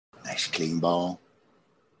Nice clean ball.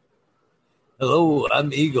 Hello,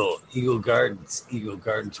 I'm Eagle Gardens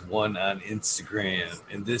 1 on Instagram,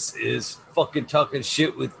 and this is fucking talking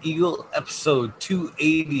shit with Eagle, episode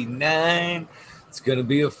 289. It's gonna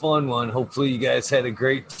be a fun one. Hopefully, you guys had a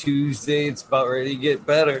great Tuesday. It's about ready to get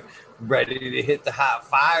better. Ready to hit the hot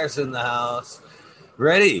fires in the house.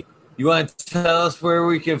 Ready? You want to tell us where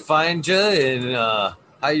we can find you and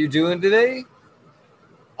how you're doing today?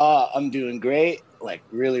 I'm doing great, like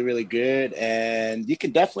really, really good. And you can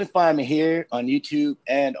definitely find me here on YouTube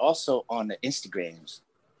and also on the Instagrams.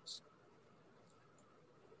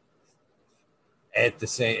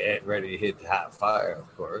 Ready to hit the hot fire,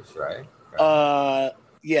 of course, right?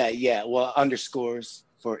 Yeah. Well, underscores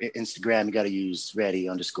for Instagram, you got to use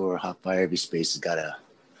ready_hotfire. Every space has got a.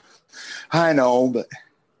 I know, but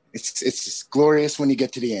it's glorious when you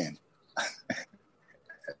get to the end.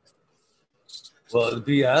 Well, to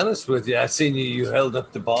be honest with you, I seen you held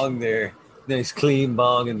up the bong there. Nice clean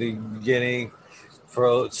bong in the beginning.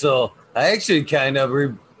 So I actually kind of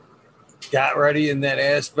got ready in that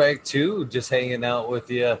aspect too, just hanging out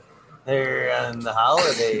with you there on the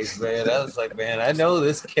holidays, man. I was like, man, I know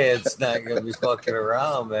this kid's not going to be fucking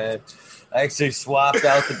around, man. I actually swapped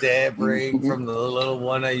out the dab ring from the little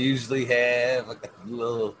one I usually have. I got the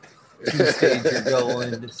little two-stager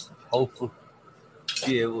going. Just hopefully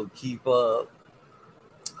be able to keep up.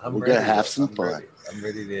 We're going to have some fun. I'm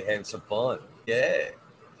ready to have some fun. Yeah.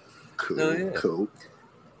 Cool.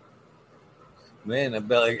 Man,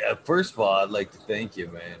 first of all, I'd like to thank you,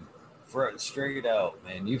 man. Straight out,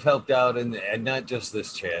 man. You've helped out and not just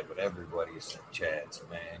this chat, but everybody's chats,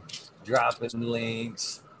 man. Dropping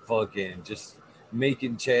links, fucking just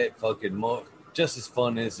making chat fucking more, just as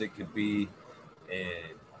fun as it could be.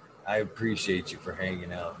 And I appreciate you for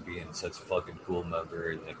hanging out and being such a fucking cool member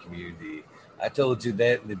in the community. I told you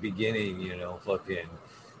that in the beginning, fucking,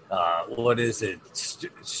 what is it?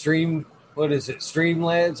 Streamlabs?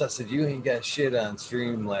 I said, you ain't got shit on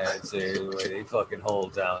Streamlabs there, the way they fucking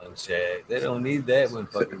hold down and chat. They don't need that when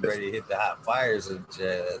fucking ready to hit the hot fires in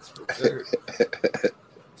chat, that's for sure.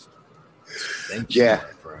 Thank you, my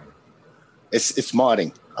friend. It's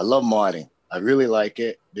modding. I love modding. I really like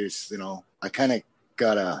it. There's, I kind of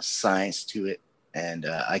got a science to it, and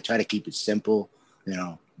I try to keep it simple,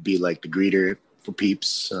 be like the greeter for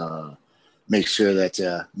peeps, make sure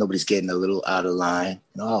that nobody's getting a little out of line.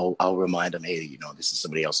 I'll remind them, hey, this is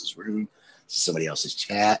somebody else's room, this is somebody else's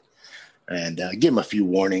chat, and give them a few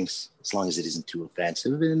warnings as long as it isn't too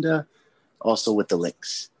offensive. And also with the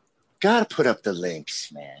links, gotta put up the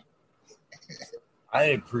links, man. I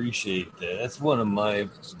appreciate that. That's one of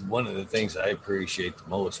the things I appreciate the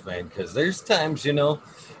most, man, because there's times,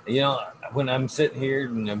 when I'm sitting here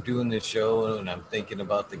and I'm doing this show and I'm thinking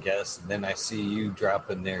about the guests, and then I see you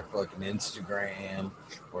dropping their fucking Instagram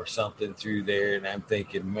or something through there, and I'm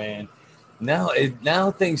thinking, man,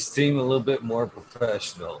 now things seem a little bit more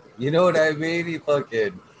professional. You know what I mean?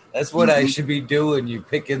 That's what I should be doing. You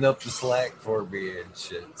picking up the slack for me and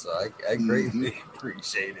shit. So I greatly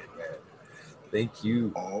appreciate it, man. Thank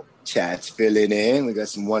you. Oh, chat's filling in. We got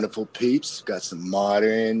some wonderful peeps. Got some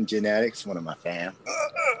modern genetics. One of my fam.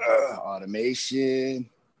 Automation.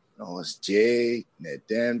 It's Jay. Ned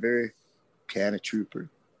Denver. Canna Trooper.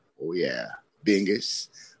 Oh, yeah. Bingus.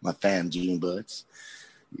 My fam, Gene Buds.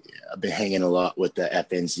 Yeah, I've been hanging a lot with the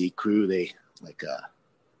FNZ crew.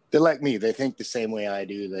 They're like me. They think the same way I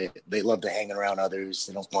do. They love to hang around others.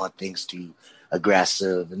 They don't want things too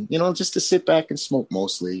aggressive. And, just to sit back and smoke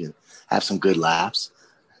mostly and have some good laughs.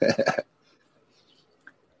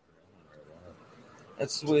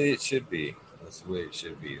 That's the way it should be.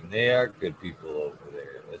 And they are good people over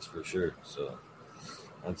there. That's for sure. So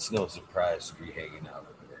it's no surprise to be hanging out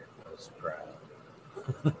over there. No surprise.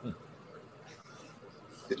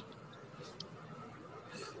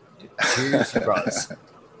 Cheers,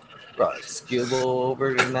 brought Skillbo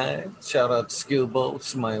over tonight. Shout out to Skillbo,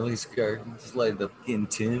 Smiley's Gardens, light up in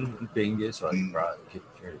tin, Bingus. I brought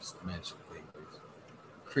pictures, mention Bingus.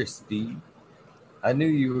 Chris D. I knew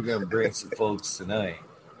you were gonna bring some folks tonight.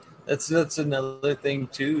 That's another thing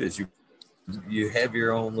too, is you have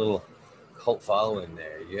your own little cult following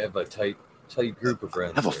there. You have a tight group of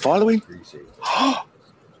friends. Have a following? I appreciate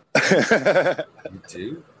it. You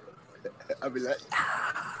too? I'll be like,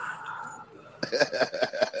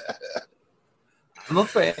 I'm a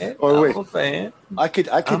fan. I'm a fan. I could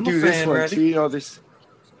do this one too.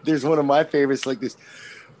 There's one of my favorites like this.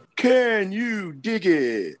 Can you dig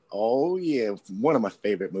it? Oh yeah, one of my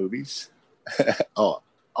favorite movies.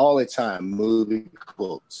 All the time movie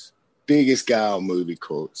quotes. Biggest guy on movie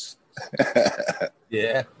quotes.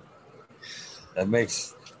 Yeah, that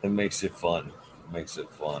makes it fun. makes it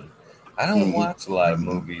fun. I don't watch a lot of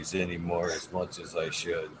movies anymore as much as I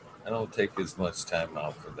should. I don't take as much time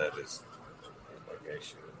out for that as like I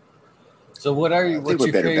should. So, what are you? They What's were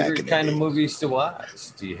your better back favorite in the kind of day. movies to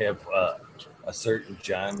watch? Do you have a certain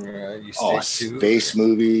genre you Oh, stick to? space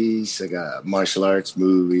movies. I got martial arts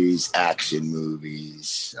movies, action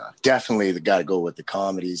movies. Definitely got to go with the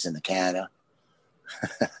comedies in the Canada.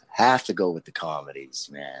 Have to go with the comedies,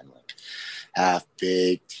 man. Like Half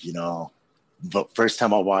Baked, you know. But first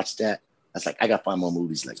time I watched that, I was like, I got to find more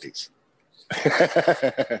movies like this.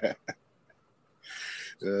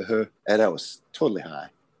 And I was totally high.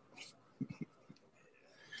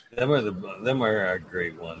 Them are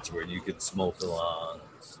great ones where you could smoke along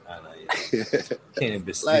on a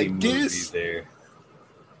cannabis Like themed movie this. there.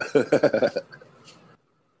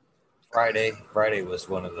 Friday was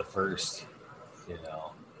one of the first, you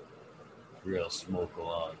know, real smoke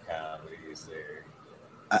along comedies there.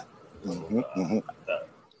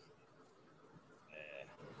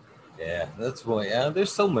 Yeah, that's one. Yeah,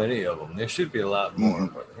 there's so many of them. There should be a lot more,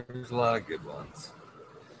 but there's a lot of good ones.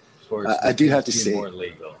 Of course, I do have to say, more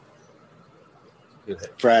legal.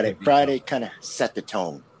 Friday kind of set the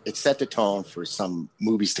tone. It set the tone for some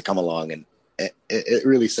movies to come along, and it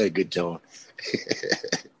really set a good tone.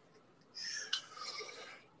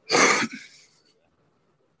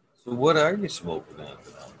 So, what are you smoking on now?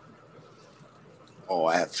 Oh,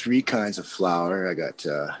 I have 3 kinds of flower. I got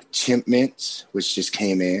chimp mints, which just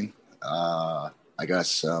came in. I got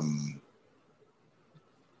some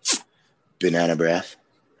banana breath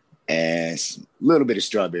and a little bit of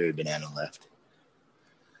strawberry banana left.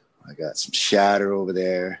 I got some shatter over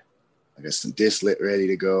there. I got some distillate ready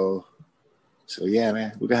to go. So yeah,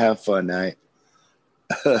 man, we're gonna have a fun night.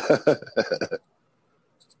 That's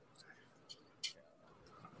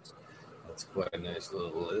quite a nice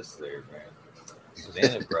little list there, man.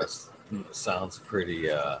 Banana breath sounds pretty.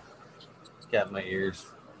 Got my ears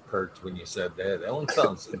perked when you said that. That one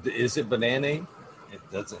sounds. Is it banana?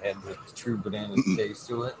 It doesn't have the true banana taste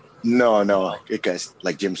to it. No, it goes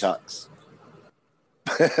like Jim Shots.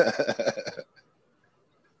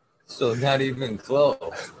 So not even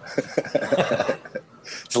close.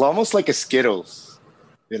 It's almost like a Skittles,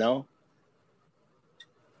 you know?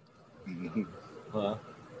 Huh?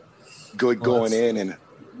 Going in and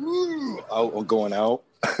out or going out.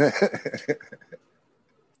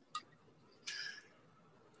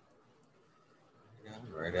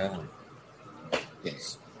 Right on.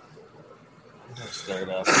 Yes. I'm gonna start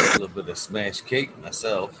off with a little bit of smashed cake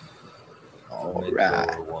myself. All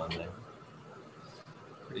right. One there.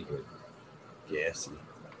 Pretty good. Gassy.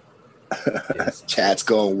 Chat's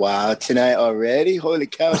going wild tonight already. Holy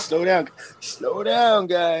cow! Slow down,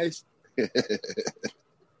 guys. I'm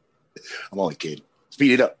only kidding.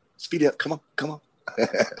 Speed it up. Come on.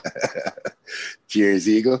 Cheers,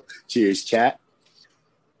 Eagle. Cheers, chat.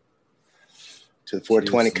 To the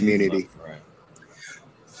 420 Cheers, community.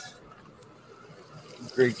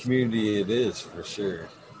 Great community it is, for sure.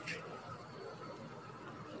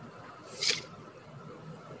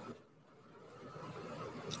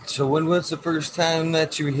 So when was the first time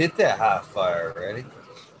that you hit that hot fire, Ready?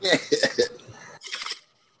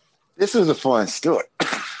 This was a fun story.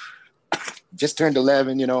 Just turned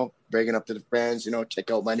 11, you know, breaking up to the friends, you know,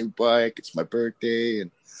 check out my new bike. It's my birthday,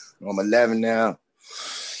 and I'm 11 now.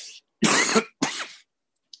 A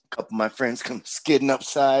couple of my friends come skidding up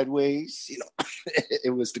sideways. You know,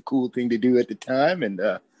 it was the cool thing to do at the time. And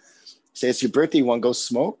say, it's your birthday, you want to go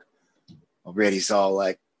smoke? Already's all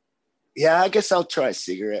like, yeah, I guess I'll try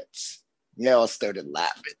cigarettes. They all started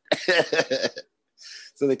laughing.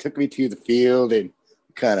 So they took me to the field and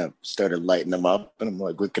kind of started lighting them up. And I'm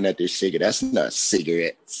like looking at their cigarettes. That's not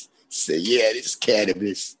cigarettes. So yeah, this is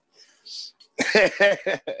cannabis.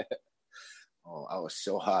 Oh, I was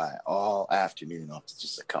so high all afternoon off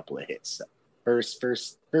just a couple of hits.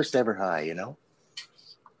 First ever high, you know?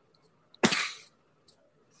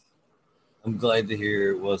 I'm glad to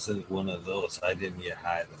hear it wasn't one of those. I didn't get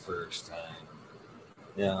high the first time.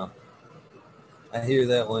 Yeah. I hear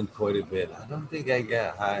that one quite a bit. I don't think I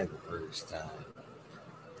got high the first time.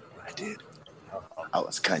 I did. I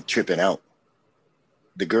was kind of tripping out.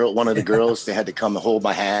 One of the girls, they had to come and hold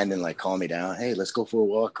my hand and like calm me down. Hey, let's go for a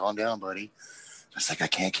walk. Calm down, buddy. I was like, I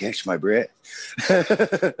can't catch my breath.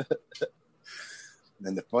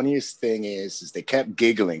 And the funniest thing is they kept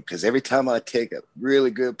giggling because every time I take a really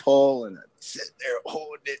good pull and I sit there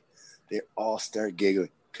holding it, they all start giggling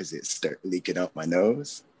because it start leaking out my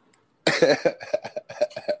nose. And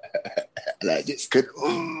I just couldn't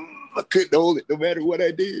hold it no matter what I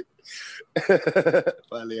did.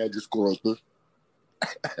 Finally, I just go like this.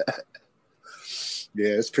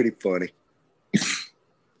 Yeah, it's pretty funny.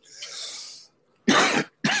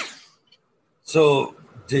 So,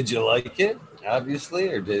 did you like it? Obviously,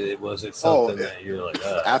 or was it Oh, something that you're like,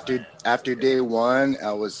 after man, after okay. day one,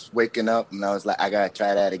 I was waking up and I was like, I gotta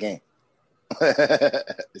try that again.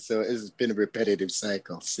 So it's been a repetitive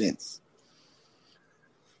cycle since,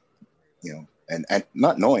 and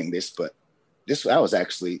not knowing this, but this I was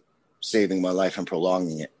actually saving my life and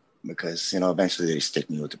prolonging it because eventually they stick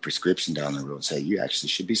me with the prescription down the road and say you actually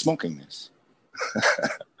should be smoking this.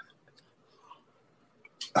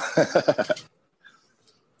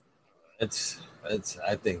 It's.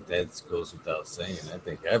 I think that goes without saying. I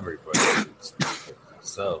think everybody should smoke it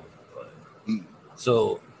myself. But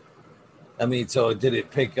so, I mean, so did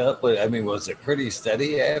it pick up? But I mean, was it pretty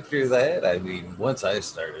steady after that? I mean, once I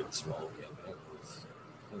started smoking, it was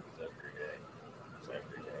every day. It was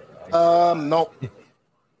every day. I ain't gonna No, lie.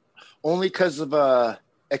 only because of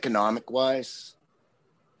economic wise.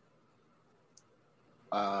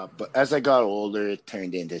 But as I got older, it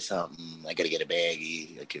turned into something. I got to get a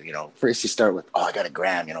baggie. Like, first you start with, oh, I got a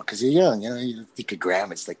gram, because you're young, you think a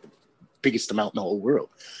gram is like the biggest amount in the whole world.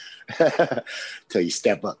 Till you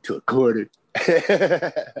step up to a quarter.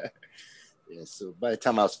 Yeah, so by the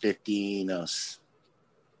time I was 15, I was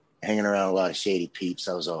hanging around a lot of shady peeps.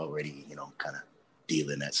 I was already, kind of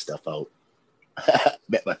dealing that stuff out.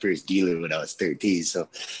 Met my first dealer when I was 13, so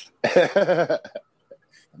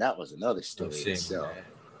that was another No story shame in itself.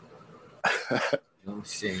 that. No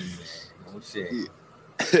shame there. No shame.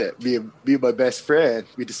 Me and my best friend,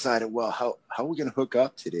 we decided, well, how are we gonna hook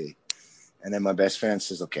up today? And then my best friend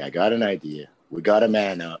says, okay, I got an idea. We got a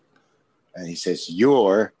man up. And he says,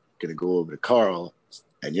 you're gonna go over to Carl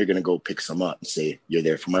and you're gonna go pick some up and say, you're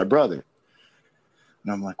there for my brother.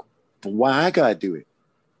 And I'm like, but why I gotta do it?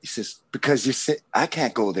 He says, because I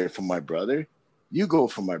can't go there for my brother. You go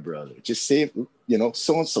for my brother. Just say,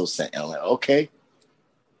 so-and-so sent. And I'm like, okay.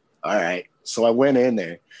 All right. So I went in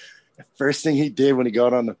there. The first thing he did when he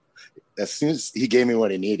got as soon as he gave me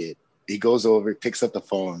what he needed, he goes over, picks up the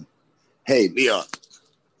phone. Hey, Leon,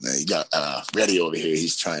 you got Reddy over here.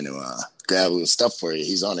 He's trying to grab a little stuff for you.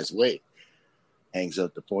 He's on his way. Hangs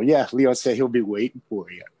up the phone. Yeah, Leon said he'll be waiting for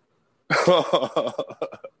you.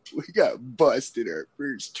 We got busted our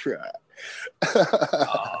first try.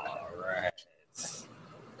 All right.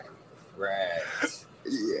 Right.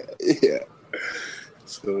 Yeah.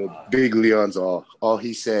 So Big Leon's all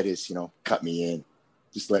he said is, cut me in.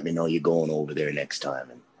 Just let me know you're going over there next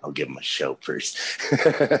time and I'll give him a show first.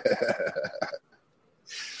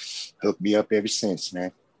 Hooked me up ever since,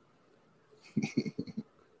 man.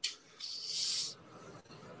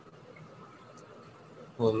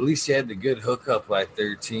 Well, at least you had the good hookup by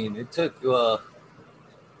 13. It took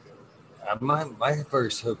my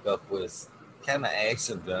first hookup was kind of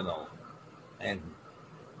accidental, and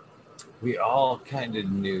we all kind of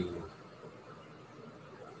knew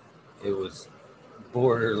it was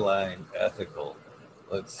borderline ethical.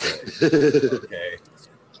 Let's say, okay.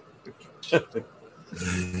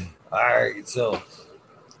 All right, so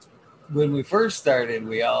when we first started,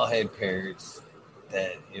 we all had parents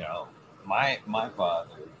that my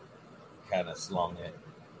father kind of slung it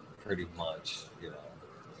pretty much,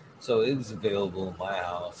 So it was available in my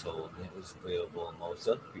household, and it was available in most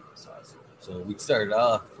other people's households. So we started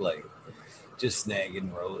off like just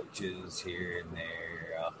snagging roaches here and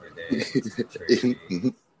there off our dads and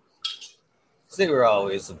trees. So they were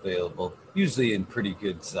always available, usually in pretty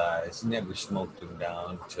good size. Never smoked them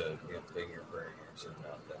down to finger burners or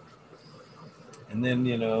nothing. And then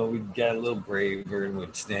we got a little braver and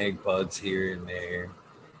we'd snag buds here and there.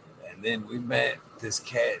 And then we met this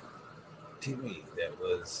cat Timmy that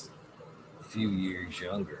was a few years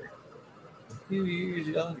younger. And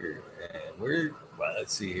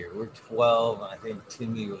let's see here. We're 12. And I think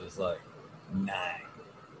Timmy was like 9.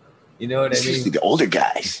 You know what I It's mean? usually the older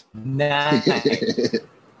guys. 9.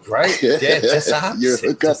 Right? Yeah, just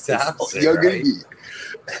opposite. Just opposite, younger right? than me.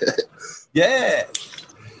 Yeah.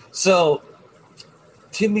 So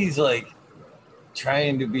Timmy's like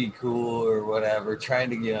trying to be cool or whatever, trying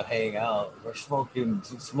to hang out. We're smoking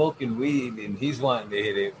weed, and he's wanting to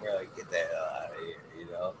hit it. We're like, get the hell out of here,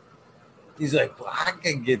 He's like, well, I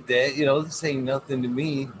can get that. This ain't nothing to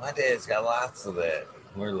me. My dad's got lots of that.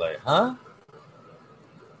 And we're like, huh?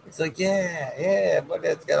 He's like, yeah, my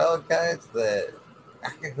dad's got all kinds of that. I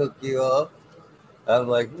can hook you up. I'm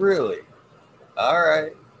like, really? All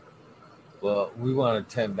right. Well, we want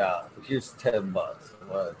 $10. Here's $10.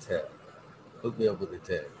 I want a 10. Hook me up with a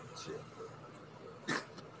 10. Shit.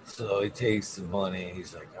 So he takes the money and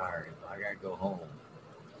he's like, all right, I gotta go home.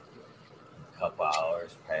 A couple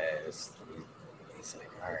hours passed. He's like,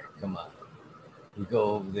 all right, come on. We go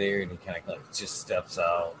over there and he kind of like just steps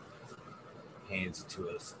out, hands it to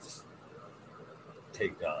us.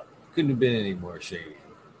 take off. Couldn't have been any more shady.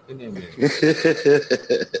 Couldn't have been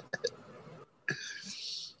any more.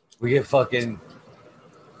 We get fucking.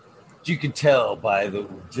 You could tell by the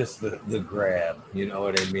grab. You know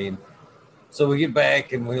what I mean? So we get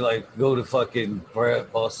back and we like go to fucking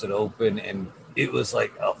bust it open, and it was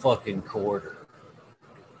like a fucking quarter.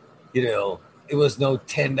 You know, it was no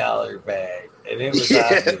 $10 bag, and it was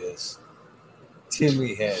obvious.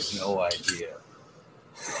 Timmy had no idea.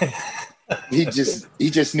 He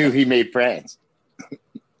just knew he made friends.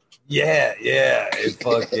 Yeah, it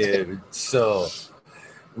fucking so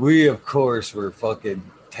we of course were fucking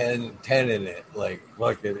 10 in it, like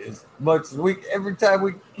fucking as much as we every time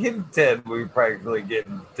we hit 10, we practically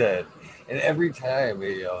getting 10. And every time,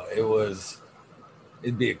 you know,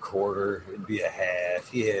 it'd be a quarter, it'd be a half.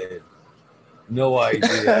 He had no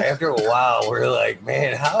idea. After a while, we're like,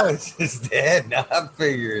 man, how is his dad not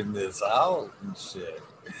figuring this out and shit?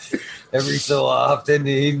 Every so often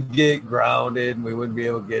he'd get grounded and we wouldn't be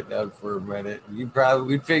able to get out for a minute.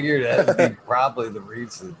 We'd figure that would be probably the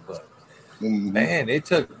reason, but man,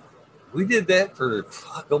 we did that for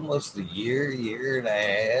almost a year and a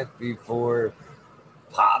half before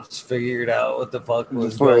Pops figured out what the fuck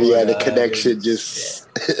was going on. Yeah, the connection just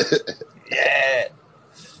yeah.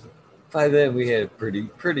 By then we had a pretty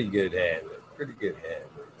good habit.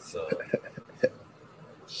 So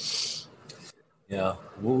yeah,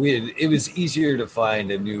 well, it was easier to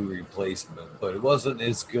find a new replacement, but it wasn't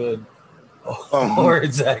as good or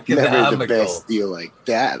as economical. Never the best deal like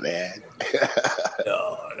that, man.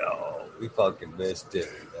 No, we fucking missed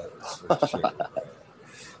it. That's for sure. Man.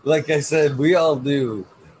 Like I said, we all knew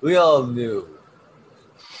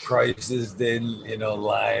prices didn't,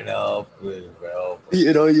 line up.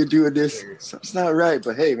 You're doing this. Something's not right,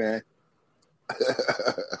 but hey, man.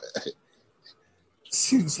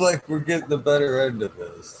 Seems like we're getting the better end of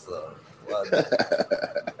this. So.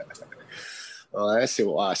 Oh, that's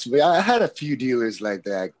so awesome. I had a few dealers like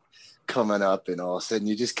that coming up, and all of a sudden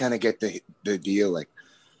you just kind of get the deal like,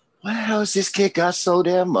 wow, this kid got so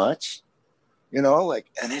damn much? And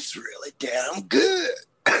it's really damn good.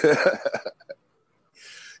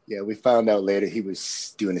 Yeah, we found out later he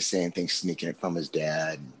was doing the same thing, sneaking it from his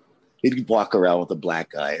dad. He'd walk around with a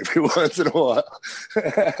black eye every once in a while.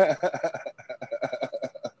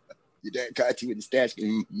 Your dad caught you in the stash.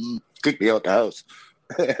 Kick me out the house.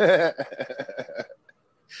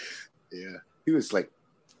 Yeah, he was like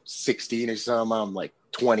 16 or something. I'm like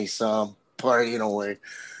 20 some, partying away.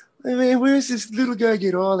 I mean, where's this little guy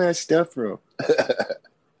get all that stuff from?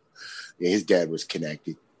 Yeah, his dad was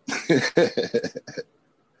connected. Good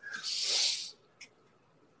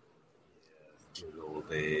old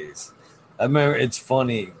days. I remember, it's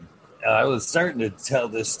funny. I was starting to tell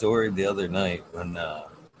this story the other night when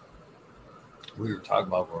we were talking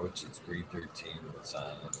about roaches. Green 13 was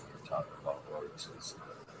on, and we were talking about roaches.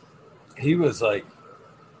 He was like,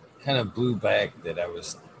 kind of blew back that I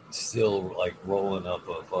was still like rolling up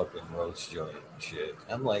a fucking roach joint and shit.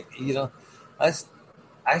 I'm like, I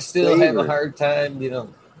still have a hard time,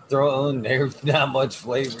 throwing. There's not much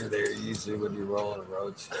flavor there usually when you're rolling a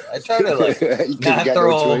roach. I try to like not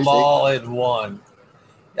throw them all in one.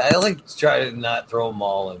 I like to try to not throw them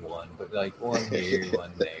all in one, but like one here,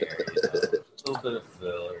 one there, a little bit of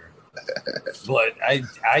filler. But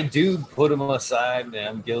I do put them aside, and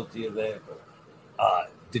I'm guilty of that.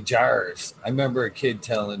 The jars. I remember a kid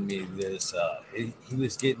telling me this. He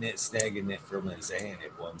was snagging it from his aunt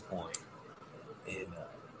at one point, and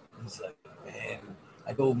he's like, "Man,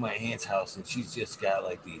 I go to my aunt's house, and she's just got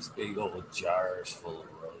like these big old jars full of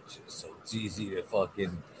roaches, so it's easy to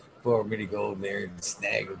for me to go in there and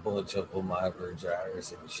snag a bunch of them out of her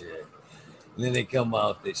jars and shit." And then they come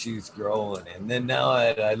out that she's growing, and then now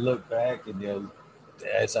I look back, and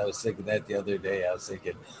as I was thinking that the other day, I was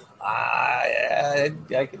thinking, I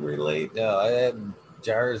can relate. No, I had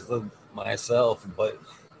jars of myself, but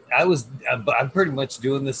I'm pretty much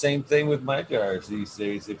doing the same thing with my jars these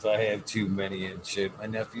days. If I have too many and shit, my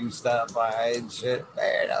nephew stopped by and shit,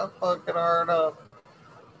 man, I'm fucking hard up.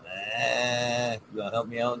 You gonna help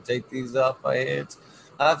me out and take these off my hands?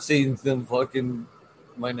 I've seen them fucking.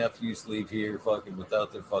 My nephews leave here fucking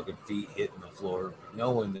without their fucking feet hitting the floor,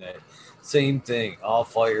 knowing that same thing, all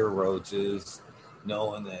fire roaches,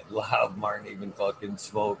 knowing that a lot of them aren't even fucking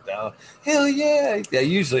smoked out. Hell yeah. I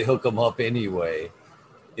usually hook them up anyway.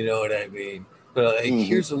 You know what I mean? But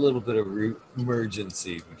here's a little bit of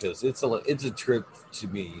emergency because it's a trip to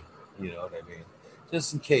me. You know what I mean?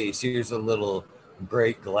 Just in case, here's a little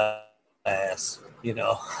break glass,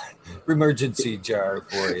 emergency jar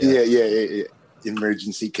for you. Yeah.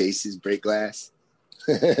 Emergency cases, break glass.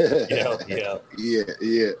 Yeah.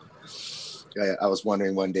 Yeah. I was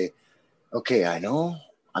wondering one day, okay, I know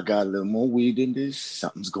I got a little more weed in this.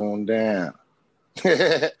 Something's going down.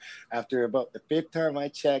 After about the fifth time I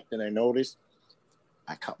checked and I noticed,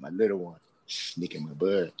 I caught my little one sneaking my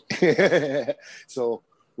bud. So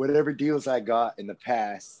whatever deals I got in the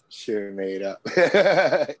past sure made up.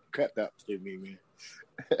 Crept up to me, man.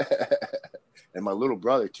 And my little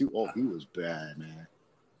brother too. Oh, he was bad, man.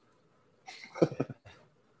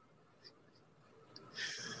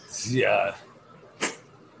 Yeah.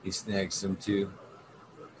 He snagged some too.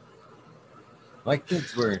 My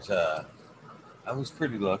kids weren't I was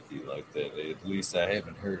pretty lucky like that. At least I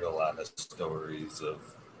haven't heard a lot of stories of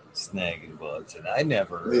snagging buds, and I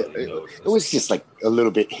never really noticed. It was just like a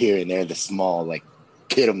little bit here and there, the small like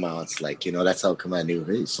kid amounts, like, you know, that's how come I knew,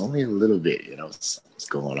 hey, it's only a little bit, you know, what's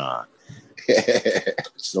going on.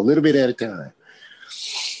 Just a little bit at a time.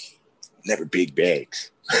 Never big bags.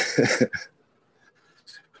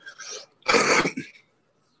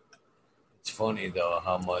 It's funny though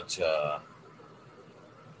how much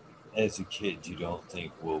as a kid you don't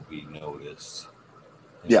think will be noticed.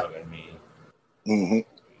 You know what I mean? Mm-hmm.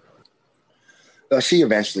 She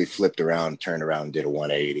eventually flipped around, turned around, did a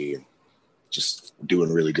 180, and just doing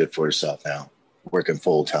really good for herself now. Working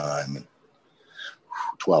full time and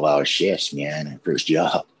 12-hour shifts, man. Her first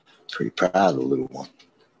job. Pretty proud of the little one.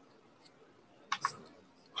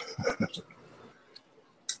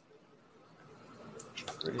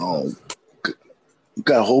 Oh,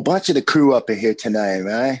 got a whole bunch of the crew up in here tonight,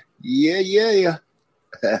 man. Yeah.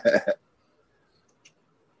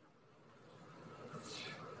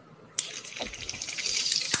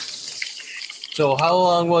 So how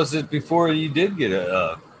long was it before you did get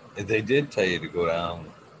if they did tell you to go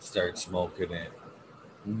down, start smoking it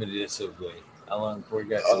medicinally? How long before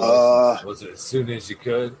you got your license? Was it as soon as you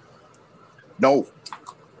could? No.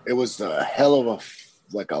 It was a hell of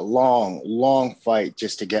a long fight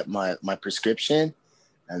just to get my prescription.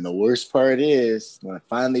 And the worst part is, when I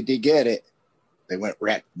finally did get it, they went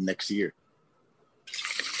rec next year,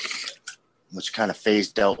 which kind of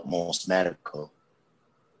phased out most medical.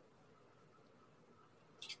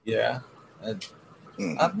 Yeah,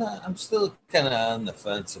 I'm still kind of on the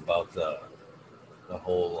fence about the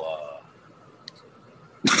whole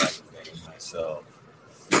thing myself.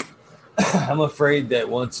 I'm afraid that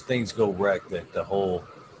once things go wreck, that the whole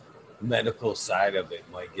medical side of it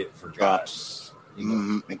might get forgotten. You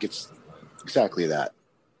know? It gets exactly that.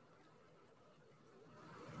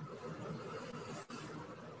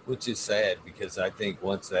 Which is sad, because I think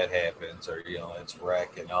once that happens, or it's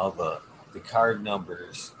wreck and all the card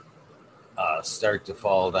numbers start to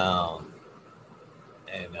fall down,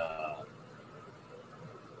 and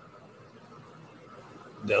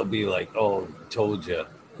they'll be like, "Oh, told you."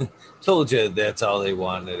 Told you that's all they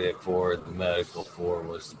wanted it for. The medical for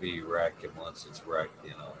was to be wrecked, and once it's wrecked,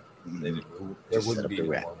 there wouldn't be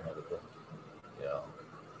more medical. Yeah,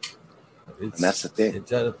 and that's the thing. It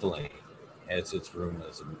definitely has its room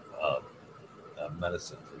as a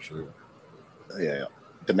medicine for sure. Yeah,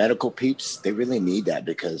 the medical peeps, they really need that,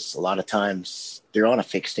 because a lot of times they're on a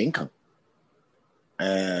fixed income,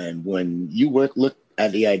 and when you look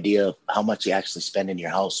at the idea of how much you actually spend in your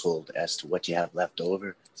household as to what you have left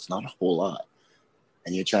over, it's not a whole lot.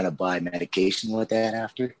 And you're trying to buy medication with that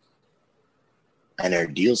after, and their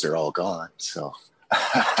deals are all gone. So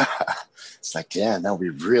it's like, yeah, now we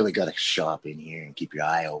really got to shop in here and keep your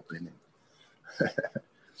eye open.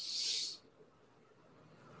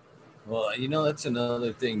 Well, that's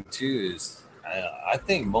another thing too, is I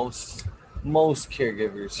think most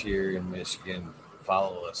caregivers here in Michigan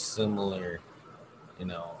follow a similar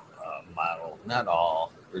model. Not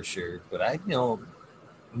all, for sure, but I know,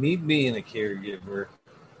 me being a caregiver,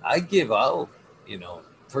 I give out,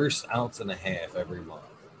 first ounce and a half every month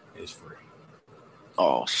is free.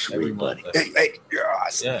 Oh, sweet buddy. Hey, you're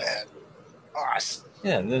awesome, man. Awesome.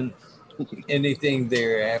 Yeah, and then anything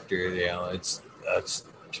thereafter, it's a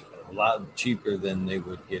lot cheaper than they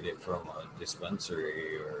would get it from a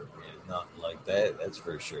dispensary or nothing like that. That's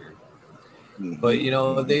for sure. Mm-hmm.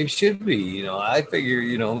 But they should be. I figure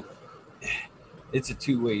it's a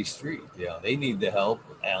two-way street. They need the help,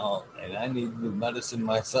 and I need the medicine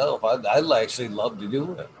myself. I'd actually love to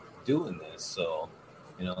doing this. So,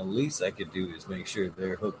 the least I could do is make sure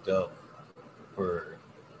they're hooked up for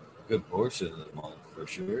a good portion of the month, for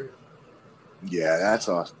sure. Yeah, that's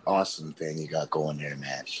an awesome thing you got going there,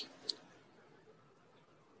 man. It's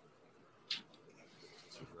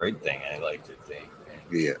a great thing, I like to think.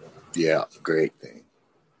 Yeah, great thing.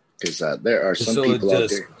 Because there are some people out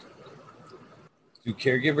there. Do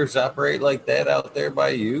caregivers operate like that out there by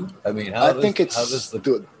you? I mean, how does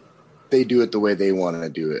the they do it the way they want to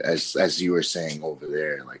do it, as you were saying over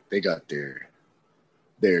there. Like they got their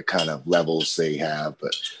kind of levels they have,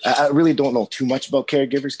 but I really don't know too much about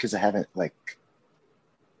caregivers because I haven't like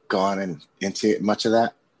gone into much of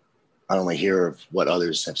that. I only hear of what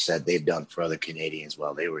others have said they've done for other Canadians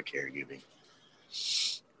while they were caregiving.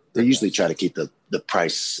 They usually try to keep the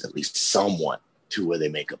price at least somewhat to where they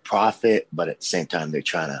make a profit, but at the same time, they're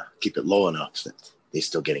trying to keep it low enough that they're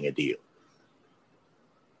still getting a deal.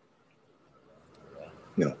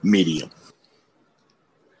 Medium.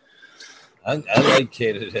 I like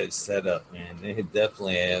Canada's setup, man. They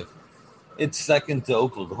definitely have. It's second to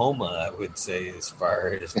Oklahoma, I would say, as far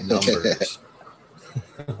as numbers.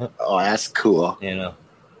 Oh, that's cool.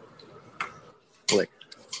 Like,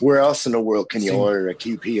 where else in the world can you order a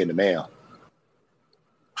QP in the mail?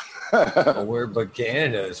 Where but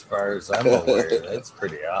Canada, as far as I'm aware, that's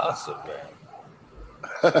pretty awesome,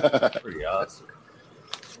 man. Pretty awesome.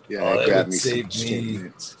 Yeah, that would save me.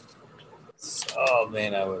 Oh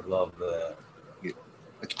man, I would love that.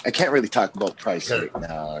 I can't really talk about price right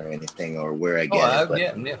now or anything or where I get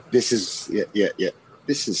it, but this is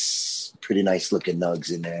this is pretty nice looking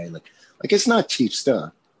nugs in there. Like it's not cheap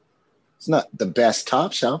stuff. It's not the best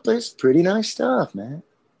top shelf, but it's pretty nice stuff, man.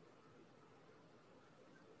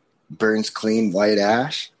 Burns clean, white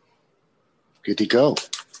ash. Good to go.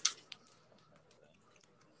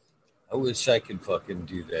 I wish I could fucking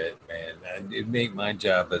do that, man. It'd make my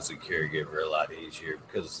job as a caregiver a lot easier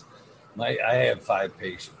because I have 5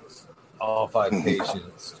 patients. All 5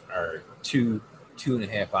 patients are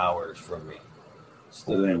 2.5 hours from me.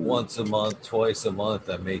 So that once a month, twice a month,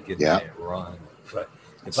 I'm making that run. But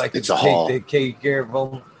if I could take care of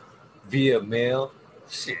them via mail,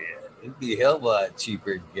 shit, it'd be a hell of a lot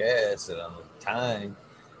cheaper gas and on time.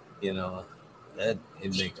 That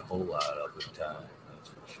it'd make a whole lot of the time. That's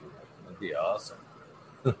for sure. That'd be awesome.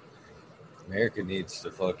 America needs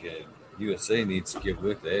to fucking USA needs to get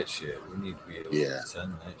with that shit. We need to be able to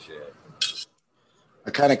send that shit. I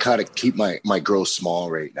kind of keep my growth small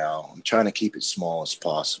right now. I'm trying to keep it small as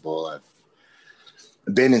possible. I've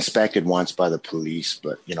been inspected once by the police,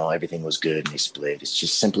 but everything was good and they split. It's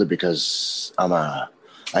just simply because I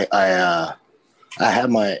have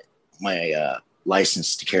my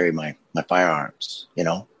license to carry my firearms,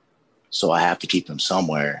 so I have to keep them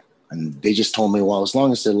somewhere. And they just told me, well, as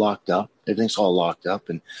long as they're locked up, everything's all locked up,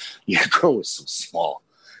 and your grow is so small.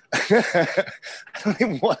 I don't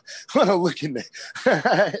even want to look in there.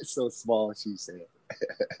 It's so small, she said.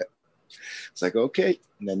 It's like, okay.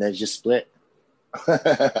 And then they just split.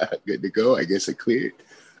 Good to go. I guess it cleared.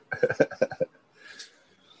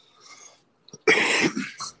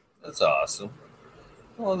 That's awesome.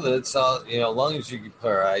 Well, that's all. As long as you can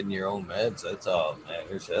provide your own meds, that's all that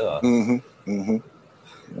matters.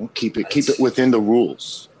 Keep it within the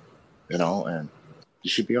rules, and you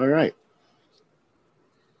should be all right.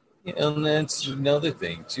 And that's another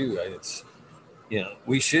thing too. It's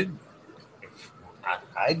we should.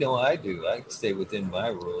 I know I do. I stay within my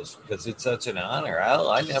rules because it's such an honor.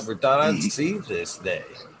 I never thought I'd see this day.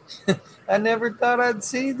 I never thought I'd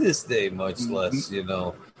see this day, much less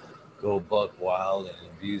go buck wild and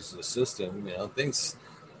abuse the system. Things.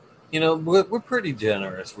 We're pretty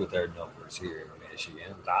generous with our numbers here in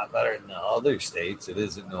Michigan. A lot better than other states. It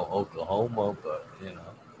isn't no Oklahoma, but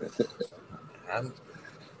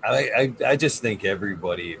I just think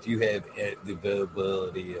everybody, if you have the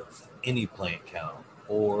availability of any plant count,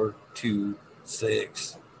 4, 2,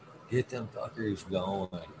 6, get them fuckers going.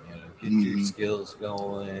 Get your skills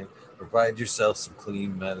going. Provide yourself some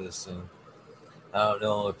clean medicine. I don't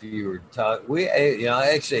know if you were talking.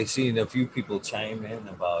 I actually seen a few people chime in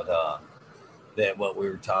about that what we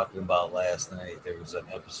were talking about last night. There was an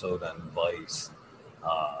episode on Vice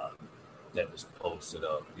that was posted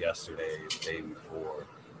up yesterday, the day before,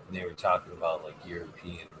 and they were talking about like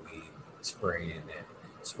European weed spraying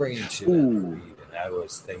shit on the weed, and I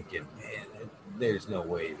was thinking, man, there's no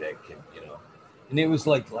way that can, and it was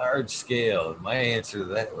like large scale. And my answer to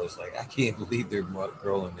that was like, I can't believe they're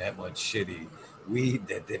growing that much shitty weed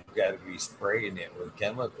that they've got to be spraying it with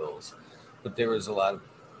chemicals. But there was a lot of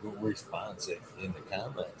response in the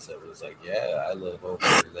comments that was like, yeah, I live over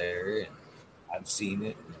there and I've seen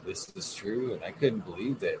it and this is true, and I couldn't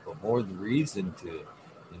believe that. But more the reason to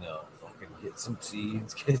fucking get some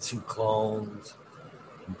seeds, get some clones,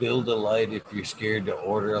 build a light if you're scared to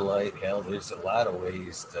order a light. Hell, there's a lot of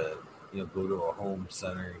ways to go to a home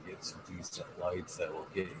center and get some decent lights that will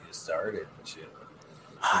get you started and shit.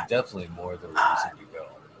 So definitely more the reason to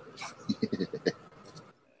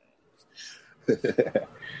go.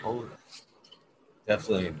 Oh,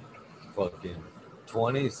 definitely fucking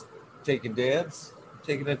 20s, taking dabs.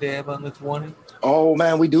 taking a dab on the 20? Oh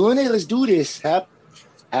man, we doing it. Let's do this.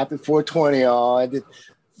 Happy 420, y'all. I did.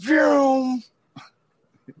 Vroom.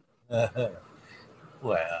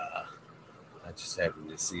 Well, I'm just happy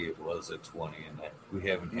to see it was a 20 and that we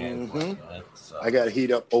haven't had one yet. So. I got to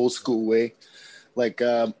heat up old school way. Like,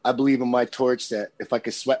 I believe in my torch that if I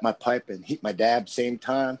could sweat my pipe and heat my dab same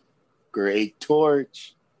time, great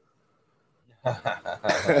torch.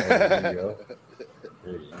 There you go.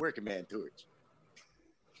 Working man torch.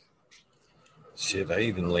 Shit, I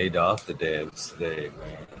even laid off the dabs today,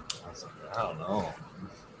 man. I was like, I don't know.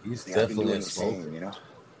 He's definitely a smoker. Same, you know?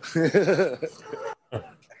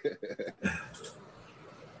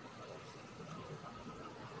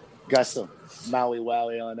 Got some Maui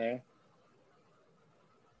Wowie on there.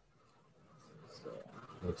 So,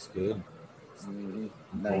 looks good.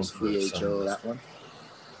 Nice BHO, that one.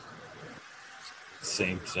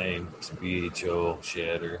 Same. It's BHO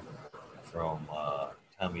shatter from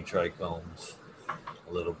Tommy Trichomes.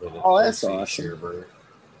 A little bit of that's awesome. Sherbert.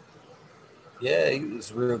 Yeah, he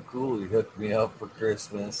was real cool. He hooked me up for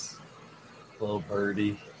Christmas. Little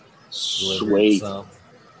birdie. Sweet. Some.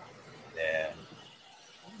 Yeah.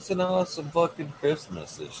 It's an awesome fucking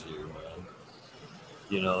Christmas this year, man.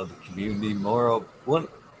 You know, the community moral.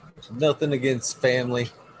 Nothing against family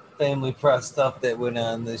press stuff that went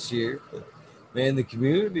on this year. But, man, the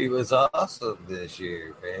community was awesome this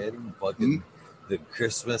year, man. Fucking the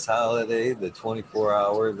Christmas holiday, the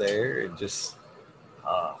 24-hour there, and just,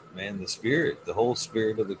 man, the whole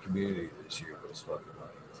spirit of the community this year was fucking right.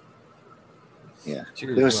 Yeah.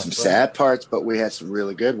 Cheers, there was some sad parts, but we had some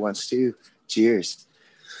really good ones too. Cheers.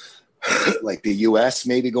 Like the U.S.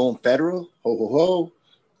 maybe going federal. Ho, ho, ho.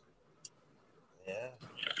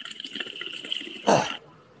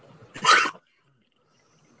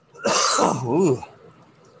 Ooh.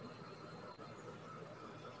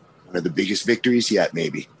 One of the biggest victories yet,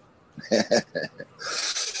 maybe.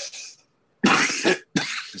 Let's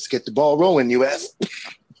get the ball rolling, U.S.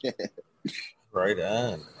 Right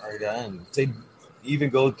on. They even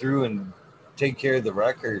go through and take care of the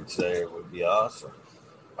records there would be awesome.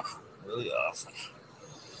 Really awesome.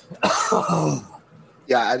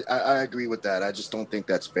 Yeah, I agree with that. I just don't think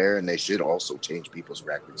that's fair, and they should also change people's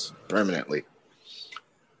records permanently.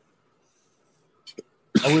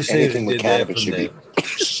 I wish anything they with cannabis should be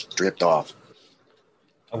stripped off.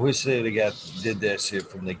 I wish they did that shit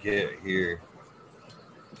from the get here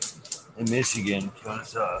in Michigan,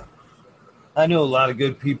 because I know a lot of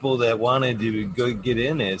good people that wanted to go get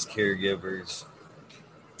in as caregivers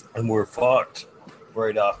and were fucked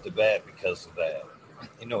right off the bat because of that.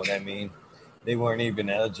 You know what I mean? They weren't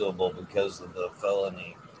even eligible because of the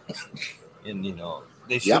felony, and you know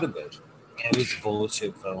they should have been. It was a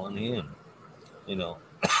bullshit felony, and you know.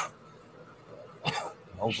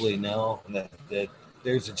 Hopefully now that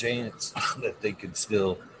there's a chance that they could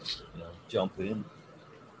still, jump in.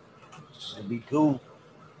 It'd be cool.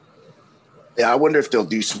 Yeah, I wonder if they'll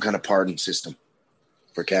do some kind of pardon system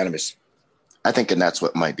for cannabis. I think, and that's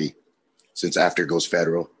what it might be, since after it goes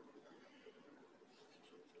federal.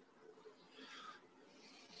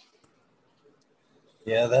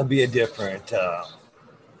 Yeah, that'd be a different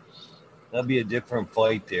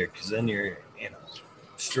fight there, because then you're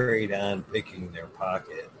straight on picking their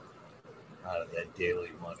pocket out of that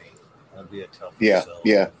daily money. That'd be a tough sell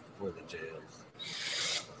for the jails.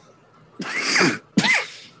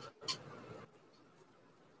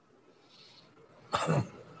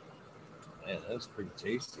 Man, that was pretty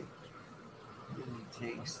tasty.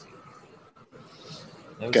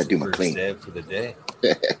 That was gotta do my first clean stab for the day.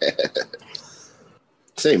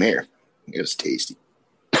 Same here. It was tasty.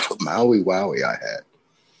 Maui Wowie I had.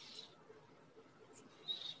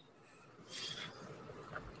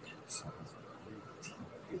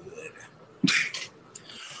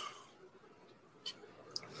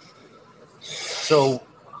 So,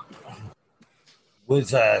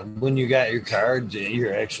 was when you got your card,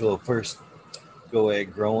 your actual first go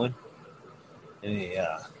at growing? Any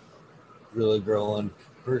really growing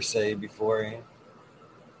per se beforehand?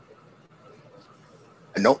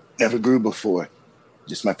 Nope, never grew before.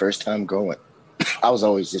 Just my first time growing. I was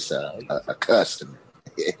always just a customer.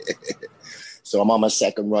 So I'm on my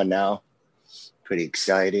second run now. Pretty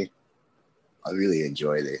excited. I really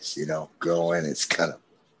enjoy this, growing. It's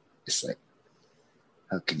like,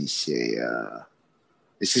 how can you say,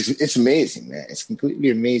 it's amazing, man. It's completely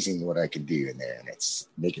amazing what I can do in there, and it's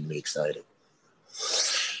making me excited.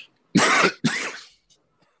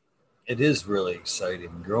 It is really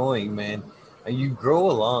exciting growing, man. And you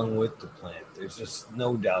grow along with the plant. There's just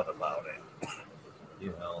no doubt about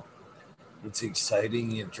it. It's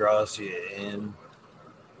exciting. It draws you in.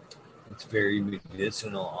 It's very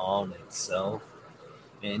medicinal on itself.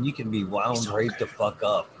 And you can be wound right the fuck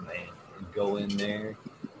up, man. And go in there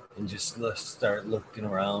and just start looking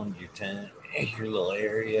around your tent, your little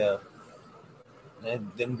area.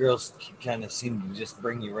 And them girls kind of seem to just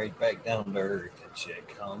bring you right back down to earth and shit,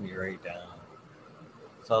 calm you right down.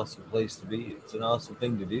 It's an awesome place to be. It's an awesome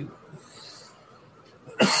thing to do.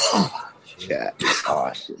 Yeah, it's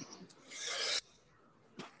awesome.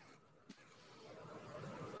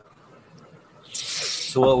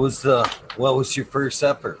 So what was your first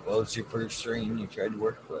effort? What was your first strain you tried to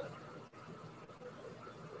work with?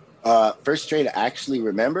 First strain I actually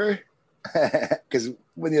remember, because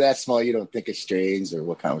when you're that small, you don't think of strains or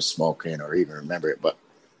what kind of smoking or even remember it. But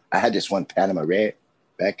I had this one Panama Red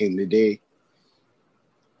back in the day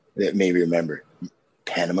that made me remember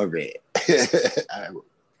Panama Red. I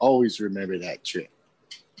always remember that trip.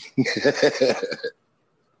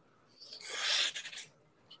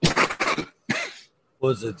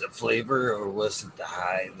 Was it the flavor or was it the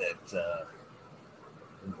high that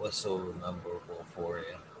was so memorable for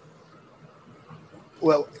you?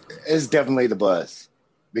 Well, it's definitely the buzz,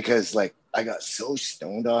 because like I got so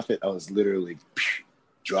stoned off it, I was literally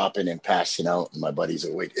dropping and passing out, and my buddies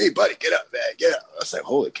are waiting. Hey, buddy, get up, man, get up! I was like,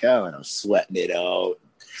 holy cow, and I'm sweating it out.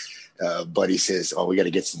 Buddy says, "Oh, we got to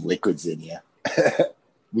get some liquids in you.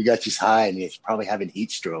 We got you high, and you're probably having heat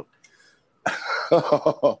stroke."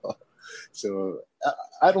 So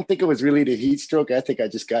I don't think it was really the heat stroke. I think I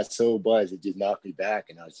just got so buzzed it just knocked me back,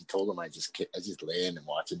 and I just told them I just laying and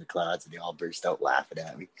watching the clouds, and they all burst out laughing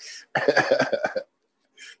at me.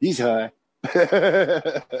 He's high.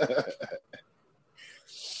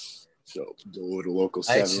 So go to the local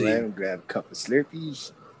 7-Eleven, grab a couple of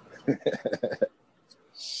Slurpees.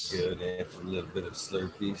 Good, after a little bit of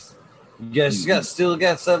Slurpees. You guys still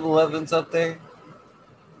got 7-Elevens up there?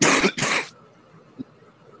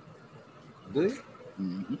 Do you?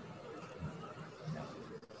 Mm-hmm.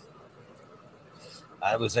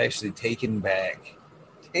 I was actually taken back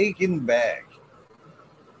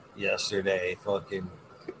yesterday, fucking,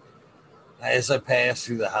 as I passed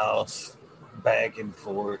through the house, back and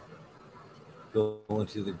forth, going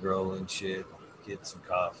to the grow and shit, get some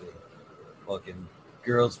coffee. Fucking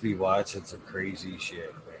girls be watching some crazy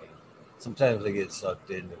shit, man. Sometimes I get sucked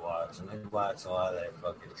into watching. I watch a lot of that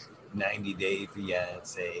fucking 90 Day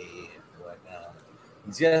Fiance and whatnot.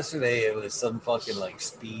 Yesterday it was some fucking like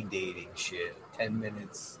speed dating shit. 10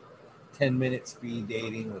 minute speed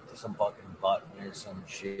dating with some fucking button or some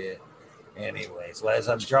shit. Anyway, so as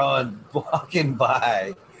I'm walking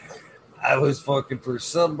by, I was fucking for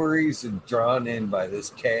some reason drawn in by this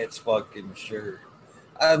cat's fucking shirt.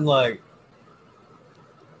 I'm like,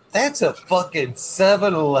 that's a fucking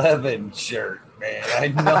 7-Eleven shirt, man. I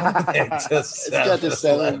know that's a 7-Eleven. It's got the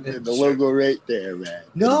 7, the logo right there, man.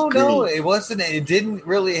 No, it wasn't. It didn't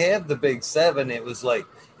really have the big 7. It was like,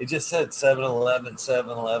 it just said 7-Eleven,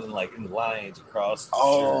 7-Eleven, like in lines across the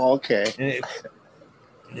shirt. Okay.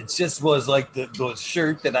 And it just was like the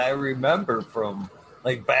shirt that I remember from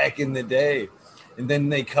like back in the day. And then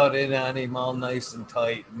they cut in on him all nice and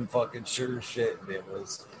tight and fucking sure shit.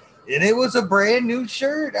 And it was a brand new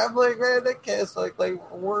shirt. I'm like, man, that cat's like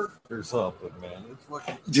work or something, man. It's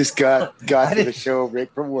fucking just got to the show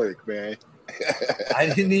Rick from work, man. I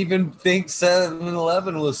didn't even think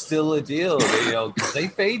 7-Eleven was still a deal, because they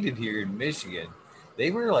faded here in Michigan.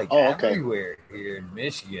 They were like everywhere here in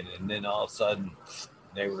Michigan, and then all of a sudden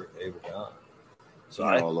they were gone. So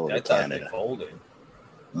I thought Canada. They folded.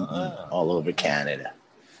 All over Canada.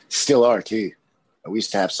 Still are too. We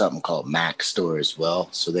used to have something called Mac Store as well.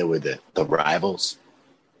 So they were the rivals.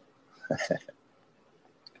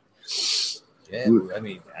 Yeah, I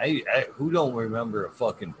mean, I who don't remember a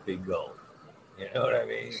fucking Big Gulp? You know what I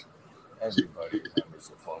mean? Everybody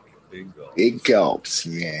remembers a fucking Big Gulp. Big Gulps,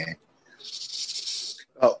 man.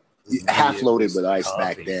 Oh, half loaded with ice coffee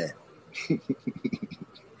back then.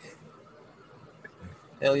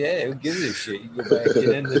 Hell yeah, who gives a shit? You go back, get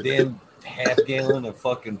in the damn half-gallon of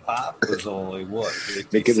fucking pop was only what?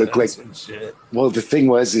 Make it look like shit. Well, the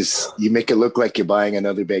thing is you make it look like you're buying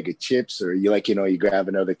another bag of chips, or you you grab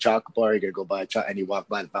another chocolate bar, you're gonna go buy a chocolate, and you walk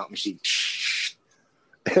by the fountain machine.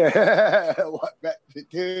 Walk back to the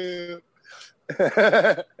tube.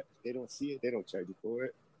 They don't see it, they don't charge you for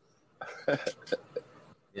it.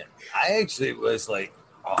 Yeah, I actually was like,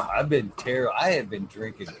 I've been terrible. I have been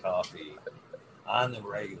drinking coffee on the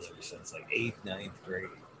regular since like 8th, 9th grade.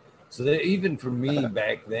 So that even for me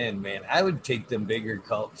back then, man, I would take them bigger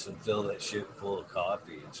cups and fill that shit full of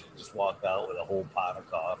coffee and shit. Just walk out with a whole pot of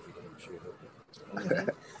coffee and shit.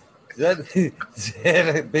 Is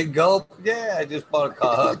that a big gulp? Yeah, I just bought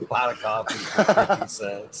a pot of coffee for 50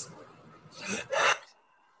 cents.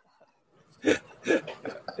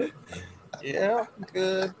 Yeah,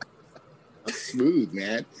 good. Smooth,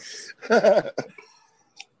 man.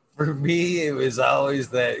 For me, it was always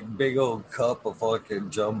that big old cup of fucking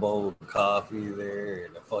jumbo coffee there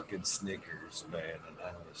and a fucking Snickers, man. And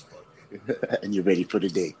that was fucking. And you're ready for the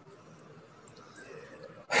day.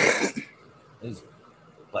 This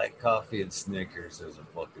black coffee and Snickers is a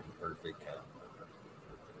fucking perfect combo.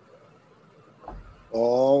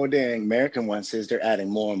 Oh, dang. American one says they're adding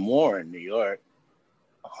more and more in New York.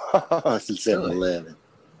 Since 7-Eleven.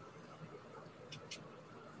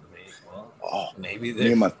 Maybe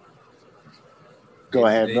me and my... Go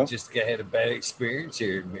ahead, they bro. just had a bad experience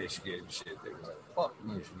here in Michigan and shit. They were like, fuck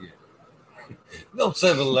Michigan. No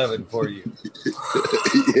 7-Eleven for you.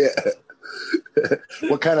 Yeah.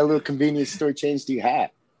 What kind of little convenience store chains do you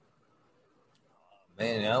have?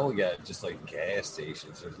 Man, now we got just like gas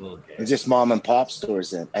stations. There's little gas. It's just mom and pop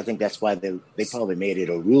stores, and I think that's why they probably made it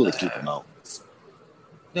a rule to keep them out.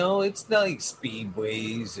 No, it's not like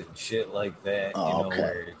speedways and shit like that. Oh, okay.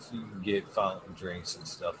 Where you can get fountain drinks and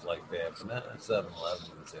stuff like that, but not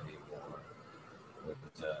 7-Elevens anymore.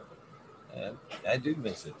 But I do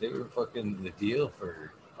miss it. They were fucking the deal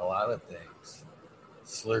for a lot of things.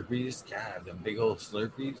 Slurpees, God, them big old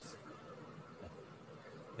Slurpees.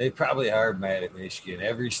 They probably are mad at Michigan.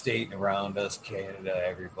 Every state around us, Canada,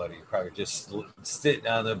 everybody probably just sitting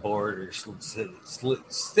on the border,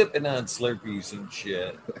 sipping on Slurpees and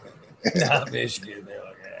shit. Not Michigan. They're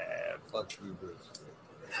like, fuck you,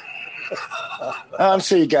 I'm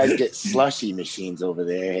sure you guys get slushy machines over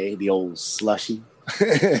there, hey? The old slushy.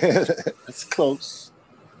 It's close.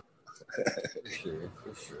 For sure.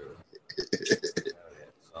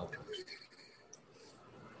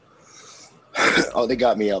 Oh, they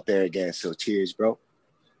got me out there again. So cheers, bro.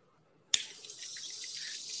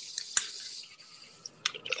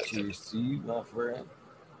 Cheers to you, my friend.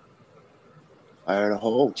 Fire the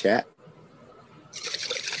hole, chat.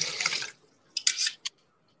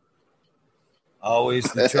 Always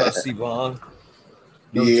the trusty bong.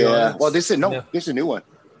 No joints. Well, this is a new one.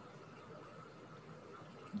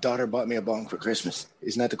 Daughter bought me a bong for Christmas.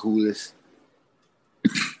 Isn't that the coolest?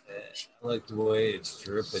 I like the way it's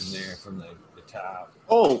dripping there from the top.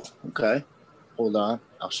 Oh, okay. Hold on.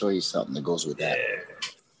 I'll show you something that goes with that.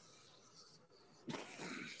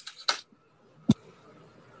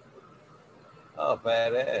 Oh,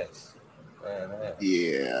 badass.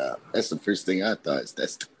 Yeah, that's the first thing I thought.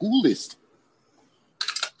 That's the coolest.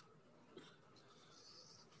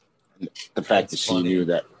 The fact that she knew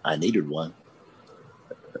that I needed one.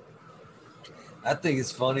 I think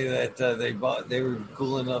it's funny that they were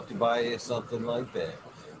cool enough to buy you something like that.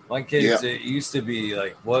 My kids, it used to be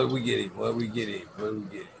like, what are we getting?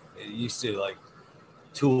 It used to like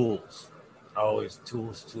tools, always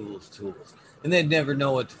tools. And they'd never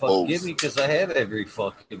know what to fucking give me because I had every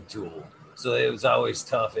fucking tool. So it was always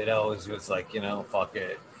tough. It always was like, fuck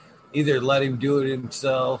it. Either let him do it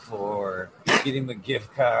himself or get him a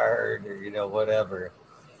gift card or, whatever.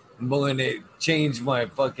 But when it changed my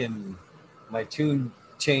tune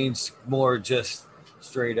changed more just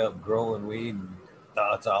straight up growing weed and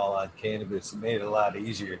thoughts all on cannabis. It made it a lot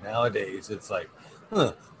easier. Nowadays, it's like,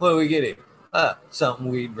 what are we getting? Something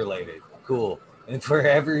weed related. Cool. And for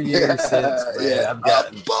every year since, man, I've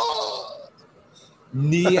gotten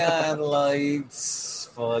neon lights,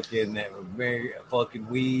 fucking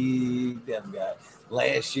weed. I've got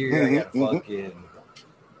last year I got a fucking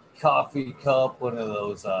coffee cup, one of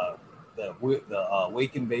those the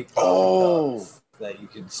wake and bake coffee cups that you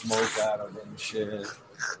can smoke out of and shit.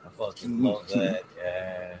 I fucking love that.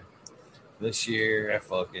 Yeah. This year I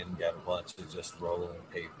fucking got a bunch of just rolling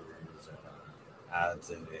papers and odds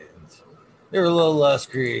and ends. They were a little less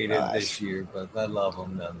creative this year, but I love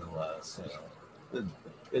them nonetheless.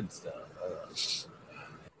 Good stuff.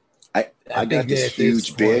 I got this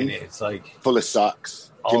huge bin. It's like full of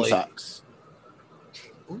socks, gym socks.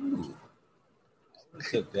 Ooh,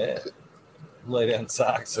 look at that. Lay down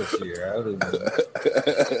socks this year. I don't know.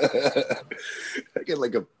 I get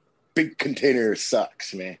like a big container of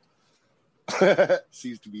socks, man.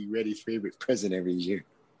 Seems to be Reddy's favorite present every year.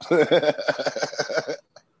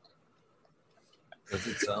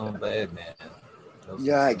 Doesn't sound bad, man.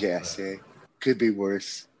 Yeah, I guess. Yeah. Could be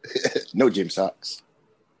worse. No gym socks.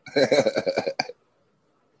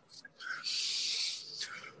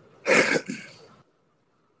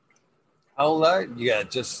 How old are you?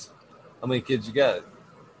 Got just how many kids you got?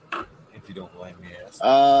 If you don't mind me asking.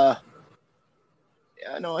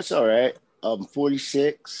 Yeah, no, it's all right. I'm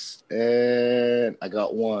 46, and I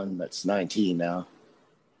got one that's 19 now.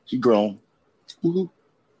 She grown. Woo-hoo.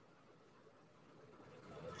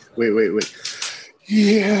 Wait.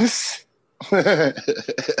 Yes. That's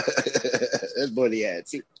more the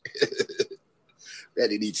answer.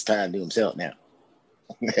 That he needs time to himself now.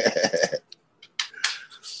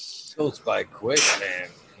 Goes by quick, man.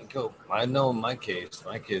 I know in my case,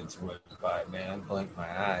 my kids went by, man. I blinked my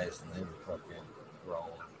eyes and they were fucking grown.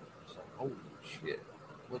 It's like, holy shit,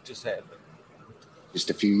 what just happened? Just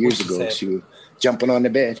a few years ago, she was jumping on the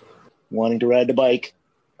bed, wanting to ride the bike.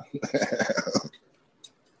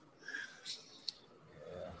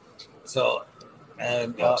 So,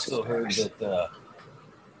 and I also heard that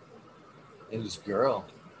it was a girl.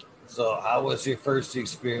 So, how was your first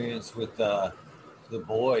experience with the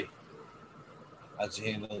boy? How'd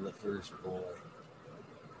you handle the first boy?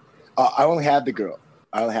 I only have the girl.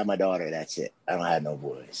 I only have my daughter. That's it. I don't have no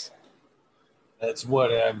boys. That's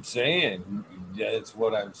what I'm saying. That's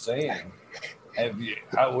what I'm saying.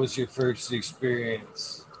 How was your first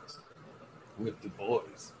experience with the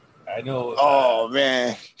boys? I know. Oh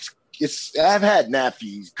man, I've had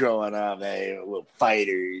nephews growing up, little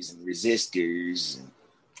fighters and resistors. And,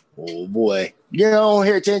 oh boy, you know,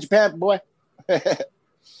 here, change your pamper, boy.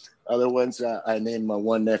 Other ones, I named my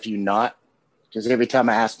one nephew Not, because every time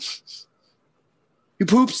I ask, he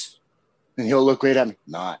poops, and he'll look right at me,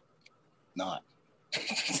 Not.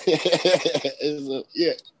 So,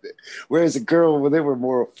 yeah. Whereas a girl, well, they were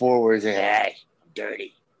more forward, hey, I'm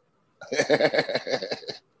dirty.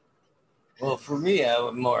 Well, for me, I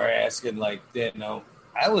was more asking, like, you know,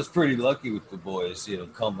 I was pretty lucky with the boys, you know,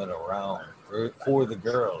 coming around for the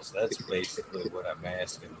girls. That's basically what I'm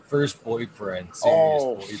asking. First boyfriend, serious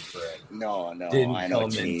boyfriend. No, didn't I know come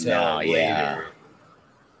what you mean until now, later. yeah.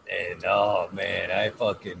 And oh man, I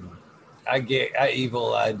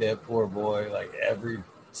evil-eyed that poor boy like every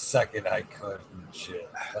second I could and shit.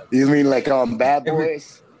 You mean like on Bad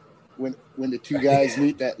Boys? When the two guys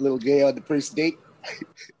meet that little gay on the first date?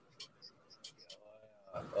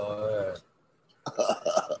 Oh, yeah.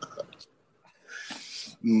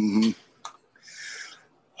 Mm-hmm.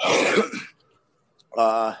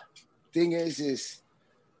 Thing is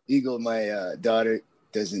Eagle, my daughter,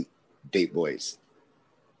 doesn't date boys.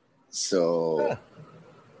 So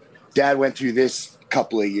Dad went through this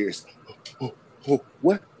couple of years.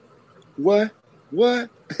 What? What? What?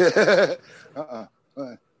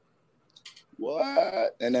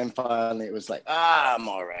 And then finally it was like, I'm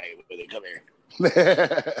all right with it. Come here.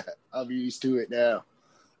 I'm used to it now.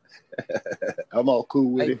 I'm all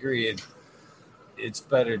cool with it. I agree. It's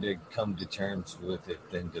better to come to terms with it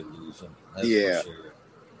than to lose them. That's for sure.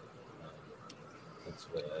 That's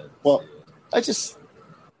what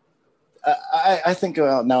I think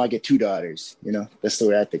about now I get two daughters, you know. That's the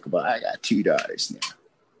way I think about it. I got two daughters now.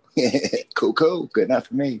 Cool. Good enough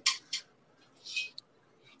for me.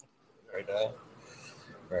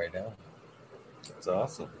 Right now. It's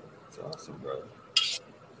awesome. It's awesome, brother.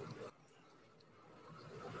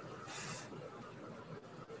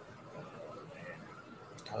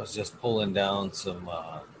 I was just pulling down some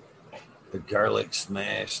the garlic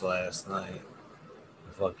smash last night.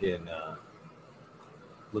 Fucking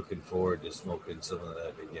looking forward to smoking some of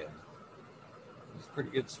that again. It's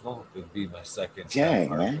pretty good smoke. It'd be my second time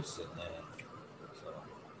harvesting that. So.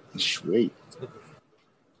 Sweet.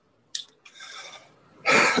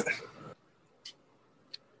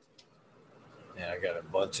 Yeah,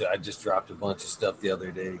 I just dropped a bunch of stuff the other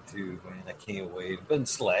day too, man. I can't wait. I've been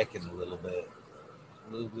slacking a little bit.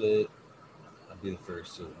 I'll be the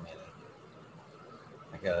first to admit it.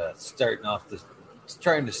 I got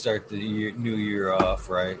trying to start the new year off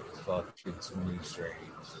right. Fucking some new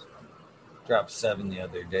strains. Dropped 7 the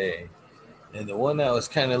other day. And the one I was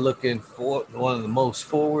kind of looking for, one of the most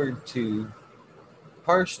forward to,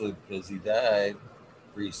 partially because he died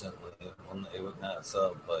recently, it was not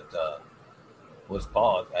sub, but was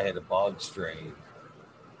bog. I had a bog strain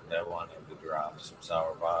that I wanted to drop, some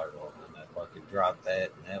sour bottle, and I fucking dropped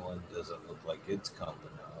that, and that one doesn't look like it's coming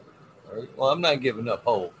out. Right? Well, I'm not giving up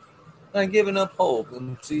hope. And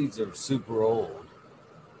the seeds are super old,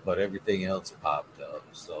 but everything else popped up.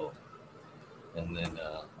 So, and then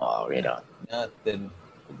right on. Then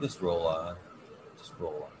we'll just roll on.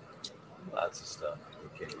 Lots of stuff.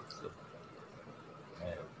 Okay, so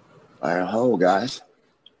fire hole, guys.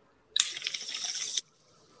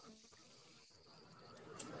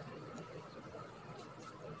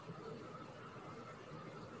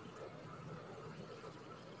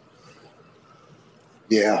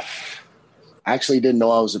 Yeah. I actually didn't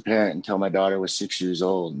know I was a parent until my daughter was 6 years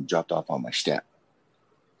old and dropped off on my step.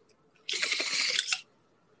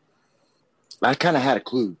 I kind of had a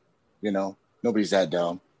clue, you know. Nobody's that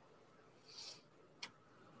dumb.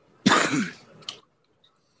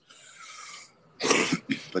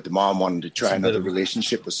 but the mom wanted to try another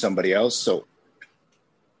relationship with somebody else. So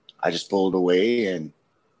I just pulled away, and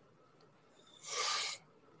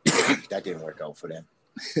that didn't work out for them.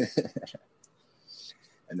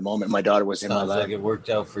 And the moment my daughter was in my life, like it worked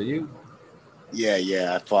out for you.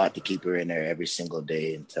 Yeah. I fought to keep her in there every single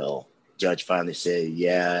day until judge finally said,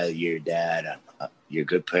 "Yeah, you're dad. You're a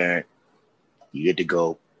good parent. You get to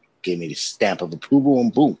go." Gave me the stamp of approval,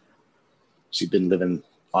 and boom, she's been living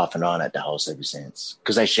off and on at the house ever since.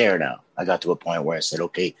 Because I share now. I got to a point where I said,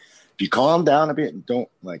 "Okay, if you calm down a bit and don't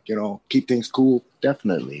keep things cool,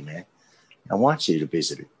 definitely, man. I want you to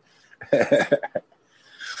visit her."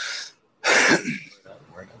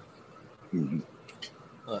 Mm-hmm.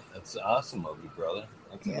 That's awesome of you, brother.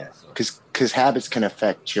 That's awesome. Because habits can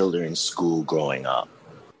affect children in school growing up.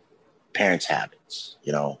 Parents' habits,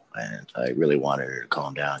 and I really wanted her to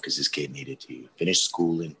calm down because this kid needed to finish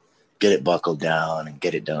school and get it buckled down and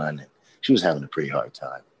get it done. And she was having a pretty hard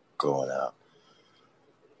time growing up.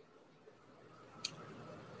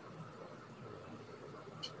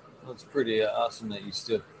 Well, it's pretty awesome that you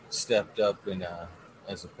still stepped up and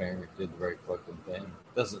as a parent did the right fucking thing.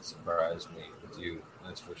 Doesn't surprise me with you,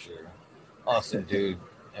 that's for sure. Awesome dude.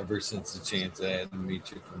 Ever since the chance I had to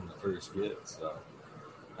meet you from the first bit, so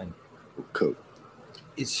cool.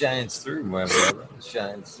 It shines through, my brother. It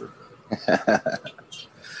shines through.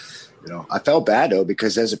 I felt bad though,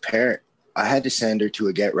 because as a parent, I had to send her to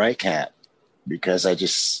a get right camp because I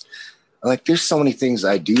just there's so many things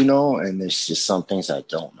I do know, and there's just some things I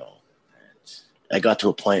don't know. And I got to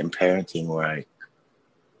a point in parenting where I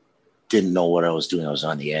didn't know what I was doing. I was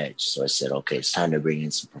on the edge. So I said, okay, it's time to bring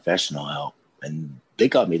in some professional help. And they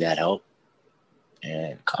got me that help.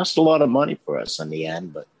 And it cost a lot of money for us in the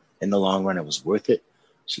end, but in the long run, it was worth it.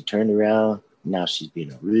 She turned around. Now she's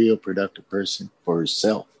being a real productive person for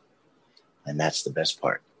herself. And that's the best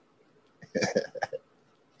part.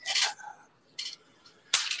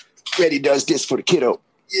 Freddie does this for the kiddo.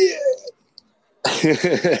 Yeah.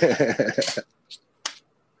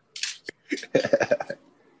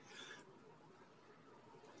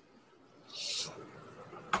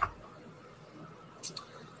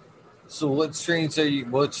 So what strain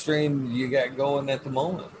you got going at the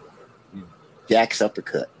moment? Jack's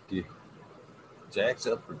Uppercut. Jack's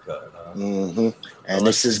Uppercut, huh? Mm-hmm. And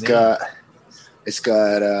this has got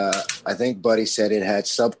I think Buddy said it had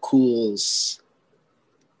Subcool's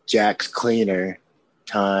Jack's Cleaner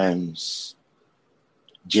times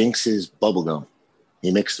Jinx's Bubblegum.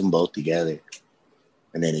 He mixed them both together,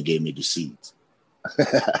 and then he gave me the seeds.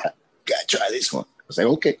 Gotta try this one. I was like,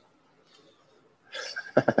 okay.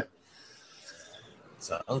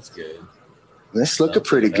 Sounds good. This looking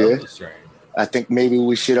pretty good. I think maybe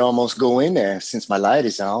we should almost go in there since my light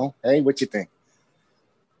is on. Hey, what you think?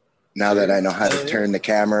 Now that I know how to turn the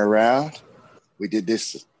camera around, we did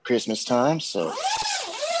this Christmas time, so.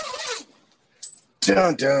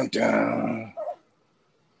 Dun, dun, dun.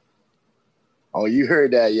 Oh, you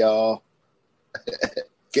heard that, y'all.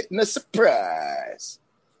 Getting a surprise.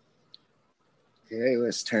 Okay,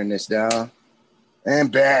 let's turn this down.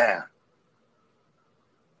 And bam.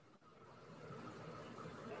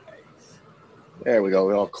 There we go.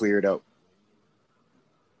 We all cleared up.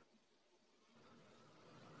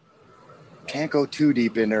 Can't go too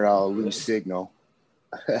deep in there. I'll lose signal.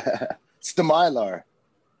 It's the Mylar.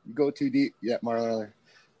 You go too deep, yeah, Mylar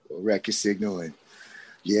will wreck your signal. And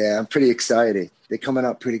yeah, I'm pretty excited. They're coming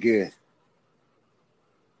up pretty good.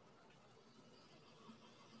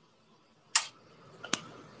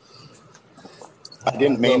 I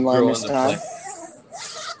didn't mainline this time.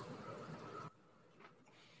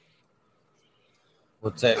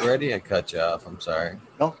 What's that ready? I cut you off. I'm sorry.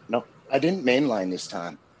 No. I didn't mainline this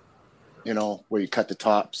time. Where you cut the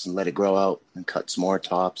tops and let it grow out and cut some more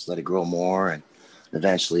tops, let it grow more. And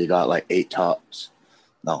eventually you got like 8 tops.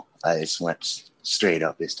 No, I just went straight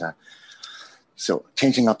up this time. So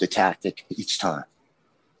changing up the tactic each time.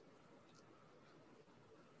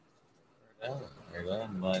 Right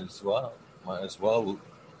on. Might as well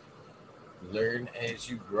learn as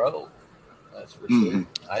you grow. That's for sure.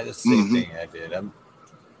 I had the same thing I did.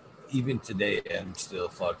 Even today, I'm still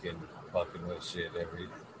fucking with shit.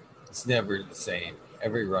 It's never the same.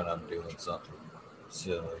 Every run, I'm doing something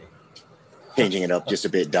silly. Changing it up just a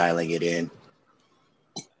bit, dialing it in.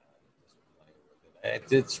 At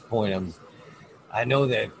this point, I know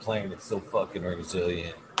that plane is so fucking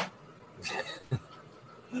resilient.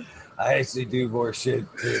 I actually do more shit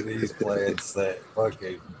to these planes that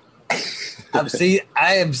fucking.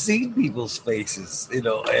 I have seen people's faces,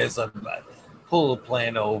 as I'm pull a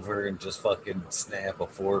plane over and just fucking snap a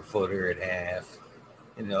 4-footer in half.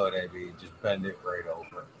 You know what I mean? Just bend it right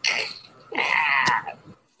over.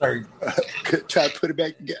 Start. Try to put it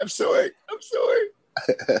back together. I'm sorry.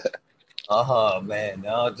 Oh man,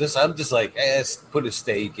 no, I'm just like, put a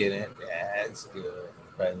steak in it. Yeah, it's good.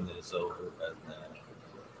 Bend this over, bend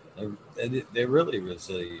that. They're really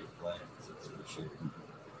resilient plants, that's for sure.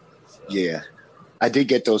 So. Yeah. I did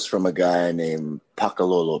get those from a guy named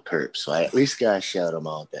Pacalolo Perp, so I at least got to shout him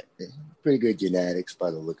out. That pretty good genetics by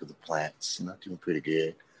the look of the plants. Doing pretty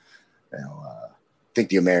good. I think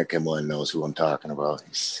the American one knows who I'm talking about.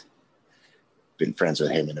 He's been friends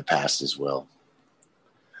with him in the past as well.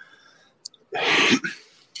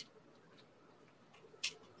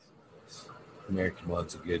 American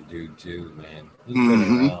one's a good dude too, man. He's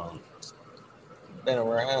Mm-hmm. been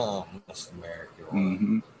around, Mr. American one.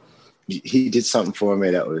 Mm-hmm. He did something for me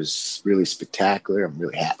that was really spectacular. I'm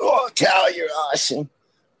really happy. Oh, Cal, you're awesome.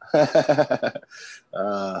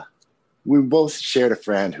 We both shared a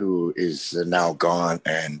friend who is now gone,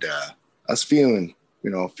 and I was feeling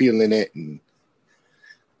it, and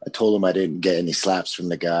I told him I didn't get any slaps from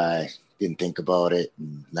the guy, didn't think about it,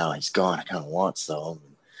 and now he's gone. I kind of want some.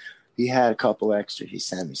 He had a couple extra. He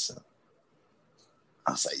sent me some.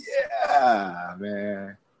 I was like, yeah,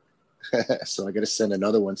 man. So I got to send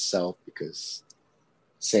another one south because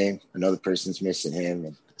another person's missing him.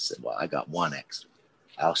 And I said, well, I got one extra.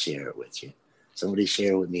 I'll share it with you. Somebody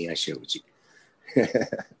share it with me, I share it with you.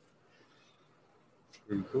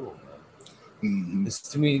 Pretty cool, man. This,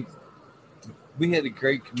 to me, we had a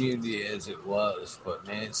great community as it was, but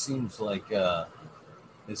man, it seems like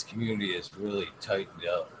this community has really tightened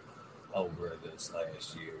up over this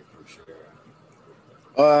last year for sure.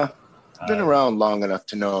 I've been around long enough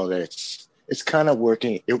to know that it's kind of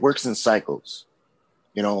working. It works in cycles,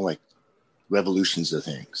 like revolutions of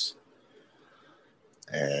things.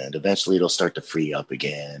 And eventually it'll start to free up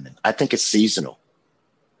again. And I think it's seasonal.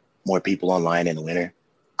 More people online in the winter,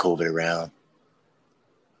 COVID around.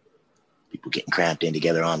 People getting cramped in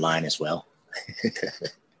together online as well.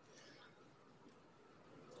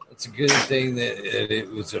 It's a good thing that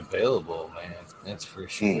it was available, man. That's for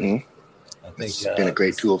sure. Mm-hmm. I think it's been a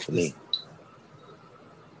great tool for me.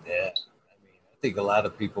 Yeah. I think a lot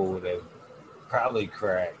of people would have probably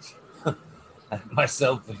cracked,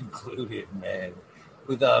 myself included, man,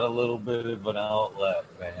 without a little bit of an outlet,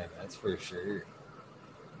 man. That's for sure.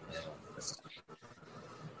 Yeah.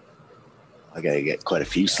 I got to get quite a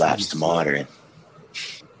few slaps to monitor.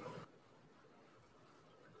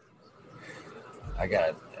 I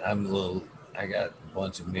got a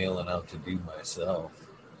bunch of mailing out to do myself.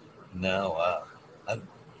 Now I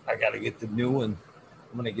got to get the new one.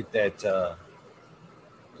 I'm gonna get that the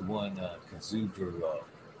one Kazoo drew up,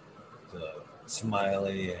 the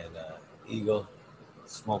Smiley and Eagle,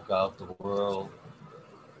 Smoke Out the World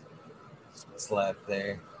slap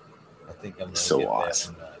there. I think I'm gonna get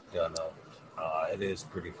awesome. That one done up. It is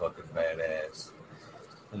pretty fucking badass.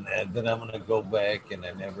 And then I'm gonna go back, and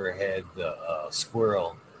I never had the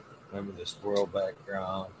squirrel. Remember the squirrel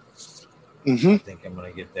background? Mm-hmm. I think I'm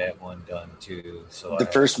gonna get that one done too. So the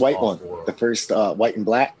first white one, the first white and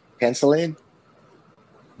black pencil in.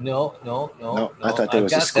 No. I thought there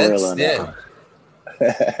was a squirrel on that one.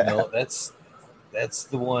 No, that's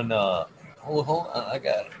the one. Hold on, I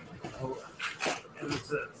got it. What's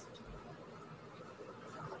this?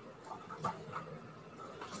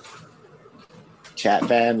 Chat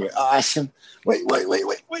fam, you're awesome. Wait.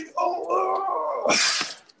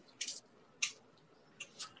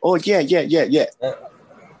 Oh, yeah.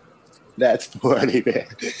 That's funny, man.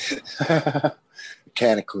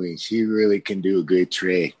 Canna Queen, she really can do a good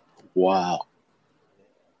trade. Wow.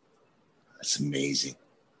 That's amazing.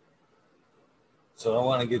 So I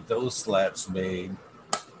want to get those slaps made.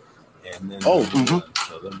 And then so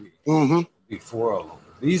there'll be four of them.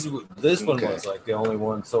 This one was like the only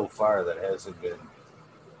one so far that hasn't been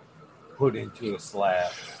put into a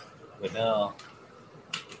slab. But now,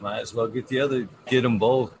 might as well get them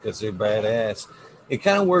both because they're badass. It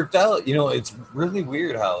kind of worked out. It's really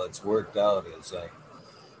weird how it's worked out. It's like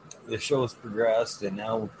the show's progressed, and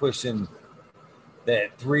now we're pushing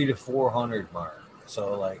that 300 to 400 mark.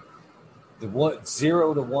 So like the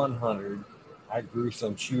 0 to 100, I grew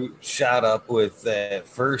some shot up with that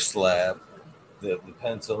first slab, the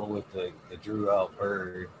pencil with the drew out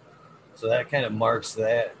bird. So that kind of marks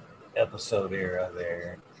that episode era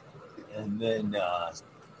there. And then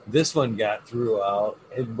this one got throughout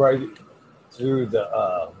right through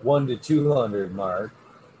the 1 to 200 mark.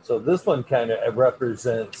 So this one kind of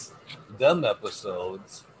represents them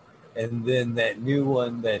episodes. And then that new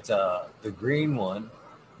one, that the green one,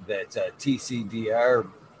 that TCDR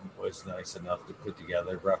was nice enough to put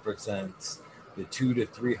together, represents the 2 to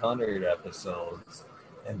 300 episodes.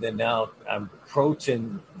 And then now I'm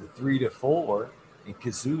approaching the 3 to 4, and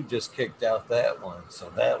Kazoo just kicked out that one,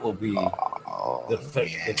 so that will be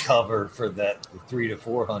the cover for that the 3 to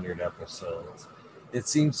 400 episodes. It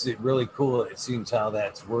seems really cool. It seems how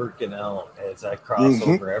that's working out as I cross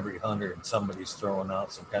over every 100, and somebody's throwing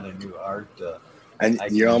out some kind of new art. And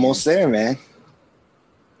you're almost there, man.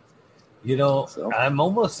 You know, so. I'm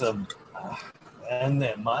almost in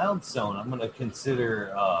that milestone. I'm going to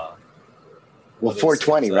consider.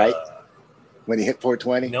 420, right? When you hit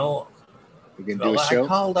 420, no, you can do a show. I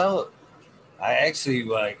called out. I actually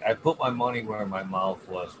I put my money where my mouth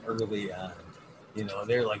was early on. You know,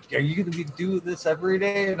 they're like, "Are you going to be doing this every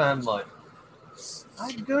day?" And I'm like,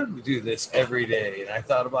 "I'm going to do this every day." And I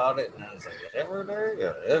thought about it, and I was like, "Every day,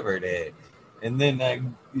 yeah, every day." And then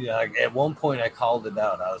at one point I called it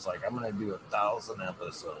out. I was like, "I'm going to do 1,000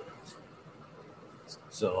 episodes."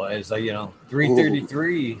 So as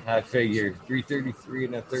 333, I figured 333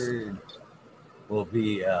 and a third will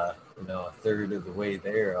be, a third of the way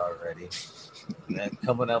there already. And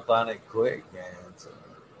coming up on it quick, man. So,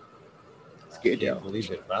 I can't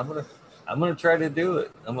believe it, but I'm gonna try to do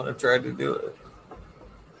it.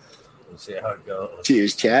 We'll see how it goes.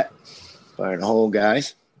 Cheers, chat. Fire the hole,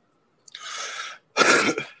 guys.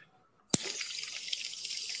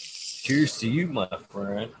 Cheers to you, my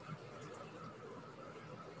friend.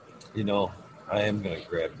 You know, I am gonna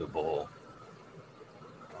grab the bowl.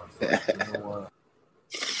 You know what?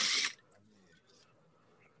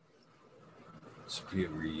 This would be a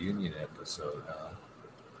reunion episode, huh?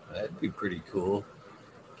 That'd be pretty cool.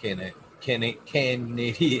 Canadian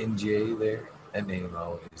J there. That name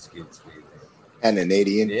always gets me there.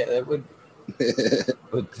 Canadian. Yeah, that would.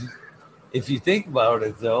 But if you think about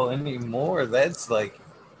it, though, anymore, that's like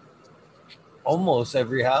almost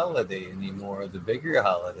every holiday anymore. The bigger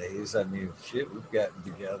holidays. I mean, shit, we've gotten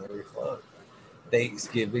together. Fuck.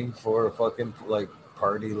 Thanksgiving for a fucking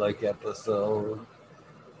party episode.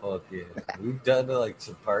 Fuck yeah. We've done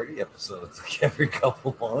some party episodes every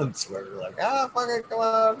couple months where we're like, fucking come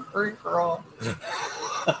on, free for all.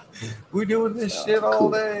 We're doing this shit all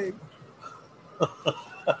day.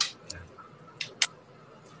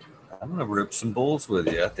 I'm gonna rip some bowls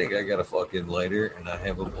with you. I think I got a fucking lighter and I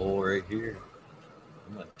have a bowl right here.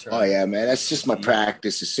 Oh yeah, man. That's just my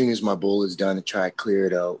practice. As soon as my bowl is done, I try to clear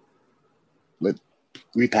it out.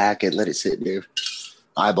 Repack it, let it sit there.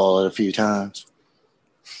 Eyeball it a few times.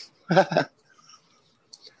 There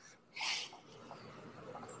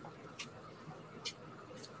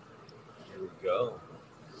we go.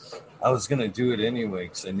 I was going to do it anyway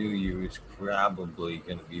because I knew you was probably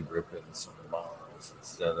going to be ripping some bombs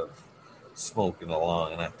instead of smoking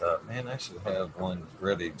along. And I thought, man, I should have one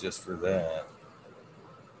ready just for that.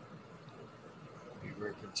 Be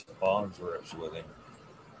ripping some bongs rips with him.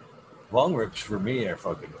 Long rips for me are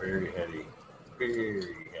fucking very heady. Very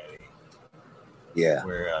heady. Yeah.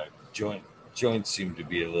 Where joints seem to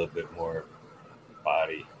be a little bit more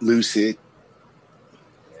body. Lucid.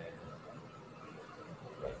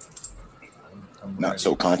 I'm not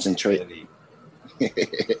so concentrate. Old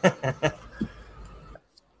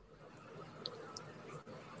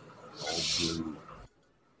blue.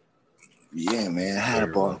 Yeah, man. I had a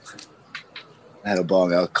bong.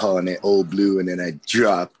 I was calling it Old Blue, and then I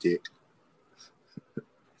dropped it.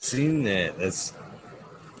 Seen that.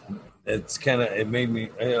 That's kind of, it made me,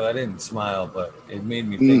 I didn't smile, but it made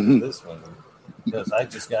me think of this one because I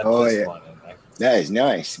just got this one. And that is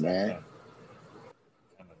nice, man.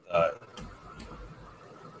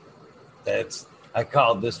 I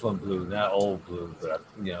called this one blue, not Old Blue, but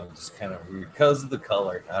just kind of because of the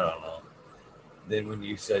color. I don't know. Then when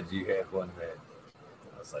you said you had one that,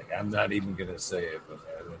 I was like, I'm not even gonna say it, but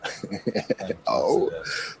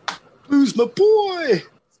Blue's my boy.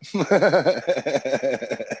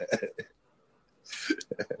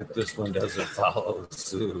 If this one doesn't follow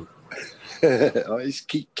suit, always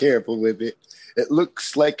keep careful with it. It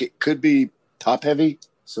looks like it could be top heavy,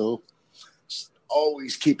 so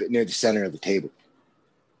always keep it near the center of the table,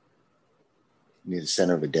 near the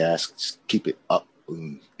center of a desk. Just keep it up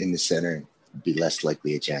in the center, and be less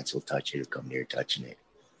likely a chance he'll touch it or come near touching it.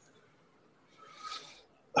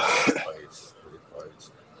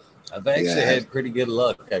 I've actually had pretty good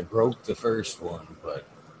luck. I broke the first one, but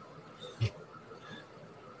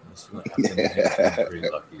this one I've been pretty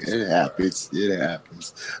lucky. It happens. It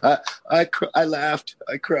happens. I laughed.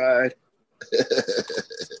 I cried.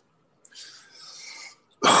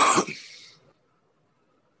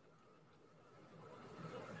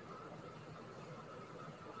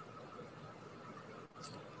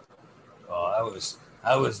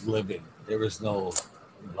 I was living. There was no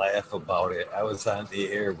laugh about it. I was on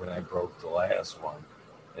the air when I broke the last one.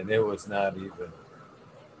 and it was not even.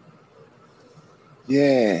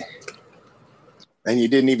 Yeah. And you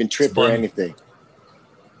didn't even trip or anything.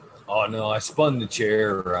 Oh no, I spun the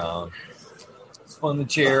chair around.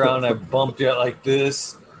 I bumped it like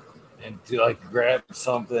this, and to like grab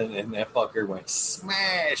something, and that fucker went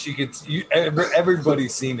smash.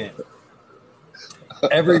 Everybody's seen it.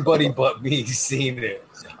 Everybody but me seen it.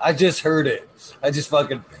 I just heard it.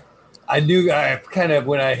 I knew I kind of,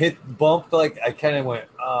 when I hit bumped, like I kind of went,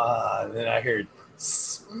 then I heard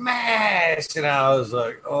smash, and I was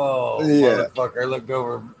like, oh, yeah. Motherfucker. I looked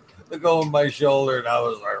over my shoulder, and I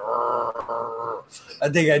was like, Rrr. I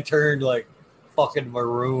think I turned like fucking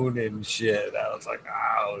maroon and shit. I was like,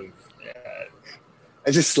 oh, shit.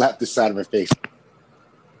 I just slapped the side of my face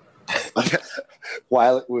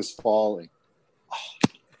while it was falling.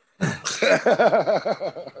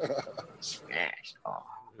 Smash. Oh.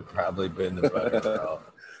 Probably been the better.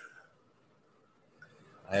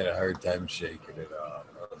 I had a hard time shaking it off.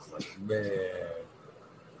 I was like,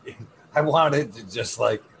 man, I wanted to just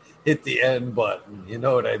like hit the end button. You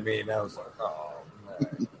know what I mean? I was like, oh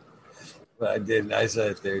man, but I didn't. I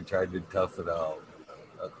sat there, tried to tough it out.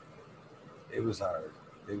 It was hard.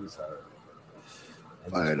 I just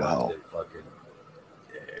wanted to fucking.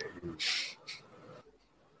 Yeah,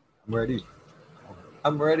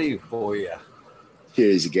 I'm ready for you.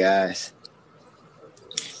 Cheers, guys.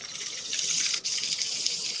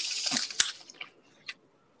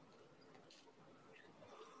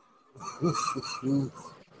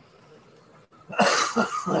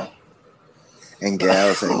 And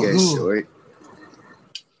gals, I guess, short.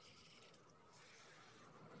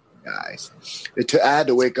 Guys. I had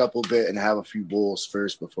to wake up a bit and have a few bowls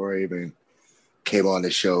first before I even came on the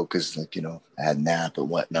show because, like, you know, I had a nap and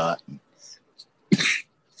whatnot. And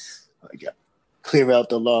I got clear out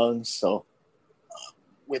the lungs. So,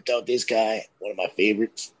 whipped out this guy, one of my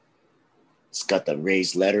favorites. It's got the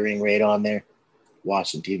raised lettering right on there.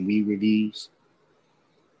 Washington Weed Reviews.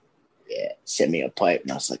 Yeah, sent me a pipe,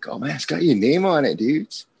 and I was like, "Oh man, it's got your name on it,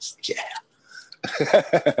 dude." Yeah.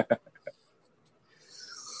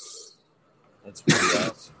 That's pretty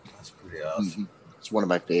awesome. Mm-hmm. It's one of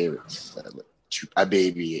my favorites. I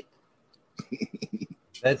baby it.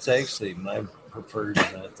 That's actually my preferred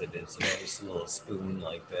method. It's a nice little spoon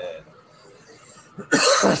like that.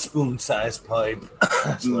 Spoon-sized pipe.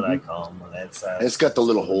 That's what I call them. That size. It's got the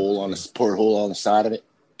little hole on the porthole on the side of it.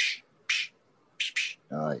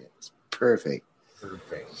 Oh yeah, it's perfect.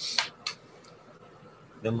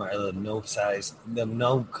 Them are the no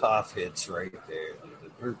cough hits right there. The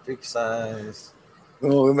perfect size.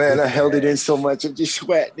 Oh man, I held it in so much, I'm just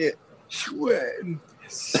sweating.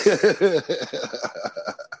 It's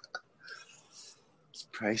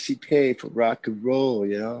price you pay for rock and roll,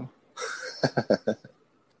 you know.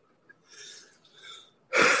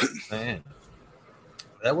 Man,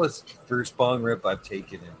 that was first bong rip I've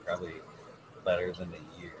taken in probably better than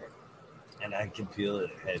a year, and I can feel it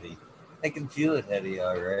heady.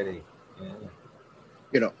 Already. Yeah.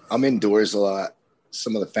 You know, I'm indoors a lot.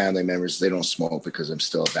 Some of the family members, they don't smoke because I'm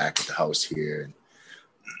still back at the house here.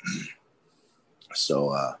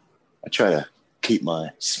 So I try to keep my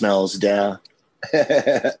smells down.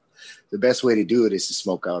 The best way to do it is to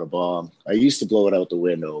smoke out a bomb. I used to blow it out the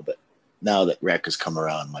window, but now that rec has come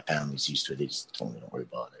around, my family's used to it. They just told me don't worry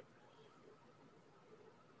about it.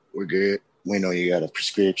 We're good. We know you got a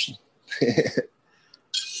prescription.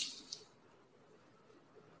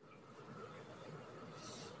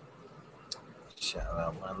 Shout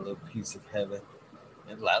out my little piece of heaven.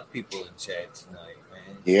 And a lot of people in chat tonight,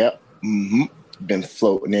 man. Yep. Mm-hmm. Been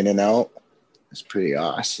floating in and out. It's pretty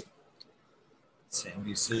awesome.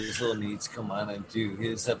 Sammy Sizzle needs to come on and do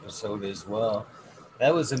his episode as well.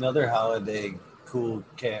 That was another holiday cool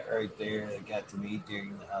cat right there that got to meet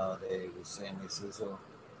during the holiday with Sammy Sizzle.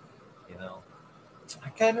 You know, I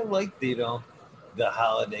kind of like the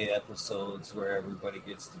holiday episodes where everybody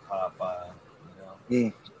gets to pop on. You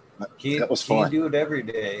know, that was fun. Can't do it every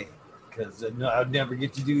day because I'd never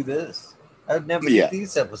get to do this. I'd never get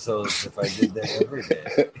these episodes if I did that every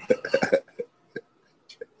day.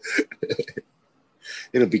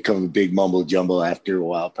 It'll become a big mumble jumble after a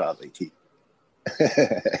while, probably. Too.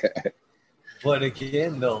 But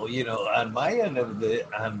again, though, you know, on my end of it,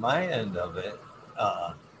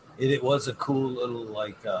 it was a cool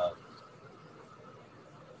little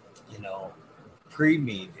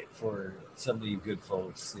pre-meet for some of you good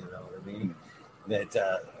folks. You know what I mean? That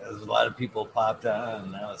there's a lot of people popped on,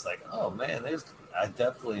 and I was like, oh man, I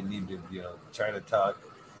definitely need to try to talk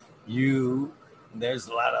you. There's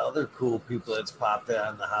a lot of other cool people that's popped out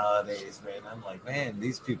on the holidays, man. I'm like, man,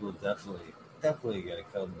 these people definitely definitely got to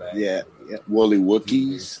come back. Yeah. Wooly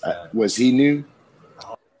Wookiees. Was he new?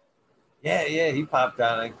 Yeah, he popped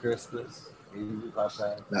out on Christmas.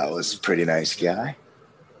 That was a pretty nice guy.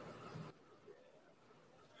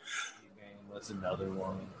 What's another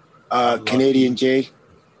one? Canadian Jay.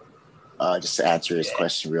 Just to answer his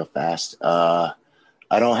question real fast. I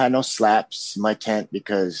don't have no slaps in my tent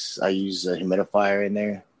because I use a humidifier in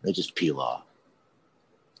there. They just peel off.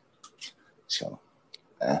 So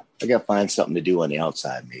I gotta find something to do on the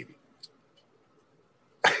outside, maybe.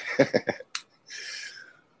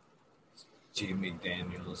 G.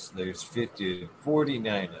 McDaniels, there's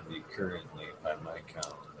 49 of you currently by my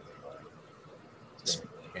count.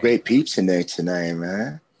 Great peeps in there tonight,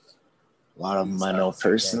 man. A lot of them I know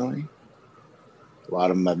personally. A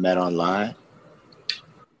lot of them I've met online.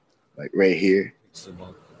 Like right here.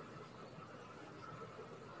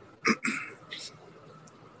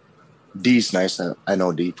 D's nice. I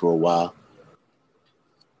know D for a while.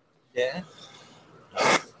 Yeah.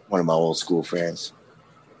 One of my old school friends.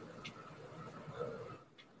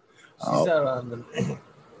 She's out on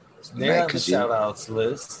the shout outs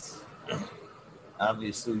list.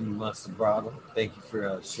 Obviously, you must have brought them. Thank you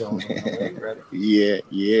for showing them the way, right?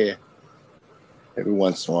 Yeah. Every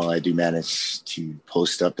once in a while, I do manage to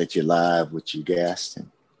post up that you're live with your guest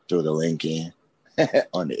and throw the link in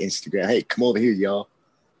on the Instagram. Hey, come over here, y'all.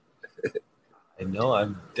 I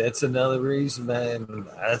know. That's another reason, man.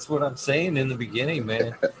 That's what I'm saying in the beginning,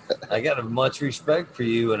 man. I got much respect for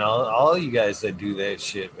you and all you guys that do that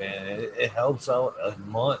shit, man. It helps out a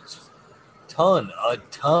ton.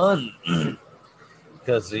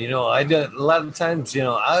 Because, I do, a lot of times,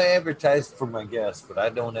 I advertise for my guests, but I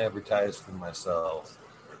don't advertise for myself.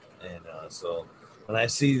 And so when I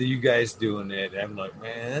see that you guys doing it, I'm like,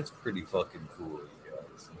 man, that's pretty fucking cool, you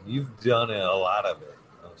guys. And you've done a lot of it.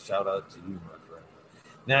 Shout out to you, my friend.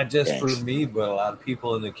 Not just for me, but a lot of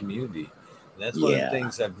people in the community. And that's one of the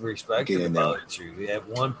things I've respected about you. At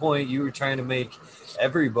one point, you were trying to make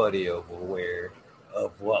everybody aware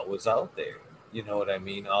of what was out there. You know what I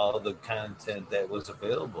mean? All the content that was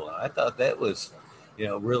available. I thought that was,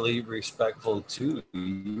 really respectful too.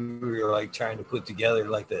 You were like trying to put together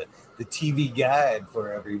like the TV guide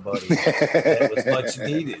for everybody. That was much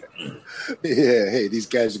needed. Yeah. Hey, these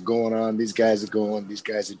guys are going on. These guys are going. These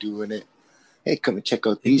guys are doing it. Hey, come and check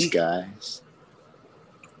out these guys.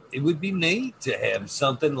 It would be neat to have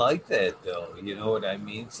something like that, though. You know what I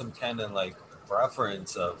mean? Some kind of like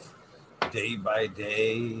reference of day by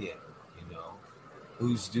day, and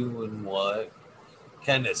who's doing what.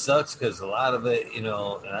 Kind of sucks because a lot of it, and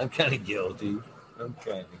I'm kind of guilty.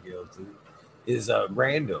 Is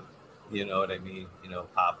random. You know what I mean?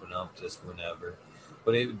 Popping up just whenever.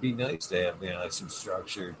 But it would be nice to have, like some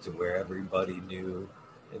structure to where everybody knew.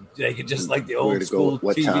 And they could just like the old school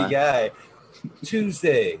TV guy.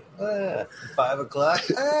 Tuesday, 5 o'clock.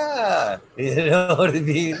 You know what I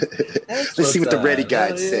mean? Let's see what the Ready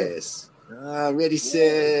Guide says. Ready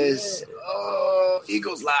says,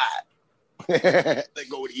 Eagles live. Let's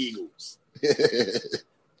go with Eagles.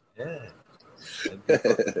 Yeah. That'd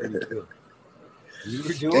be pretty cool. You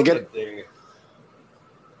were doing it there.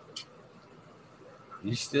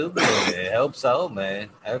 You still doing it. It helps out, man.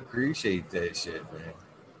 I appreciate that shit, man.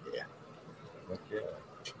 Yeah. Okay.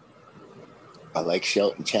 I like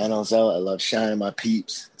shouting channels out. I love shining my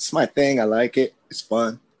peeps. It's my thing. I like it. It's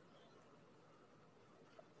fun.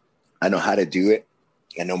 I know how to do it.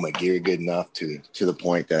 I know my gear good enough to the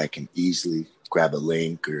point that I can easily grab a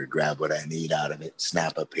link or grab what I need out of it,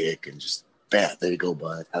 snap a pic, and just, bam, there you go,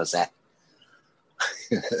 bud. How's that?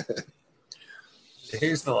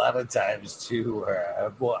 There's a lot of times, too,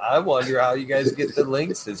 where I wonder how you guys get the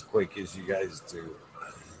links as quick as you guys do.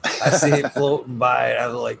 I see it floating by, and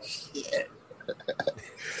I'm like, shit.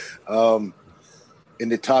 In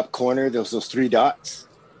the top corner, there's those three dots.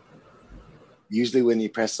 Usually when you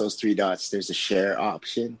press those three dots, there's a share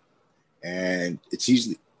option. And it's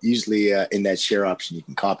usually in that share option, you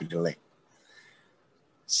can copy the link.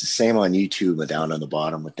 It's the same on YouTube, but down on the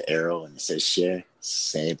bottom with the arrow and it says share.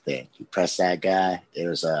 Same thing. You press that guy,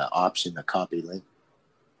 there's an option, a copy link.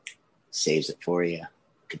 Saves it for you.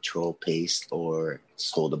 Control paste, or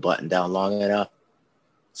just hold the button down long enough.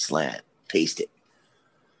 Slant, paste it.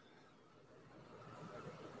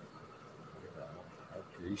 I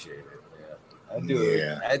appreciate it. Yeah, I do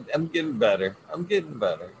it. I'm getting better.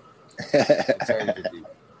 It's hard to do.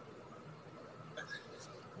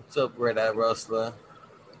 What's up, Red Eye Rustler?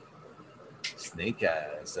 Snake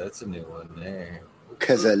Eyes. That's a new one there.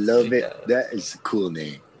 Because I love it. Eyes. That is a cool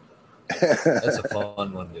name. That's a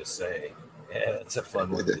fun one to say. Yeah, that's a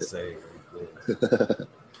fun one to say.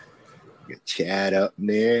 Chad up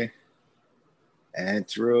there.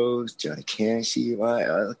 Anthros, Johnny Cash,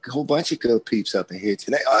 a whole bunch of good peeps up in here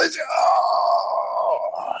tonight.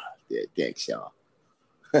 Yeah, thanks, y'all.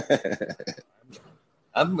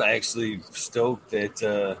 I'm actually stoked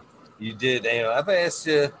that you did. You know, I've asked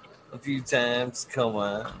you a few times, come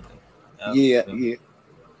on. Yeah.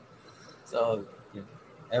 So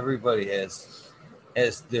everybody has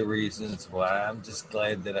their reasons why. I'm just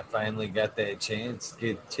glad that I finally got that chance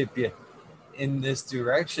to tip you in this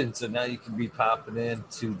direction, so now you can be popping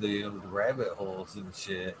into the rabbit holes and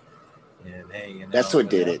shit and hanging out. That's what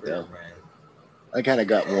did it, though. Man. I kind of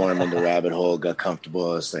got warm in the rabbit hole, got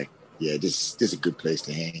comfortable. I was like, yeah, this is a good place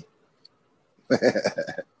to hang.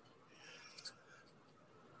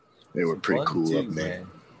 They were pretty cool too, up there.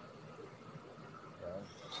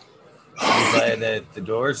 I'm glad that the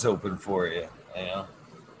door's open for you. You know,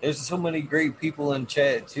 there's so many great people in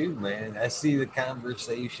chat too, man. I see the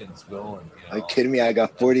conversations going. You know? Are you kidding me? I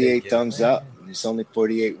got 48 thumbs up. There's only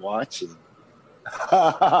 48 watching.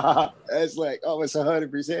 That's like almost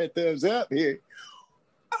 100% thumbs up here.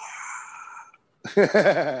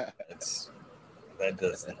 That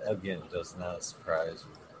does not surprise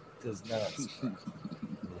me. It does not surprise me.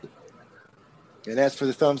 And that's for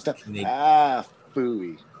the thumbs down.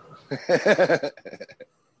 Phooey.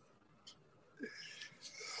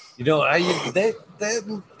 You know,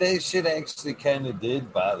 that shit actually kind of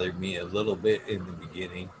did bother me a little bit in the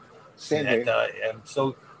beginning. Same here. I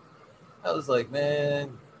was like,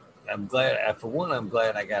 man, I'm glad. For one, I'm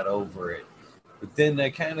glad I got over it. But then I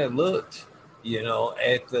kind of looked, you know,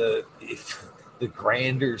 at the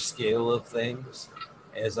grander scale of things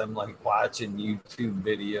as I'm like watching YouTube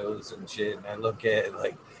videos and shit, and I look at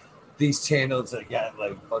like these channels that got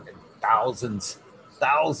like fucking thousands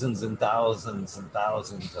and thousands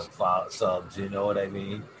of subs, you know what I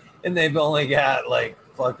mean? And they've only got like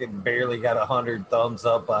fucking barely got 100 thumbs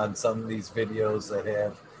up on some of these videos that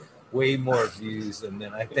have way more views. And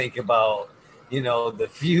then I think about, you know, the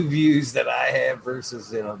few views that I have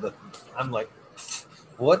versus, you know, I'm like,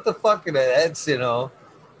 what the fuck are that's, you know,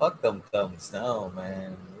 fuck them thumbs down,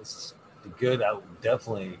 man. The good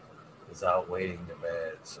definitely is outweighing the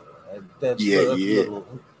bad. So that's little.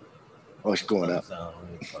 What's going up?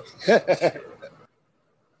 It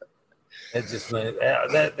just meant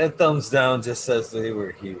that thumbs down just says they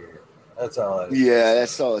were here. That's all.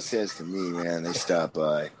 That's all it says to me, man. They stopped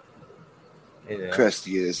by. Yeah.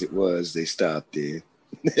 Crusty as it was, they stopped in.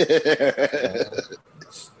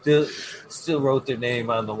 Still wrote their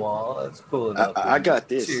name on the wall. That's cool enough. I got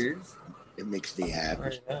this. Cheers. It makes me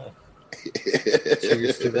happy. Right.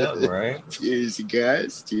 Cheers to them, right? Cheers, you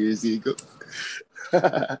guys. Cheers, Eagle.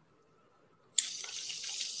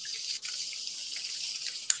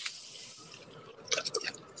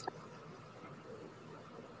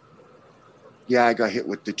 Yeah, I got hit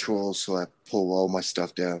with the trolls, so I pulled all my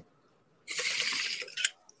stuff down.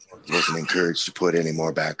 Wasn't encouraged to put any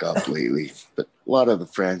more back up lately, but a lot of the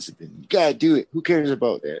friends have been, you gotta do it. Who cares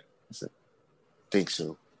about that? I said, think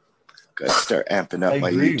so. Gotta start amping up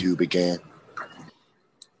my YouTube again.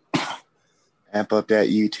 Amp up that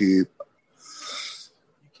YouTube. You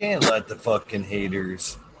can't let the fucking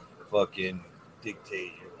haters fucking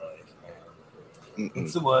dictate your life, man. Mm-mm.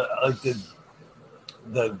 So what? Like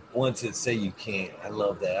the ones that say you can't. I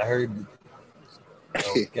love that. I heard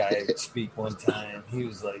a guy speak one time. He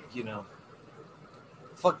was like, you know,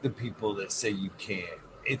 fuck the people that say you can't.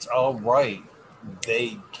 It's all right.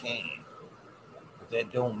 They can. But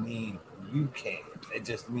that don't mean you can't. It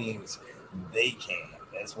just means they can.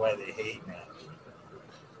 That's why they hate now.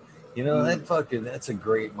 You know, that's a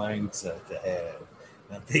great mindset to have.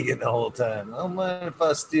 And I'm thinking the whole time, I don't mind if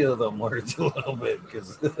I steal them words a little bit,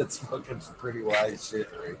 because that's fucking some pretty wise shit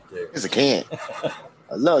right there. Because I can.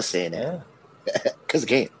 I love saying that. Because I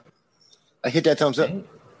can. I hit that thumbs up.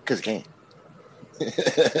 Because I can.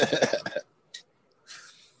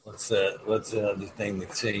 What's the other thing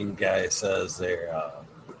the same guy says there?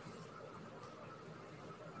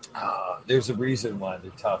 There's a reason why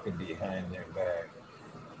they're talking behind their back.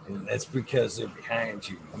 And that's because they're behind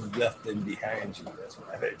you. You left them behind you. That's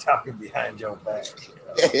why they're talking behind your back. You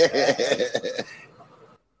know?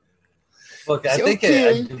 Look, I think,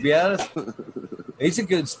 to be honest, he's a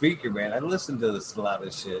good speaker, man. I listen to a lot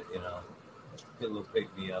of shit, you know. It'll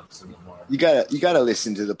pick me up some more. You gotta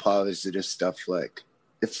listen to the positive stuff. Like,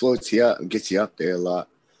 it floats you up and gets you up there a lot.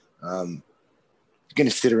 You're gonna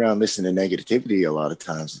sit around listening to negativity a lot of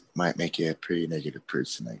times. It might make you a pretty negative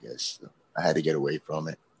person, I guess. So I had to get away from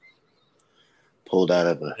it. Pulled out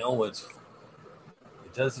of a. You know it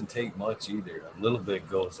doesn't take much either. A little bit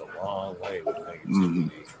goes a long way with negativity. Mm-hmm.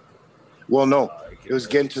 Well, no, it was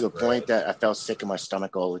getting to the point that I felt sick in my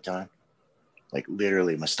stomach all the time. Like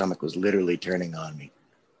literally, my stomach was literally turning on me.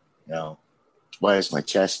 You know, why does my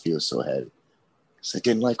chest feel so heavy? Because I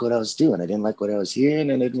didn't like what I was doing. I didn't like what I was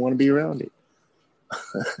hearing, and I didn't want to be around it.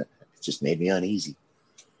 It just made me uneasy.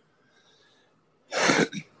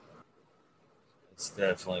 It's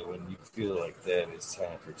definitely when you feel like that, it's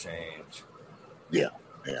time for change. Yeah.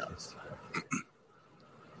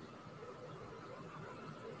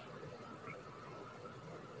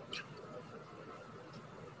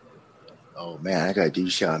 Oh man, I gotta do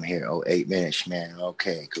something here. Oh, 8 minutes, man.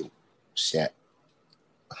 Okay, cool. Set.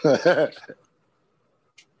 Check it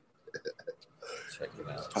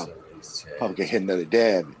out. Probably gonna hit another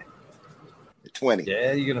dab. 20.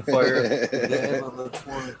 Yeah, you're gonna fire a dab on the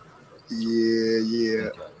 20. Yeah.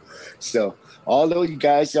 Okay. So, although you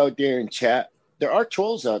guys out there in chat, there are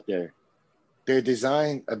trolls out there. Their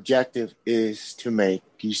design objective is to make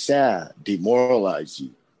you sad, demoralize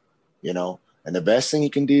you, you know. And the best thing you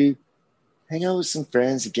can do, hang out with some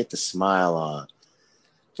friends and get the smile on.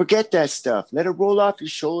 Forget that stuff. Let it roll off your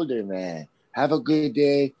shoulder, man. Have a good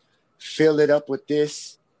day. Fill it up with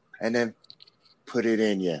this, and then put it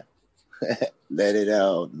in you. Let it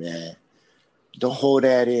out, man. Don't hold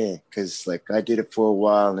that in, because like I did it for a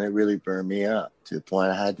while and it really burned me up to the point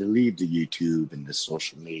I had to leave the YouTube and the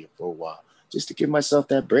social media for a while just to give myself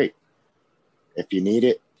that break. If you need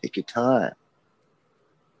it, take your time.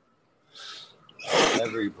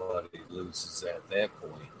 Everybody loses at that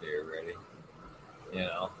point there, ready? You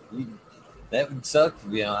know, that would suck.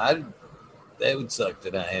 You know, that would suck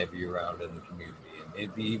that I have you around in the community, and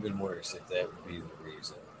it'd be even worse if that would be the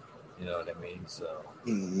reason. You know what I mean? So,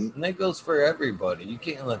 And that goes for everybody. You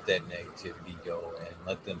can't let that negativity go and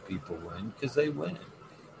let them people win, because they win.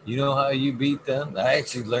 You know how you beat them? I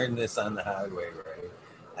actually learned this on the highway, right?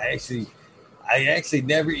 I actually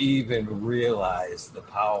never even realized the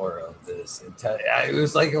power of this until it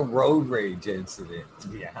was like a road rage incident, to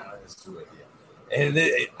be honest with you. And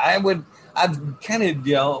I've kind of,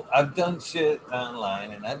 you know, I've done shit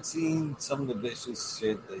online and I've seen some of the vicious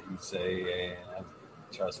shit that you say, and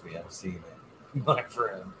trust me, I've seen it, my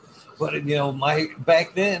friend. But, you know,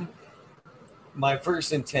 back then, my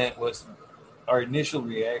first intent was, our initial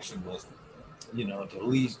reaction was, you know, to at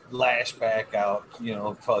least lash back out, you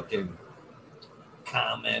know, fucking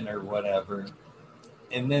comment or whatever.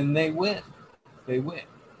 And then they win. They've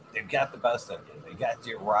got the best of you. They got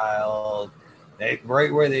you riled.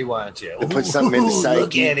 Right where they want you. They put something in the psyche.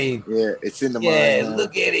 Look at him. Yeah, it's in the mind. Yeah,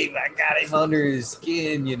 look at him. I got him under his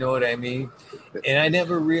skin. You know what I mean? And I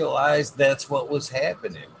never realized that's what was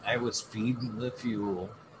happening. I was feeding the fuel,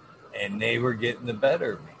 and they were getting the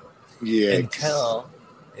better of me. Yeah.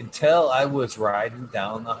 Until I was riding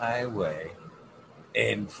down the highway,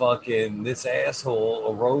 and fucking this asshole,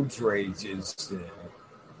 a road rages,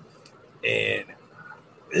 and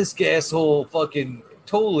this asshole fucking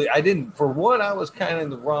totally, I didn't, for one, I was kind of in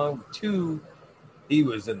the wrong. Two, he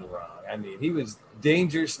was in the wrong. I mean, he was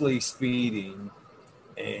dangerously speeding,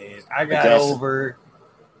 and I got over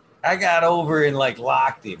and like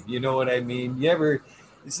locked him. You know what I mean?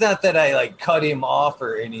 It's not that I like cut him off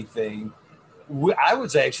or anything. I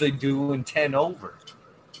was actually doing 10 over.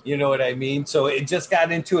 You know what I mean? So it just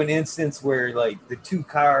got into an instance where like the two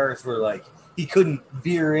cars were like, he couldn't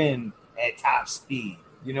veer in at top speed.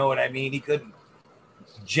 You know what I mean? He couldn't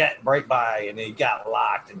jet right by, and he got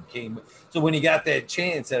locked and came. So when he got that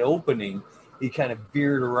chance, that opening, he kind of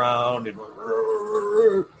veered around and,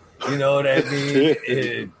 you know what I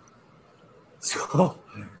mean?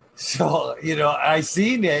 So, you know, I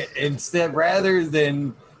seen it, instead, rather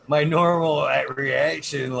than my normal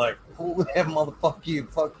reaction, like, pull that motherfucker,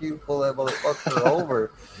 fuck you, pull that motherfucker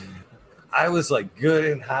over. I was like good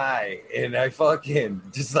and high, and I fucking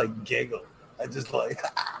just like giggled. I just like,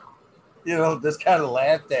 you know, just kind of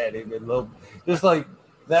laughed at him and just like,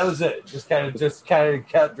 that was it. Just kind of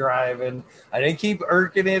kept driving. I didn't keep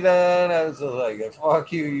irking it on. I was just like,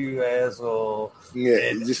 fuck you, you asshole. Yeah,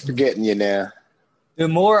 and just forgetting you now. The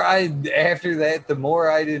more I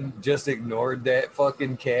didn't just ignored that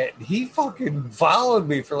fucking cat. He fucking followed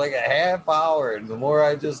me for like a half hour, and the more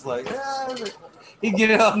I just like, he'd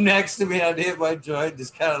get up next to me, I'd hit my joint,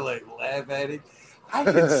 just kind of like laugh at him. I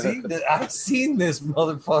could see that. I've seen this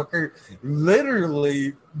motherfucker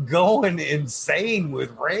literally going insane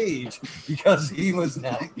with rage because he was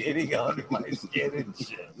not getting under my skin and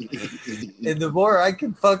shit. And the more I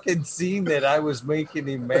could fucking see that I was making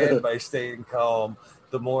him mad by staying calm,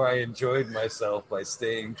 the more I enjoyed myself by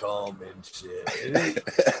staying calm and shit.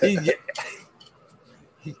 And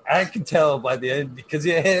I could tell by the end, because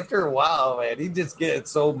after a while, man, he just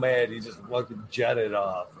gets so mad, he just fucking jetted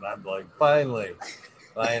off. And I'm like, finally,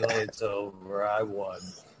 it's over. I won.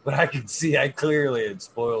 But I could see I clearly had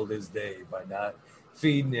spoiled his day by not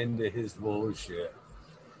feeding into his bullshit.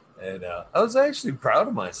 And I was actually proud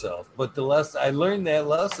of myself. But I learned that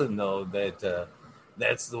lesson, though, that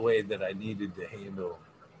that's the way that I needed to handle,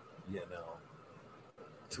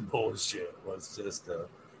 the bullshit, was just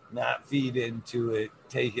not feed into it,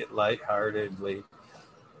 take it lightheartedly.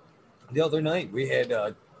 The other night, we had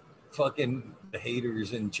fucking the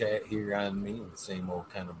haters in chat here on me, the same old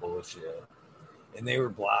kind of bullshit. And they were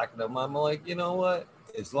blocking them. I'm like, you know what?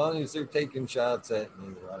 As long as they're taking shots at me,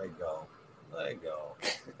 let it go. Let it go.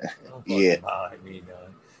 Don't fucking bother me,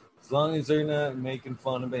 none. As long as they're not making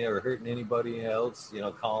fun of me or hurting anybody else,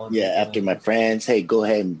 calling. Yeah, after my friends, hey, go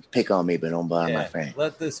ahead and pick on me, but don't bother my friend.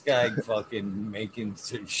 Let this guy fucking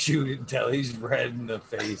shoot until he's red in the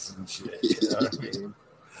face and shit. You know what I mean?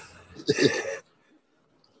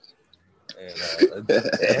 And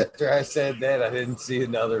after I said that, I didn't see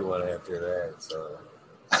another one after that. So,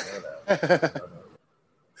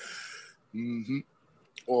 mm-hmm.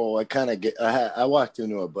 Well, I walked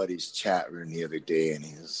into a buddy's chat room the other day, and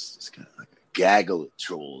he was just kind of like a gaggle of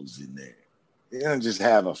trolls in there. You don't just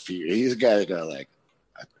have a few. These guys got like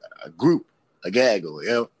a group, a gaggle.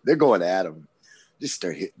 They're going at him. Just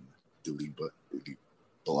start hitting delete button, delete,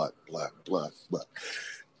 block.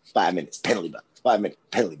 5 minutes, penalty box. 5 minutes,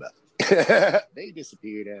 penalty box. They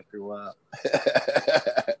disappeared after a while.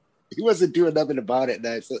 He wasn't doing nothing about it. And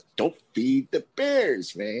I said, don't feed the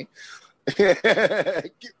bears, man. Get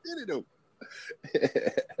rid of them.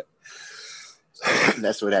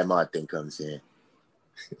 That's where that mod thing comes in.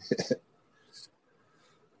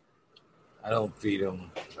 I don't feed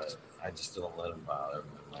them. I just don't let them bother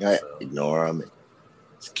me. I ignore them and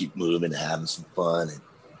just keep moving and having some fun.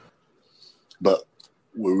 But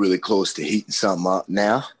we're really close to heating something up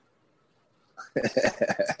now.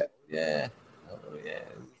 Yeah. Oh, yeah.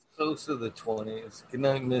 It's close to the 20s. Good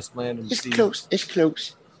night, Miss Madam T. It's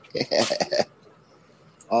close.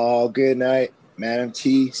 Oh, good night, Madam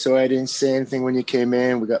T. Sorry I didn't say anything when you came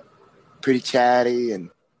in. We got pretty chatty and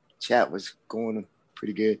chat was going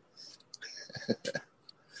pretty good.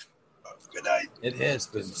 Good night. It has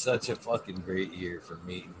been such a fucking great year for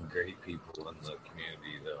meeting great people in the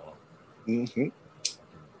community, though. Mm-hmm.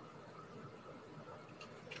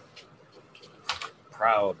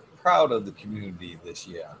 Proud of the community this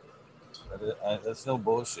year. That's no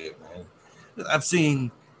bullshit, man. I've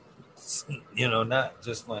seen, not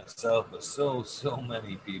just myself, but so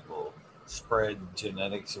many people spread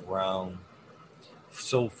genetics around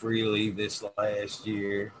so freely this last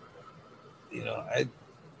year.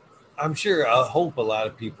 I'm sure, I hope a lot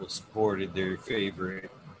of people supported their favorite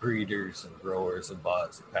breeders and growers and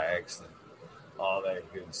bought packs and all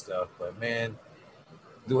that good stuff. But man,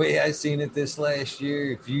 the way I seen it this last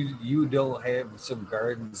year, if you don't have some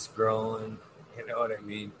gardens growing, you know what I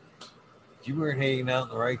mean? You weren't hanging out in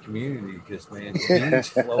the right community, because man, beans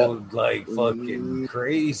flowed like fucking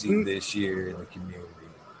crazy this year in the community.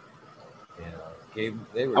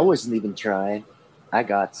 I wasn't even trying. I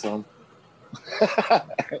got some.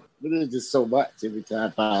 There's just so much every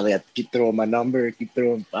time. Finally, I have to keep throwing my number, keep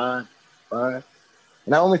throwing five, and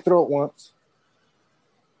I only throw it once.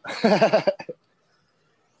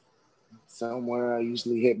 Somewhere I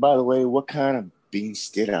usually hit. By the way, what kind of beans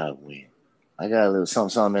did I win? I got a little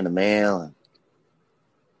something in the mail.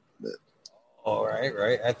 All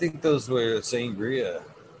right. I think those were sangria.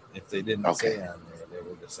 If they didn't say on there, they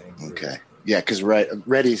were the sangria. Okay. Yeah, because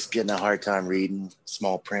Reddy's getting a hard time reading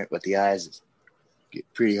small print with the eyes.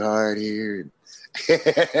 Get pretty hard here.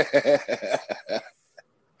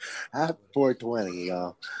 Happy 420,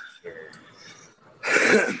 y'all.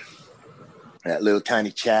 That little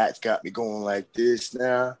tiny chat's got me going like this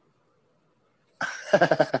now.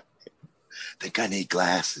 Think I need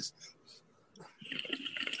glasses.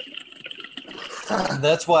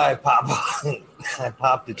 That's why I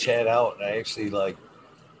popped the chat out, and I actually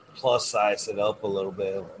plus size it up a little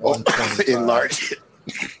bit. Enlarge it.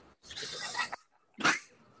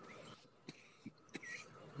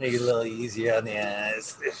 Make it a little easier on the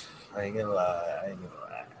eyes. I ain't gonna lie.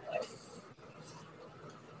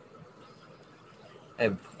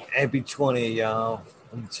 Happy 20, y'all.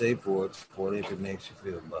 I'm say for it, if it makes you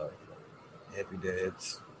feel better. Happy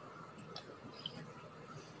dads.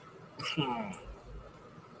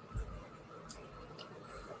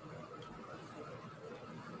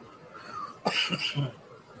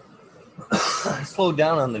 Slow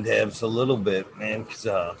down on the dabs a little bit, man,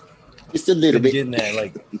 because just a little bit, getting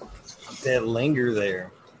that that linger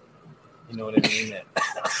there. You know what I mean? That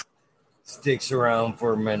sticks around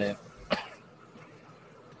for a minute.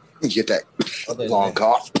 You get that long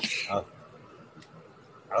cough.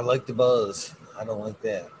 I like the buzz. I don't like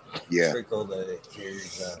that. Yeah. Trickle that it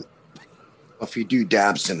carries on. If you do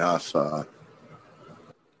dabs enough, the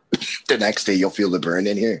next day you'll feel the burn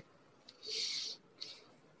in here.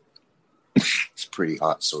 It's a pretty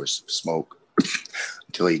hot source of smoke.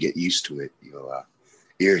 Until you get used to it, you'll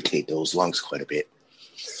irritate those lungs quite a bit.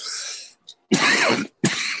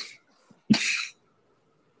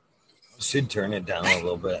 Should turn it down a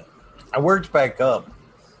little bit. I worked back up.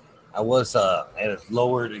 I was at a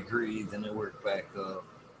lower degree, then I worked back up.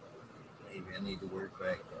 Maybe I need to work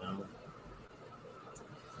back down.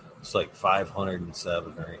 It's like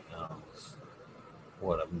 507 right now.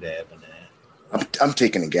 What I'm dabbing at. I'm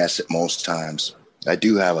taking a guess at most times. I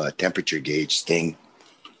do have a temperature gauge thing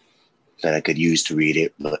that I could use to read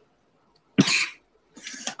it, but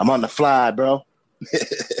I'm on the fly, bro.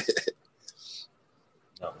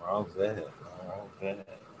 Nothing wrong with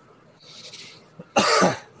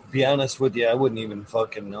that. Be honest with you, I wouldn't even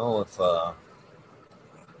fucking know if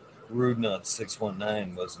Rude Nut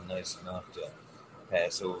 619 wasn't nice enough to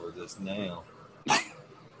pass over this nail.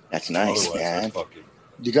 That's nice, Otherwise, man. fucking...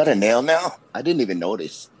 You got a nail now? I didn't even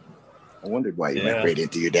notice. I wondered why you went right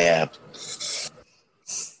into your dab.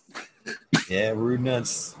 Yeah, Rude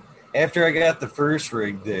Nuts. After I got the first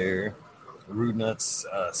rig there, Rude Nuts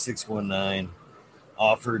 619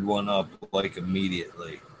 offered one up like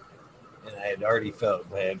immediately. And I had already felt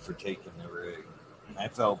bad for taking the rig. And I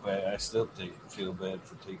felt bad. I still feel bad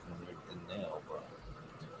for taking the nail,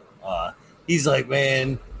 bro. He's like,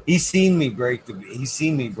 man, he's seen me break the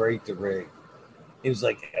rig. It was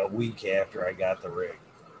like a week after I got the rig.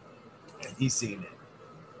 And he's seen it.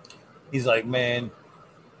 He's like, man,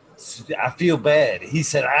 I feel bad. He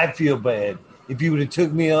said, I feel bad. If you would have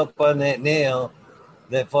took me up on that nail,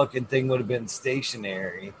 that fucking thing would have been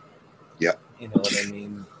stationary. Yeah. You know what I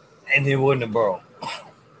mean? And it wouldn't have broke.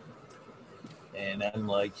 And I'm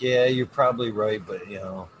like, yeah, you're probably right, but, you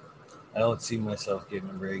know, I don't see myself getting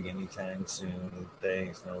a rig anytime soon.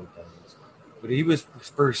 Thanks, no thanks. But he was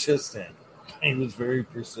persistent. He was very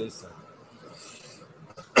persistent.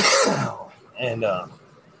 And I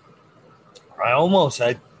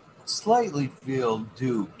slightly feel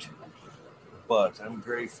duped, but I'm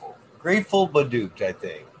grateful. Grateful, but duped, I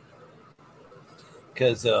think.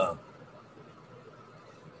 Because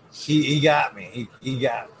he got me. He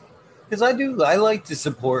got me. Because I like to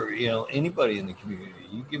support, you know, anybody in the community.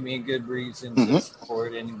 You give me a good reason to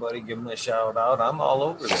support anybody, give them a shout out. I'm all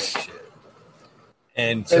over that shit.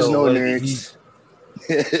 And there's so no nerds.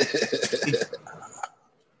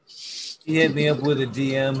 He hit me up with a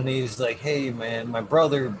DM and he's like, hey, man, my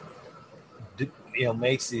brother, you know,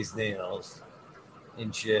 makes these nails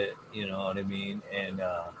and shit, you know what I mean? And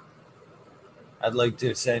I'd like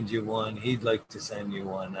to send you one. He'd like to send you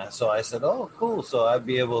one. So I said, oh, cool. So I'd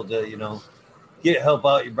be able to, you know, help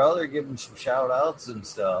out your brother, give him some shout outs and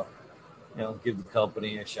stuff. You know, give the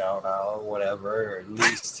company a shout out or whatever, or at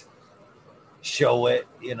least show it,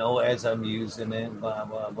 you know, as I'm using it, blah,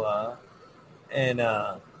 blah, blah. And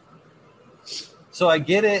so I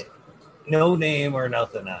get it, no name or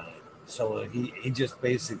nothing on it. So he just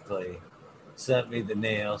basically sent me the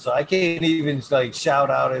nail. So I can't even like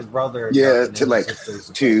shout out his brother. Yeah, to like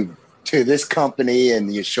to this company,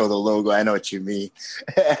 and you show the logo. I know what you mean.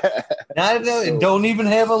 I know, it don't even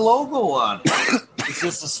have a logo on it. It's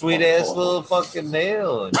just a sweet ass little fucking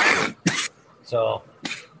nail. And shit. So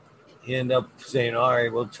he ended up saying, all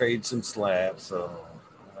right, we'll trade some slabs. So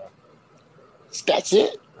that's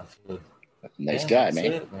it. Nice guy,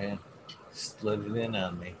 man. It, man. Slid it in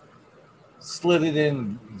on me. Slid it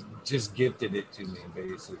in, just gifted it to me,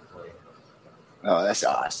 basically. Oh, that's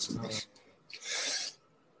awesome.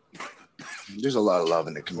 There's a lot of love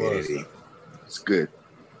in the community. It's good.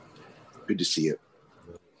 Good to see it.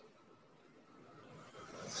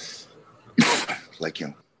 Like, you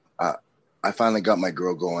know, I finally got my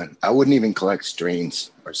grow going. I wouldn't even collect strains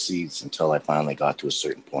or seeds until I finally got to a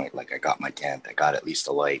certain point. Like, I got my tent. I got at least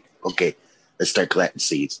a light. Okay, let's start collecting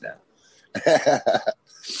seeds now.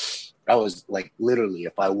 I was like, literally,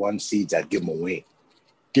 if I won seeds, I'd give them away.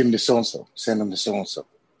 Give them to so-and-so. Send them to so-and-so.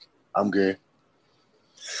 I'm good.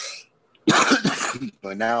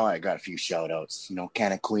 But now I got a few shout-outs. You know,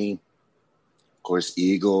 Canna Queen. Of course,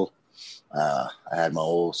 Eagle. I had my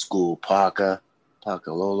old school Paca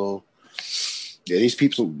Lolo. Yeah, these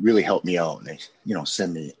people really helped me out. And they, you know,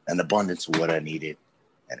 sent me an abundance of what I needed.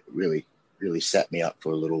 And it really, really set me up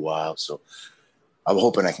for a little while. So I'm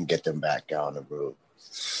hoping I can get them back down the road.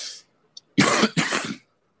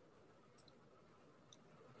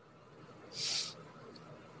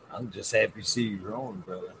 I'm just happy to see you growing,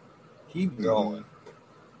 brother. Keep growing.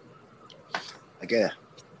 I get a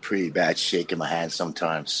pretty bad shake in my hand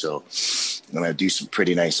sometimes, so And I do some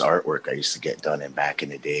pretty nice artwork I used to get done in back in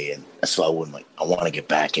the day, and that's why I want to get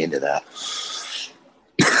back into that.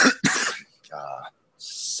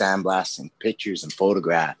 Sandblasting pictures and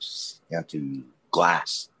photographs into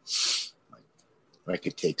glass. I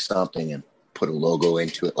could take something and put a logo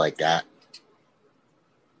into it like that.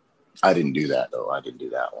 I didn't do that though. I didn't do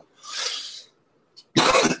that one.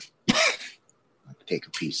 I could take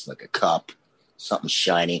a piece like a cup, something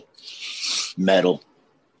shiny, metal,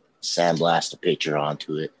 sandblast a picture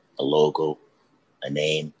onto it, a logo, a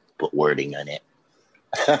name, put wording on it.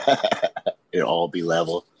 It'll all be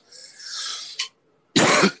level.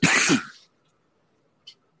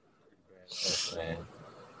 Man.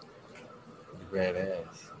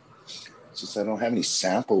 Badass. Just I don't have any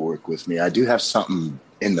sample work with me. I do have something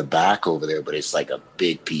in the back over there, but it's like a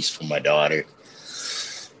big piece for my daughter.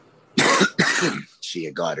 She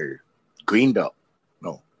had got her green belt,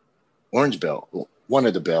 no, orange belt, one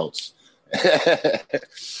of the belts.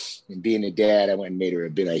 And being a dad, I went and made her a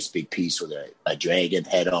nice big piece with a dragon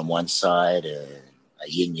head on one side and a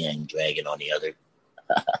yin yang dragon on the other.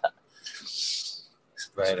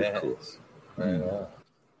 Badass. Cool. Badass.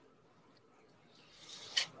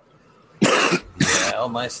 Yeah, all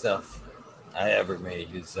my stuff I ever made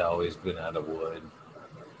has always been out of wood.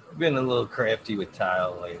 I've been a little crafty with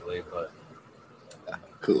tile lately, but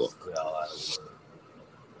cool. All out of wood.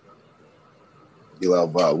 You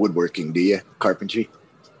love woodworking, do you? Carpentry?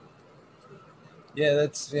 Yeah,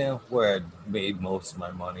 that's where I made most of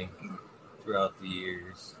my money throughout the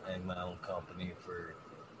years. I had my own company for.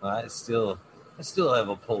 I still have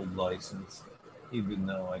a pulled license, even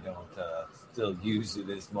though I don't still use it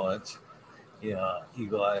as much.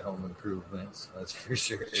 Eagle Eye Home Improvements, that's for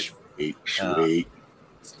sure. Sweet.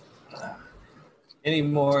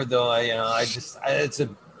 Anymore though, I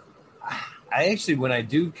actually, when I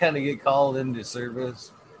do kind of get called into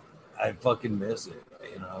service, I fucking miss it.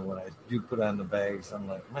 When I do put on the bags, I'm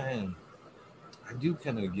like, man, I do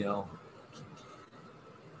kind of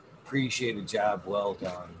appreciate a job well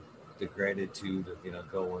done. The gratitude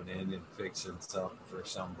of going in and fixing something for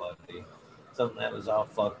somebody. Something that was all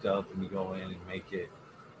fucked up, and you go in and make it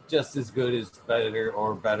just as good as better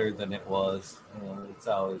than it was. It's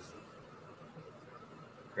always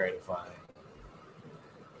gratifying.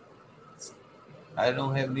 I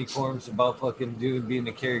don't have any qualms about fucking being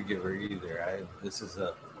a caregiver either. This is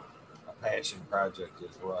a passion project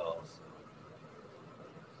as well.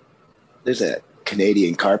 There's a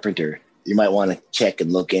Canadian carpenter you might want to check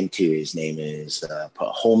and look into. His name is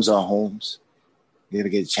Holmes on Holmes. You ever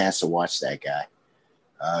get a chance to watch that guy?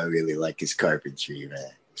 I really like his carpentry,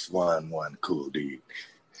 man. He's one cool dude.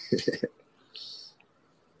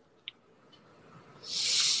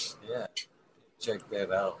 Yeah, check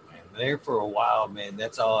that out, man. There for a while, man.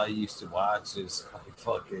 That's all I used to watch is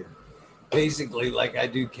fucking basically like I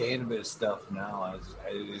do cannabis stuff now.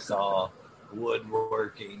 It's all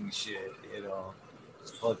woodworking shit,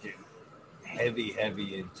 fucking heavy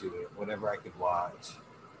into it. Whatever I could watch,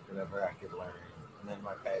 whatever I could learn. And then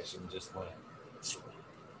my passion just went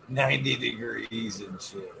 90 degrees and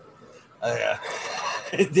shit.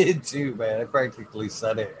 It did too, man. I practically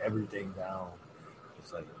set everything down.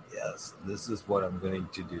 It's like, yes, this is what I'm going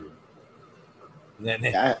to do. And then,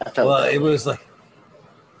 it was like,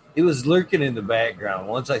 it was lurking in the background.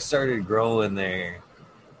 Once I started growing there,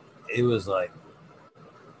 it was like,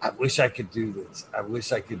 I wish I could do this. I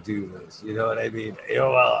wish I could do this. You know what I mean?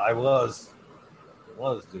 I was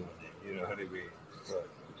doing it. You know what I mean?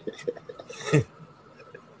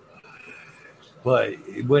 But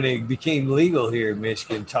when it became legal here in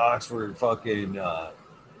Michigan, talks were fucking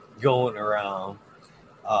going around.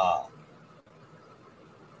 I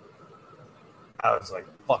was like,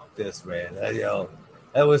 fuck this, man.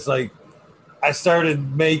 That was like, I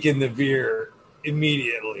started making the beer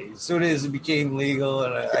immediately. As soon as it became legal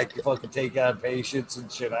and I could fucking take on patients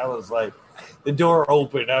and shit, I was like, the door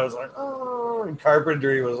opened. I was like, oh, and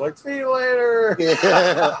carpentry was like, see you later.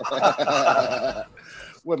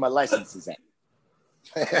 Where my license is at?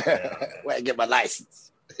 Where I get my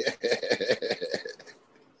license?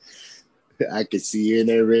 I could see you in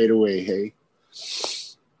there right away. Hey,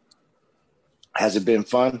 has it been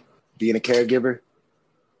fun being a caregiver?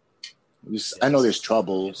 I know there's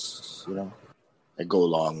troubles, that go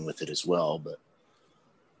along with it as well, but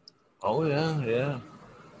oh yeah.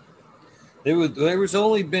 There was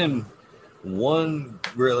only been one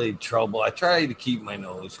really trouble. I try to keep my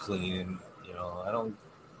nose clean. I don't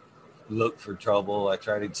look for trouble. I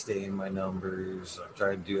try to stay in my numbers. I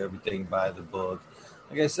try to do everything by the book.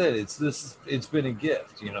 Like I said, it's been a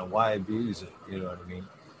gift. Why abuse it? You know what I mean?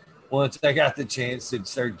 once I got the chance to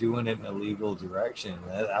start doing it in a legal direction,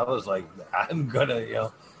 I was like, I'm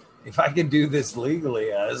gonna, if I can do this legally,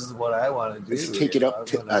 this is what I want to do. Let's take it up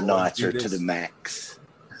to a notch or to the max.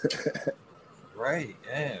 Right,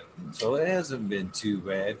 yeah. So it hasn't been too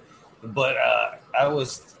bad, but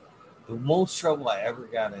the most trouble I ever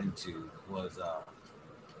got into was about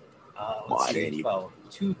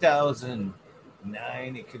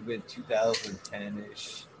 2009. It could have been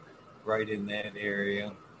 2010-ish, right in that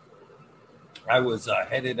area. I was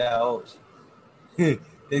headed out.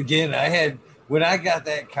 Again, when I got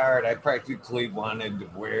that card, I practically wanted to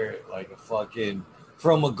wear it like a fucking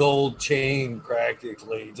from a gold chain,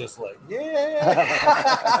 practically, just like, yeah.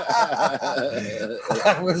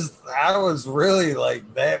 I was really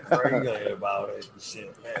like that friendly about it and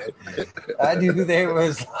shit, man. I knew there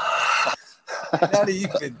was not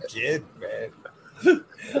even kidding, man.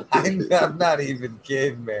 I'm not even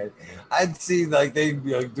kidding, man. I'd see like the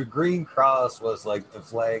Green Cross was like the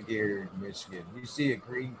flag here in Michigan. You see a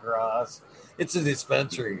Green Cross, it's a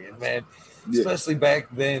dispensary, and man, especially back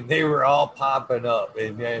then, they were all popping up,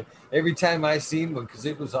 and man, every time I seen one, because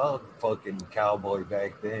it was all fucking cowboy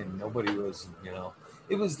back then. Nobody was,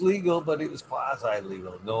 it was legal, but it was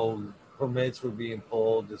quasi-legal. No permits were being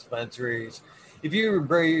pulled. Dispensaries, if you were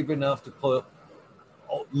brave enough to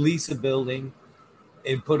lease a building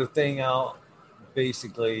and put a thing out,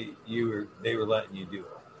 basically they were letting you do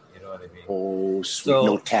it. You know what I mean? Oh, sweet. So,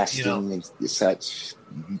 no testing and such.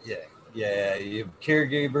 Mm-hmm. Yeah.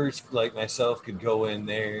 Caregivers like myself could go in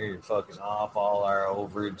there and fucking off all our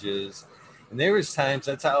overages. And there was times,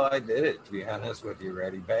 that's how I did it, to be honest with you,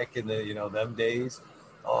 Reddy. Back in the, them days.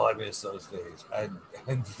 Oh, I miss those days. I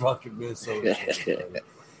fucking miss those days.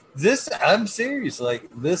 I'm serious. Like,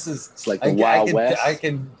 this is... It's like the Wild West.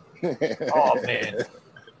 Oh, man.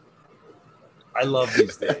 I love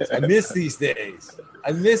these days. I miss these days.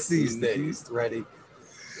 Days. Ready?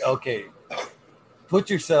 Okay. Put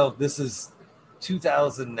yourself, this is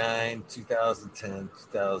 2009, 2010,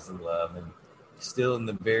 2011, still in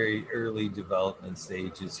the very early development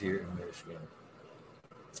stages here in Michigan.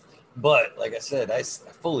 But like I said, I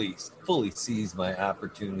fully seized my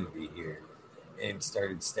opportunity here and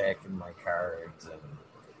started stacking my cards and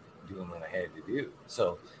doing what I had to do.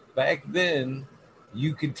 So back then,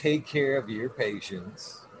 you could take care of your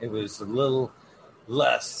patients. It was a little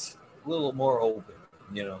more open,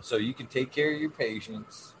 so you could take care of your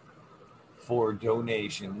patients for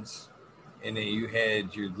donations, and then you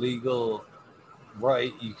had your legal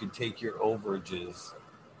right. You could take your overages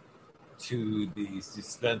to these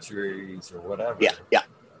dispensaries or whatever. Yeah.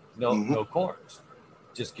 No corners.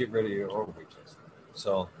 Just get rid of your overages.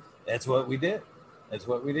 So that's what we did. That's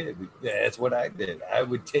what I did. I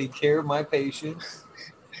would take care of my patients,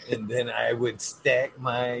 and then I would stack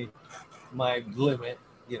my limit,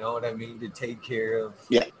 you know what I mean, to take care of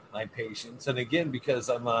my patients. And again, because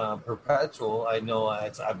I'm a perpetual, I know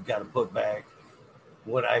I've got to put back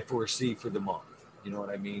what I foresee for the month. You know what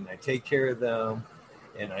I mean? I take care of them,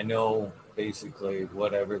 and I know basically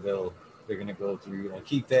whatever they're going to go through, and I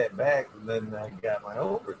keep that back, and then I got my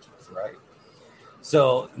overages, right?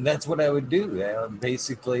 So that's what I would do.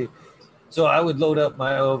 Basically, so I would load up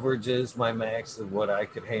my overages, my max of what I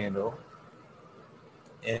could handle.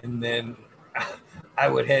 And then I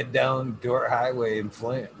would head down Dordt Highway in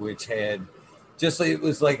Flint, which had it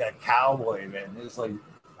was like a cowboy, man. It was like,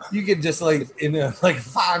 you could just like in a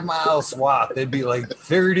 5 mile swath, there'd be like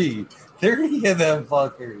 30 of them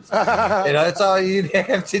fuckers. And that's all you'd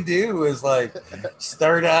have to do was like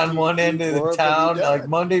start on one end of the town, like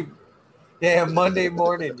Monday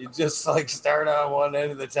morning, you just like start on one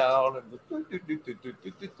end of the town, and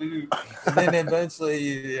then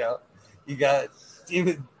eventually, you got,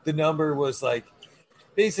 even the number was like,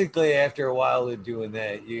 basically after a while of doing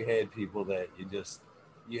that, you had people that you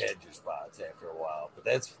had your spots after a while. But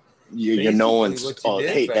that's you know,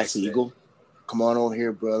 hey, that's Eagle. Come on over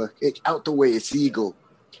here, brother. It's out the way. It's Eagle.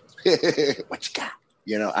 What you got?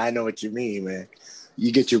 I know what you mean, man.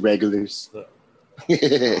 You get your regulars. Oh,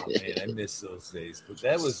 man, I miss those days. But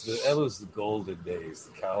that was the golden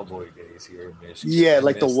days, the cowboy days here in Michigan. Yeah,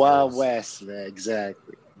 like the Wild West, man.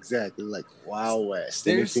 Exactly. Like Wild West.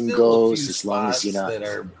 There's anything goes as long as you're not that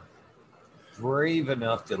are brave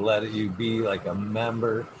enough to let you be like a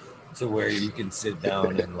member, to where you can sit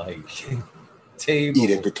down and like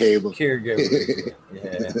eat at the table. Caregiver.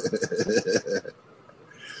 Yeah.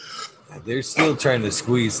 They're still trying to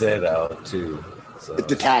squeeze that out too. So.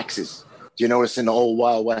 The taxes. Do you notice in the old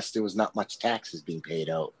Wild West there was not much taxes being paid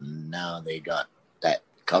out, and now they got that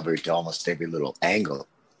covered to almost every little angle.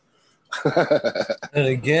 And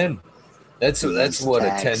again, that's what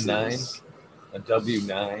taxes. A 10-9. a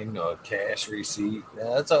W-9 or a cash receipt.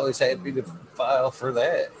 That's always happy to file for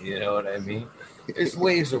that. You know what I mean? There's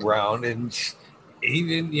ways around, and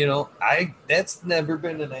even that's never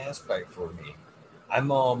been an aspect for me. I'm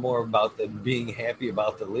all more about the being happy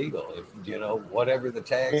about the legal. If whatever the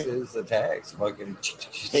tax is, the tax. Fucking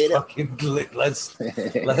let's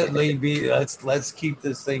let's keep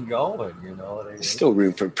this thing going. You know what I mean? Still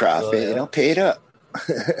room for profit. So, pay it up.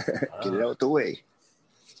 Get it out the way.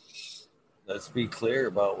 Let's be clear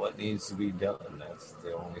about what needs to be done. That's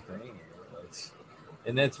the only thing.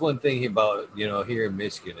 And that's one thing about here in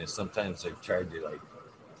Michigan is sometimes they've tried to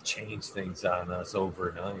change things on us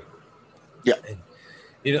overnight. Yeah. And,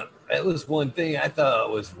 that was one thing I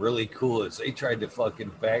thought was really cool is they tried to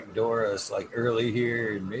fucking backdoor us early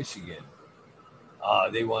here in Michigan.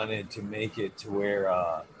 They wanted to make it to where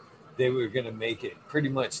they were going to make it pretty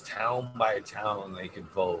much town by town they could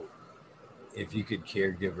vote if you could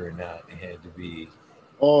caregiver or not. It had to be.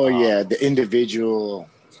 Oh, yeah, the individual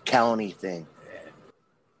county thing.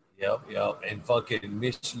 Yep. And fucking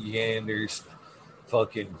Michiganders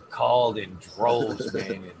fucking called in droves,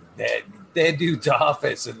 man. And that dude's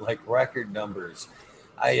office and record numbers.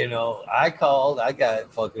 I called. I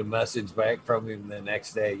got fucking message back from him the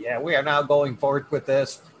next day. Yeah, we are now going forward with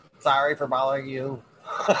this. Sorry for bothering you.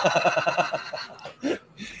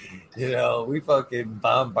 We fucking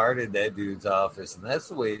bombarded that dude's office, and that's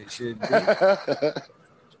the way it should be.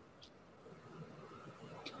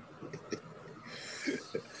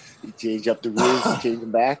 You change up the rules, change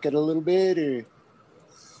them back a little bit,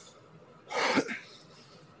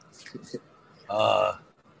 or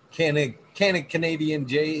can a Canadian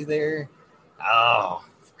J there? Oh,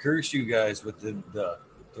 curse you guys with the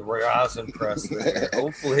rosin press there.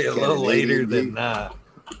 Hopefully a little later than not.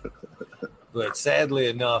 But sadly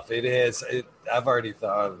enough, I've already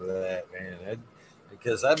thought of that, man.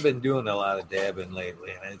 Because I've been doing a lot of dabbing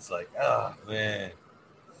lately, and it's oh man.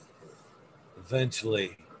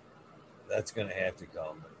 Eventually, that's going to have to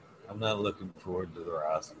come. I'm not looking forward to the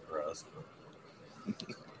rosin press.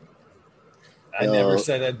 I never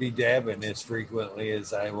said I'd be dabbing as frequently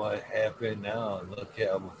as I have been now. And look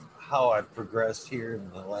how I've progressed here in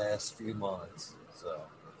the last few months. So,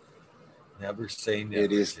 never say never.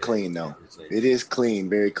 It is clean, though. It is clean,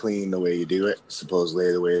 very clean the way you do it.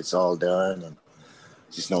 Supposedly the way it's all done. And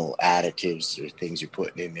just no additives or things you're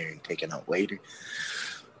putting in there and taking out later.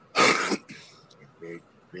 Very,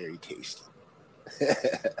 very tasty.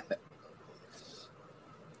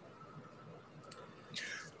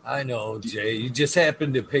 I know, Jay. You just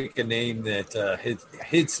happened to pick a name that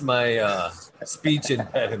hits my speech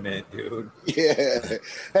impediment, dude. Yeah.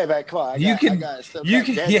 Hey, man, come on. I got some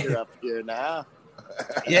up here now.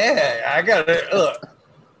 Yeah, I got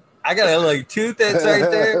a tooth that's right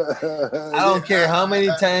there. I don't care how many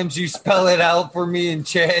times you spell it out for me in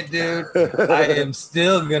chat, dude. I am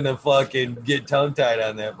still gonna fucking get tongue tied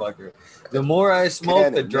on that fucker. The more I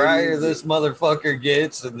smoke, the drier this motherfucker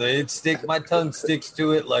gets, and my tongue sticks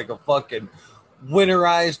to it like a fucking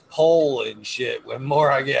winterized pole and shit. When more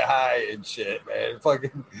I get high and shit, man,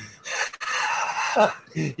 fucking,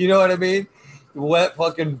 you know what I mean? Wet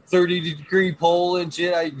fucking 30-degree pole and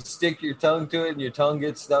shit. I can stick your tongue to it, and your tongue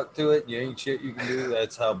gets stuck to it, and you ain't shit you can do.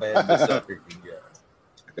 That's how bad the sucker can get.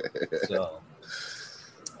 So,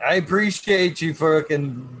 I appreciate you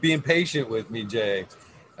fucking being patient with me, Jay.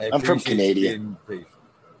 I'm from Canada,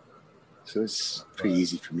 so it's pretty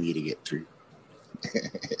easy for me to get through.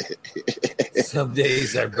 Some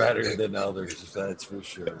days are better than others, that's for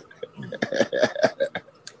sure.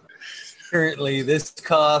 Currently, this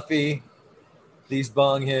coffee, these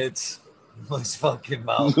bong hits, my fucking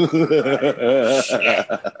mouth.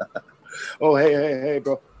 Oh, hey,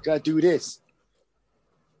 bro, gotta do this.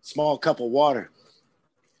 Small cup of water.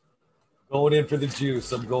 Going in for the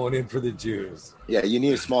juice. I'm going in for the juice. Yeah, you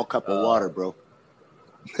need a small cup of water, bro.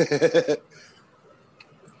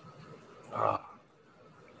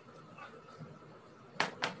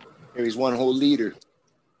 Here's 1 whole liter.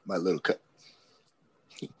 My little cup.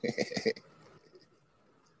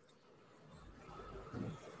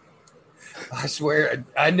 I swear,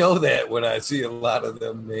 I know that when I see a lot of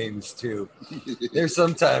them names too. There's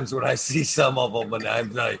sometimes when I see some of them and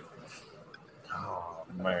I'm like,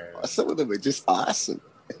 man. Some of them are just awesome.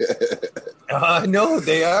 I know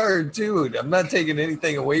they are, dude. I'm not taking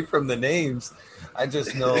anything away from the names. I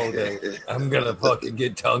just know that I'm gonna fucking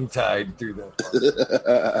get tongue-tied through them.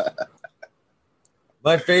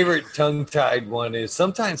 My favorite tongue-tied one is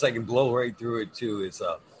sometimes I can blow right through it too. Is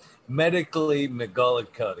medically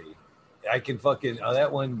McGullicuddy. I can fucking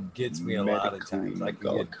that one gets me a lot of times. I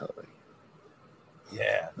can get,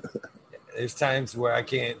 yeah. There's times where I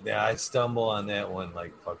can't. I stumble on that one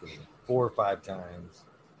like fucking 4 or 5 times.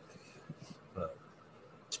 But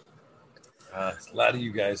a lot of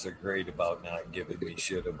you guys are great about not giving me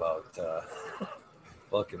shit about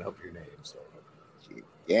fucking up your name. So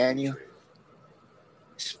Daniel,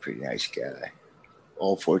 he's a pretty nice guy.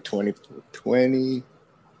 All 420, 420.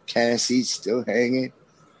 Tennessee still hanging.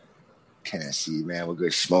 Tennessee, man, we're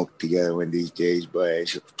gonna smoke together one of these days,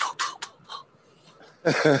 boys.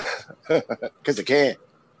 Because I can.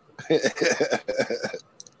 It's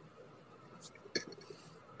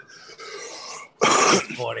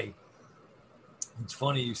funny. It's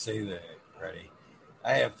funny you say that, Freddie.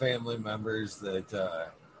 I have family members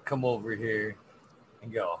that come over here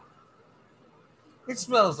and go, it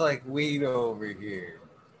smells like weed over here.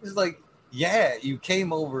 It's like, yeah, you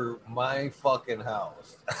came over my fucking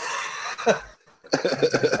house.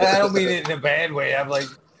 I don't mean it in a bad way. I'm like,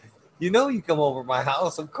 you come over my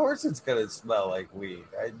house, of course it's going to smell like weed.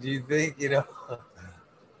 Do you think,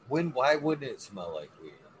 why wouldn't it smell like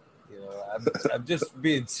weed? I'm just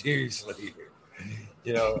being seriously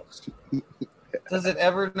here. Does it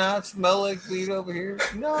ever not smell like weed over here?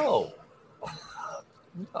 No.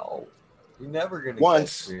 No. You're never going to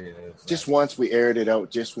once. Just once we aired it out,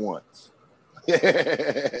 just once.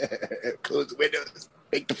 Close the windows,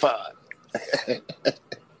 make the fire.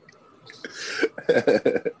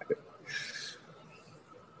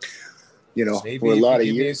 Maybe for a lot of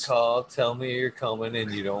years. Me a call, tell me you're coming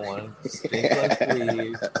and you don't want to stink like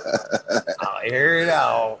weed. I'll air it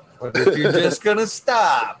out. But if you're just going to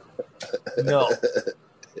stop, no.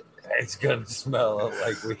 It's going to smell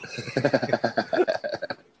like weed.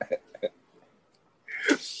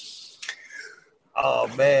 Oh,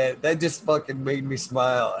 man. That just fucking made me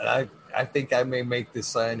smile. And I think I may make this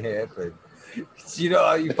sign happen. You know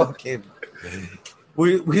how you fucking...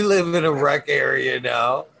 We live in a rec area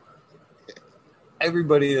now.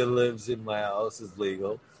 Everybody that lives in my house is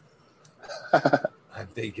legal. I'm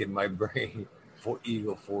thinking my brain for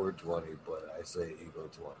Eagle 420, but I say Eagle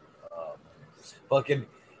 20. Fucking,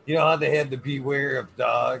 you know how they had the beware of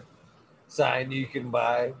dog sign you can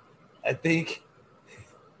buy? I think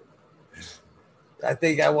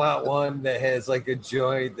I want one that has like a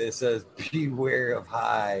joint that says beware of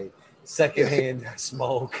high. Secondhand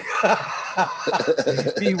smoke.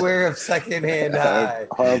 Beware of secondhand high.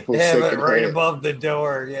 Harmful have it secondhand. right above the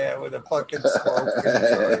door, yeah, with a fucking smoke.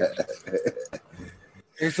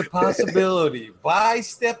 There's a possibility by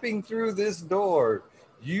stepping through this door,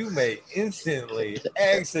 you may instantly,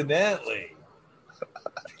 accidentally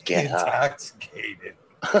get intoxicated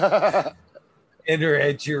and are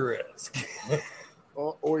at your risk.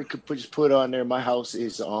 or you could just put on there, my house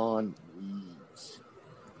is on weeds.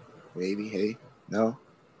 Maybe, hey, no.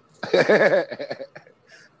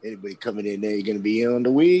 Anybody coming in there, you're going to be on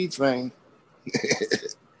the weeds, man.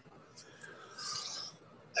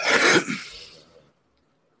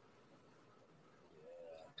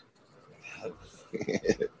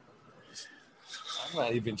 I'm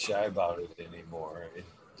not even shy about it anymore,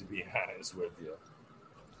 to be honest with you.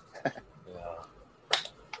 Yeah.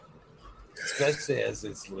 Especially as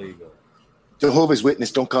it's legal. Jehovah's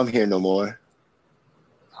Witness don't come here no more.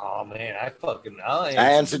 Oh man, I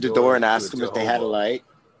answered the door and asked them if they had a light.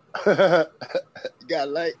 You got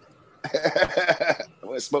a light? I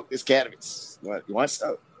want to smoke this cannabis. You want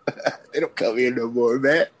some? They don't come here no more,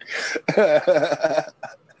 man.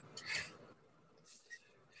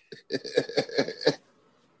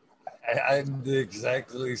 I'm the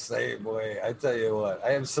exactly same way. I tell you what,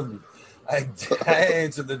 I answer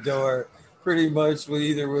the door pretty much with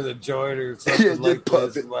a joint or something like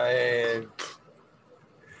this in my hand.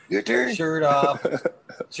 Your turn. Shirt off,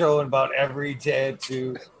 showing about every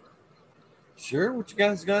tattoo. Sure, what you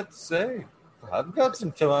guys got to say? I've got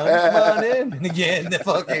some time. Come on in. And again, the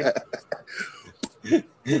fucking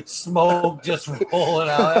smoke just rolling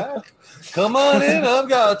out. Come on in. I've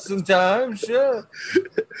got some time. Sure.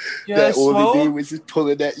 That oldie dude was just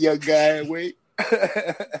pulling that young guy away.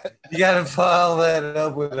 You got to follow that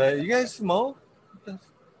up with that. You guys smoke?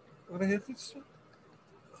 Want to hit this?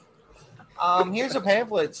 Here's a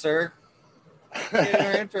pamphlet, sir. If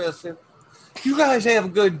you're interested. You guys have a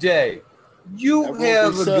good day. You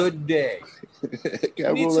have a good day.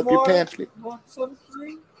 Gotta roll up your pamphlet. Want some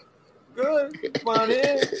free? Good. Come on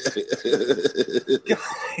in.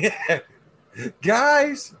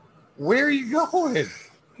 Guys, where are you going?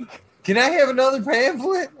 Can I have another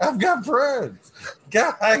pamphlet? I've got friends.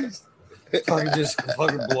 Guys.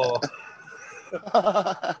 Fucking blow up.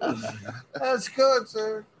 That's good,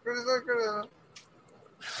 sir.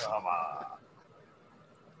 Come on.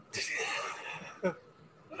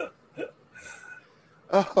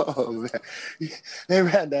 Oh man, they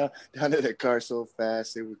ran down to their car so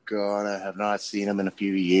fast they were gone. I have not seen them in a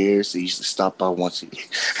few years. They used to stop by once a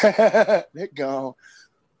year. They're gone.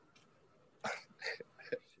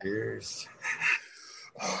 Cheers.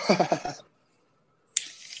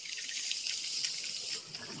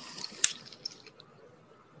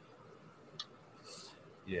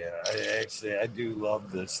 Yeah, I do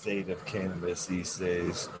love the state of cannabis these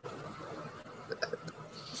days.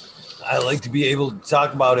 I like to be able to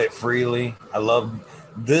talk about it freely. I love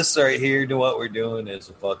this right here. To what we're doing is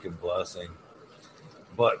a fucking blessing.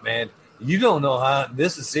 But man, you don't know how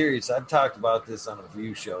this is serious. I've talked about this on a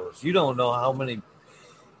few shows. You don't know how many.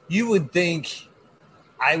 You would think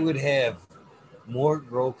I would have more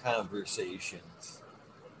grow conversations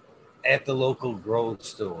at the local grow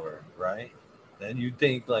store, right? Then you'd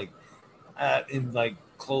think like in like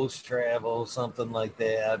close travel, something like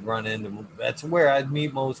that. I'd run into that's where I'd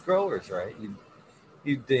meet most growers, right?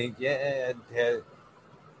 You'd think, yeah,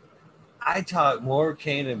 I talk more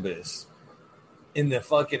cannabis in the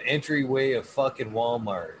fucking entryway of fucking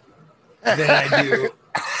Walmart than I do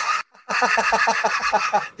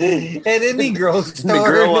at any grow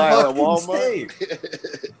store in the fucking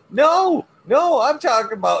state. No, I'm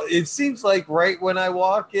talking about. It seems like right when I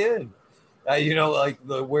walk in. You know, like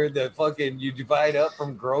where the fucking you divide up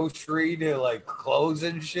from grocery to like clothes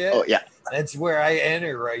and shit. Oh yeah, that's where I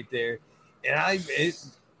enter right there, and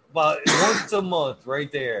it's about once a month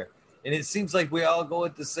right there, and it seems like we all go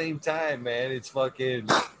at the same time, man. It's fucking,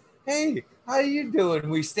 hey, how you doing?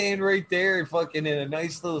 We stand right there and fucking in a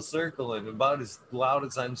nice little circle, and about as loud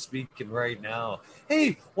as I'm speaking right now.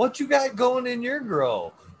 Hey, what you got going in your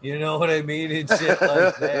grow? You know what I mean? And shit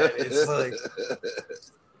like that. It's like.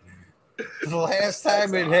 The last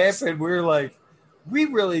time it happened, we were like, we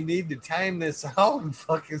really need to time this out and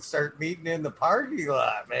fucking start meeting in the parking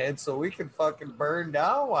lot, man, so we can fucking burn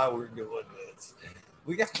down while we're doing this.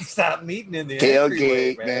 We got to stop meeting in the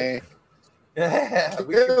tailgate, man. Yeah,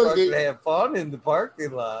 we can fucking have fun in the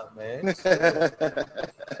parking lot, man.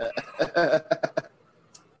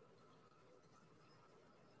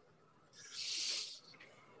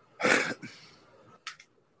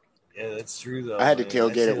 Yeah, that's true though. I had to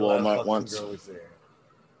tailgate at Walmart once.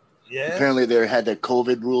 Yeah. Apparently, they had the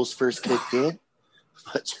COVID rules first kicked in.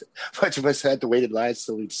 A bunch of us had to wait in line,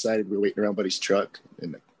 so we decided we were waiting around buddy's truck,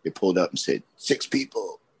 and they pulled up and said 6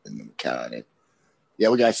 people, and then we counted. Yeah,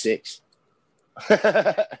 we got 6. You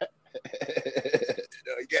got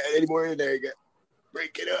any more in there? You got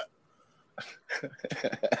break it up.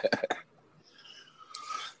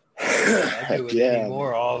 I do it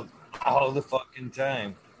anymore all the fucking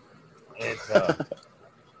time.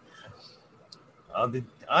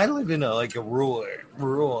 I live in a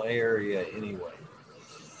rural area anyway.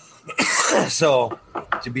 So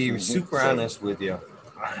to be super honest with you,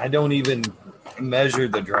 I don't even measure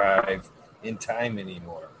the drive in time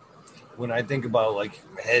anymore. When I think about like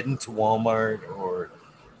heading to Walmart or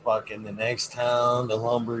fucking the next town, the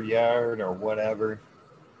lumber yard or whatever,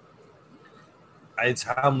 it's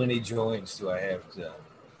how many joints do I have to?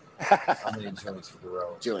 How many joints for the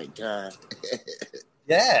road? Joint time.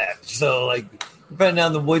 Yeah. So like depending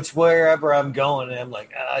on wherever I'm going, and I'm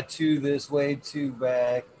like, 2 this way, 2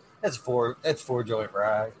 back. That's 4 joint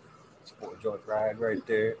ride. It's a 4 joint ride right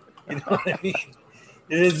there. You know what I mean?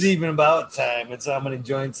 It isn't even about time. It's how many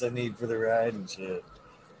joints I need for the ride and shit.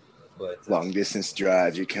 But long distance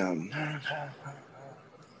drive, you come. I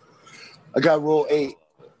got roll 8.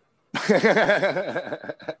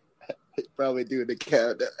 Probably doing the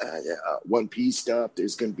count. 1 P stop.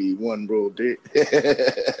 There's gonna be 1 roll day.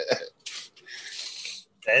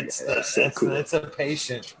 That's a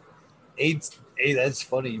patient. 8. That's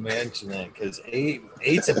funny you mention that because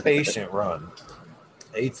 8's a patient run.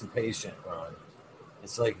 8's a patient run.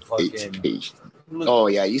 It's like fucking. Oh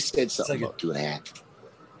yeah, you said something like about 2.5.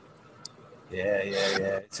 Yeah.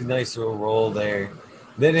 It's a nice little roll there.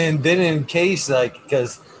 Then in case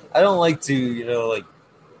because I don't like to like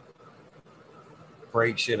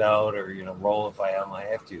break shit out or roll if I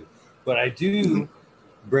have to, but I do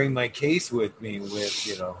bring my case with me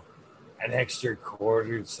with an extra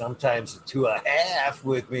quarter, sometimes 2.5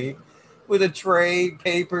 with me, with a tray,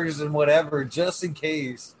 papers, and whatever, just in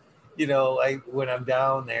case. When I'm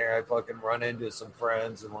down there, I fucking run into some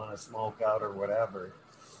friends and want to smoke out or whatever,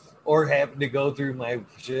 or happen to go through my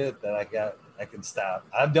shit that I can stop.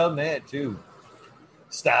 I've done that too.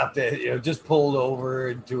 Stopped at, just pulled over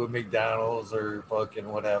into a McDonald's or fucking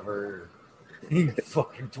whatever. You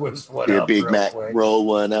fucking twist one Your up. Big Mac, quick. Roll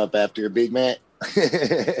one up after a Big Mac.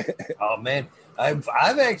 Oh man, I've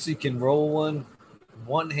actually can roll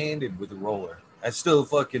one-handed with a roller. I still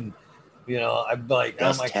fucking You know, I'm like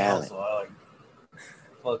That's on my talent. console. I like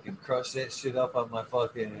fucking crush that shit up on my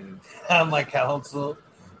fucking on my console.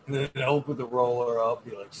 And then open the roller up,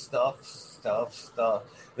 be like stuff, stuff, stuff.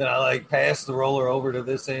 Then I like pass the roller over to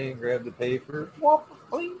this end, grab the paper.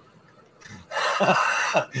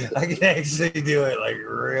 I can actually do it like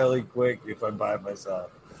really quick if I'm by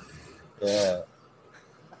myself. Yeah.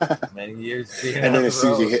 Many years being And on then the as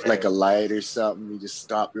soon as you road, hit man. like a light or something, you just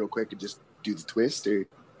stop real quick and just do the twist, or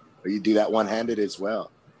you do that one-handed as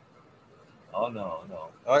well. Oh no.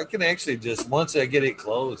 I can actually just once I get it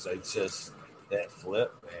closed, I just that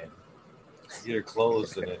flip, man. Get it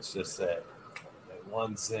closed and it's just that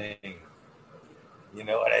one thing. You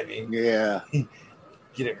know what I mean? Yeah.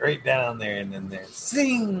 Get it right down there and then there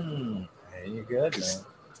sing. And you're good, man.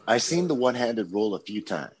 I've seen the one-handed roll a few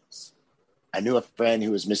times. I knew a friend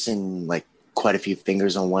who was missing like quite a few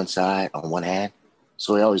fingers on one side, on one hand.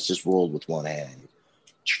 So he always just rolled with one hand.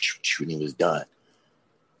 When he was done.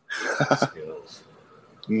 Skills.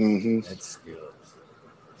 Mm-hmm. That's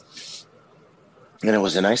skills. And it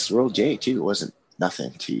was a nice roll J too. It wasn't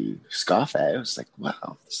nothing to scoff at. It was like,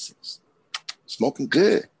 wow, this is smoking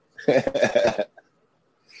good.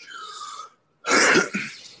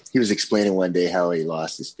 He was explaining one day how he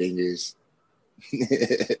lost his fingers.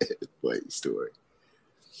 Funny story.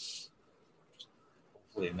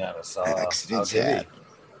 Hopefully not a saw. Accidents How did he? happen.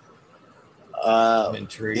 I'm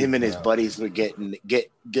intrigued. Him and his now. buddies were getting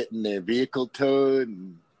their vehicle towed,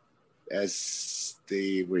 and as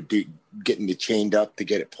they were getting it chained up to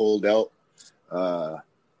get it pulled out,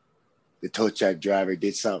 the tow truck driver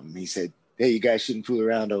did something. He said, "Hey, you guys shouldn't fool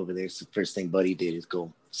around over there." So the first thing Buddy did is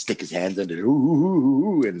go stick his hands under it,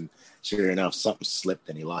 ooh, and sure enough, something slipped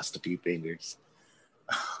and he lost a few fingers.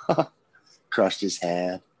 Crushed his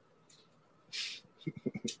hand.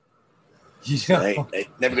 Yeah. I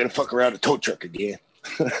ain't never gonna fuck around a tow truck again.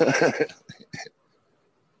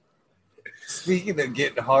 Speaking of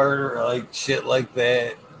getting harder, like shit like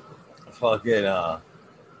that, fucking I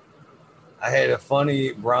had a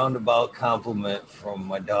funny roundabout compliment from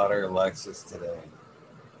my daughter Alexis today.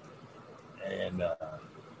 And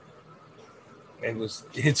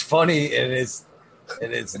it's funny and it's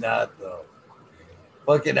not though.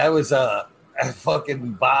 Fucking I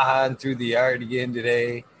fucking bahaing through the yard again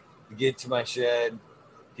today to get to my shed,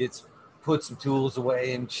 put some tools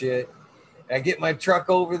away and shit. And I get my truck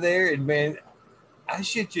over there and man, I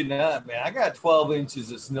shit you not, man. I got 12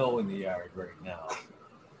 inches of snow in the yard right now.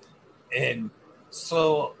 And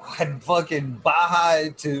so I fucking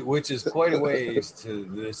bahaed to, which is quite a ways to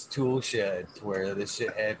this tool shed to where this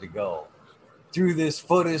shit had to go. Through this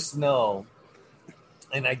foot of snow.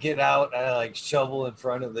 And I get out, I like shovel in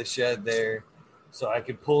front of the shed there so I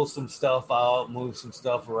could pull some stuff out, move some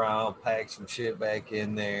stuff around, pack some shit back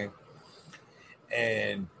in there.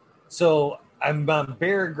 And so I'm on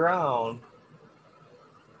bare ground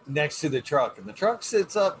next to the truck, and the truck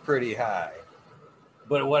sits up pretty high.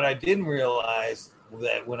 But what I didn't realize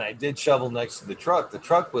that when I did shovel next to the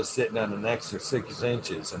truck was sitting on an extra 6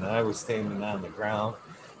 inches, and I was standing on the ground.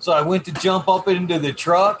 So I went to jump up into the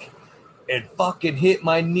truck and fucking hit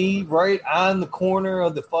my knee right on the corner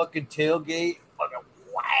of the fucking tailgate. Fucking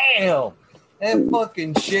wham! That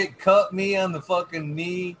fucking shit cut me on the fucking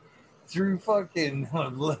knee through fucking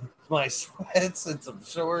my sweats and some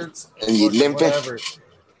shorts. And you limping? Whatever.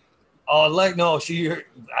 Oh, like no, she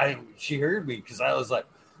heard me because I was like,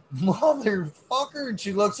 motherfucker, and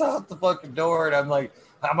she looks out the fucking door, and I'm like,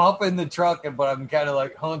 I'm up in the truck, but I'm kind of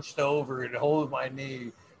like hunched over and holding my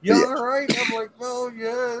knee. You all right? I'm like, oh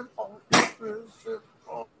yeah.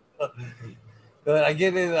 But I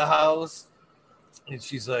get into the house, and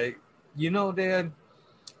she's like, you know, Dad,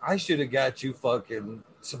 I should have got you fucking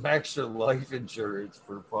some extra life insurance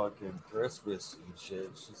for fucking Christmas and shit.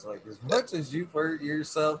 She's like, as much as you've hurt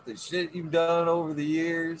yourself, the shit you've done over the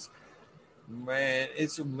years, man,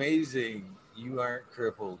 it's amazing you aren't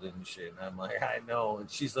crippled and shit. And I'm like, I know. And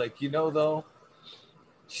she's like, you know, though,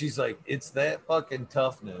 she's like, it's that fucking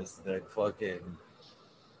toughness that fucking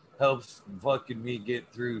helps fucking me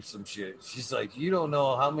get through some shit. She's like, you don't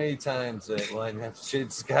know how many times that when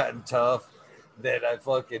shit's gotten tough that I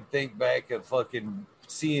fucking think back of fucking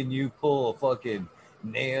seeing you pull a fucking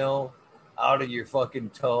nail out of your fucking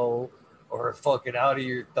toe or fucking out of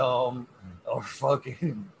your thumb or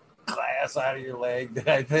fucking glass out of your leg, that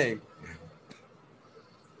I think,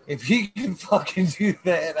 if he can fucking do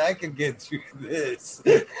that, I can get through this.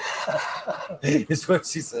 Is what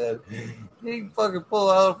she said. He can fucking pull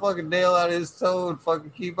out a fucking nail out of his toe and fucking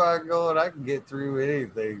keep on going. I can get through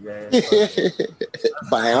anything, man.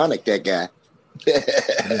 Bionic, that guy.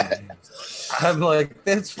 I'm like,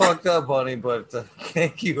 that's fucked up, honey, but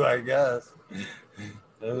thank you, I guess.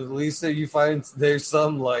 At least you find there's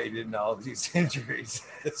some light in all these injuries.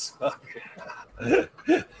 It's fucking.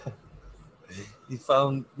 You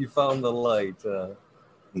found the light.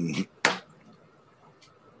 Mhm.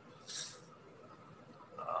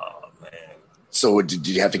 Oh man. So did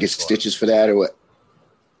you have to get stitches for that or what?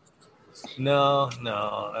 No,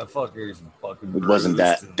 that fucker's fucking It wasn't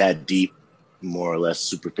bruised that deep, more or less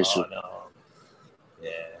superficial. Oh no.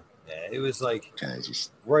 Yeah. It was like Kind of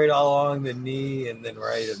just. right along the knee, and then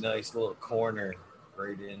right a nice little corner,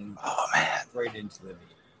 right in. Oh man, right into the knee.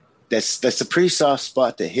 That's a pretty soft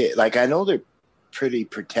spot to hit. Like I know they're pretty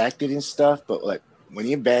protected and stuff, but like when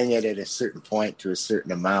you bang it at a certain point to a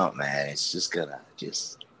certain amount, man, it's just gonna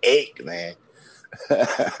just ache, man.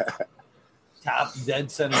 Top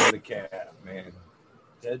dead center of the calf, man.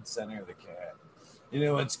 Dead center of the calf. You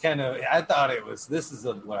know, it's kind of. I thought it was. This is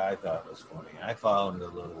what I thought was funny. I found a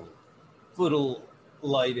little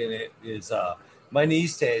light in it. Is my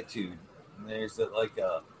knee's tattooed. And there's a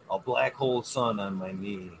black hole sun on my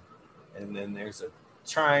knee, and then there's a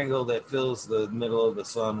triangle that fills the middle of the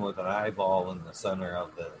sun with an eyeball in the center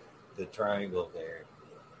of the triangle there.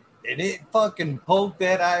 And it fucking poked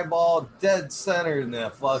that eyeball dead center in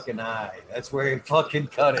that fucking eye. That's where he fucking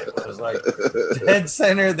cut it. It was like dead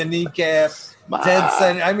center of the kneecap, dead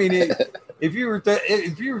center. I mean, if you were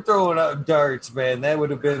throwing out darts, man, that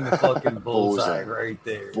would have been the fucking bullseye right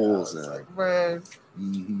there. Bullseye, like, man.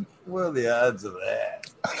 Mm-hmm. What are the odds of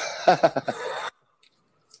that?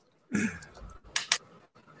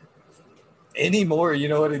 Anymore, you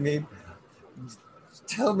know what I mean?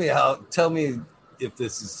 Tell me if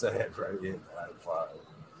this is sad right here.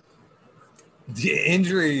 The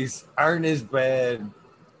injuries aren't as bad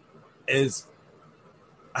as,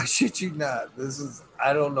 I shit you not.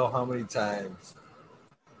 I don't know how many times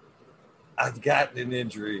I've gotten an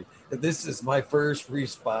injury. This is my first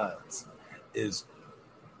response is,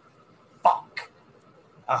 fuck.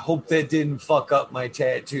 I hope that didn't fuck up my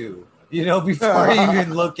tattoo. You know, before you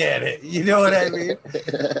even look at it. You know what I mean?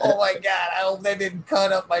 Oh my God, I hope that didn't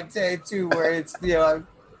cut up my tattoo where it's, I'm going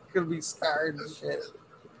to be scarred and shit.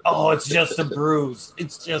 Oh, it's just a bruise.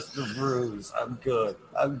 It's just a bruise. I'm good.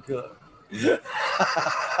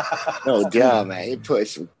 No doubt, man. You put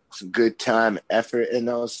some good time and effort in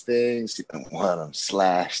those things. You don't want them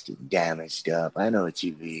slashed and damaged up. I know what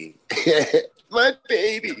you mean. My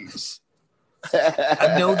babies.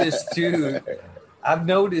 I've noticed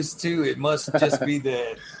too, it must just be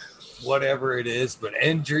that whatever it is, but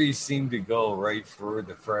injuries seem to go right for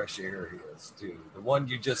the fresh areas too. The one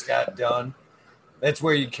you just got done, that's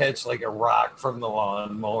where you catch like a rock from the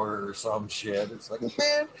lawnmower or some shit. It's like,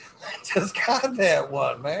 man, I just got that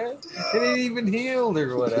one, man. It ain't even healed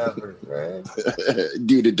or whatever, right?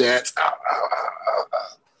 Do the dance.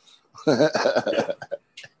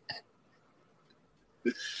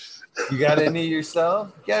 You got any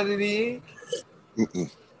yourself? Got any?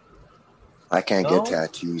 I can't get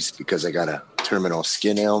tattoos because I got a terminal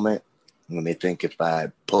skin ailment. When they think if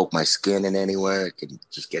I poke my skin in anywhere, it can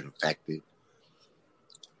just get infected.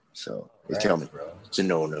 So they tell me it's a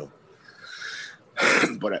no.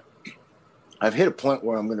 But I've hit a point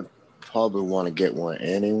where I'm going to probably want to get one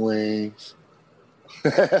anyways.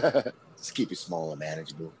 Just keep it small and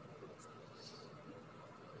manageable.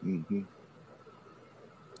 Mm-hmm.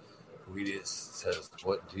 Weedus says,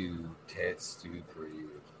 what do tats do for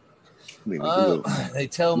you? They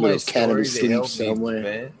tell my story. They help me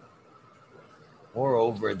vent.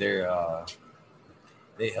 Moreover, they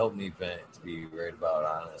help me vent, to be right about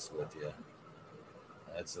honest with you.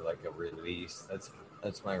 That's like a release. That's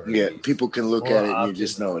my release. Yeah, people can look at it and you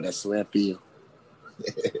just know that's the way I feel.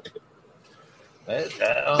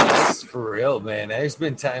 That's for real, man. There's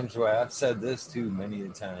been times where I've said this too many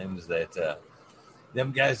times that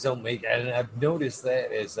them guys don't make, and I've noticed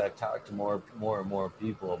that as I've talked to more and more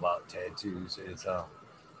people about tattoos, is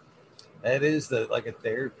that is like a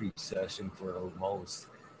therapy session for most.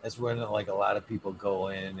 That's when like a lot of people go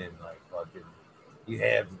in and like fucking, you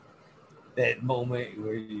have that moment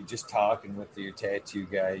where you're just talking with your tattoo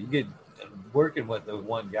guy. You get working with the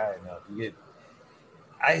one guy enough. You get,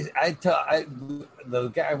 the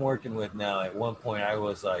guy I'm working with now, at one point I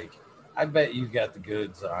was like, I bet you got the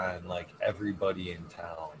goods on like everybody in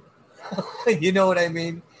town. You know what I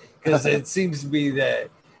mean? Because it seems to be that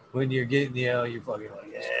when you're getting, you're fucking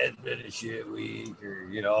like, it's been a shit week, or,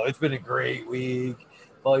 it's been a great week,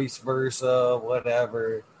 vice versa,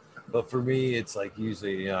 whatever. But for me, it's like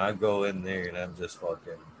usually, I go in there and I'm just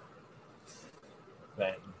fucking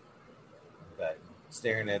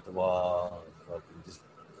staring at the wall, fucking just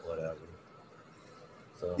whatever.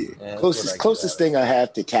 So Yeah. yeah, Closest thing I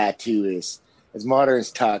have to tattoo is, as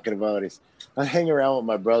Modern's talking about, is I hang around with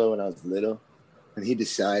my brother when I was little, and he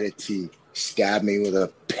decided to stab me with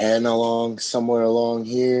a pen somewhere along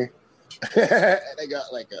here. And I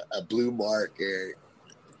got like a blue marker.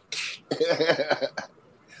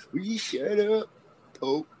 Will you shut up,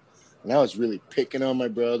 Pope? And I was really picking on my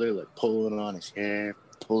brother, like pulling on his hair,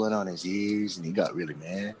 pulling on his ears, and he got really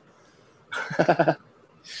mad.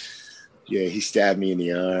 Yeah, he stabbed me in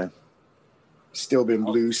the arm. Still been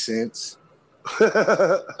blue since.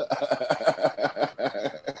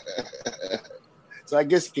 So I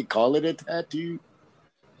guess you could call it a tattoo.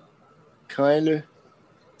 Kinda.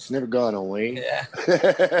 It's never gone away. Yeah.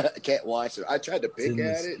 I can't watch it. I tried to pick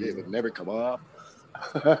at it. Skin. It would never come off.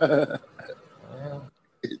 Well,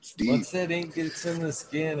 It's deep. once that ink gets in the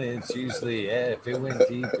skin, it's usually, if it went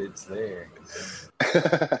deep, it's there.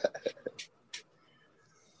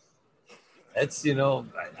 That's,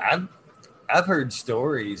 I've heard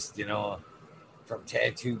stories, from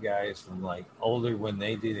tattoo guys from like older when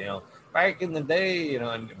they did, back in the day,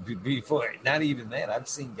 and before, not even that, I've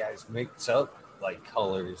seen guys mix up like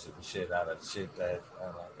colors and shit out of shit that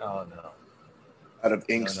I'm like, oh no. Out of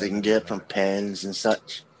inks they can get from pens and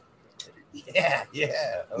such. Yeah.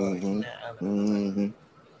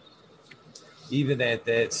 Even at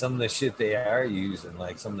that, some of the shit they are using,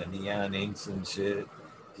 like some of the neon inks and shit,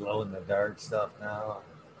 glow in the dark stuff now.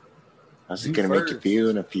 How's it gonna make you feel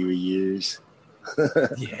in a few years?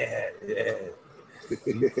 Yeah.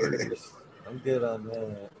 I'm good on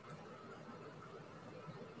that.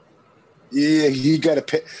 Yeah, he got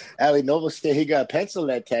Ali Noble said he got a pencil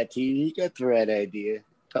that tattoo. He got the right idea.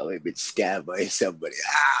 Probably been stabbed by somebody.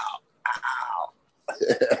 Ow.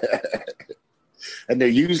 And they're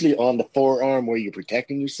usually on the forearm where you're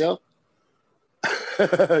protecting yourself.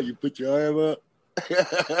 You put your arm up.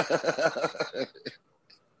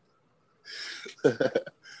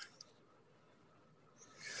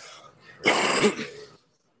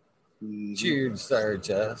 Cheers, Sir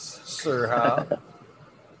Jess. Sir How?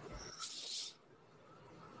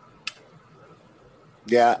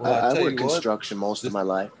 Yeah, I work construction most of my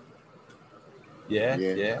life.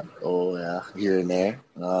 Yeah. Oh, yeah, here and there.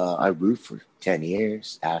 I roofed for 10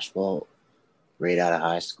 years, asphalt, right out of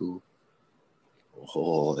high school.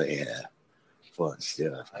 Oh, yeah. Fun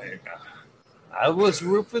stuff. I was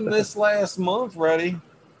roofing this last month, Reddy.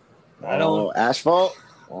 Asphalt?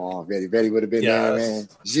 Oh, Betty would have been there, man.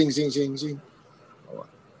 Zing, zing, zing, zing. Oh,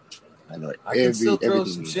 I know it. I can still throw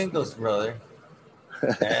some shingles, brother.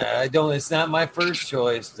 It's not my first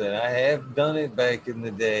choice. That I have done it back in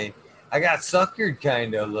the day. I got suckered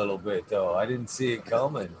kind of a little bit, though. I didn't see it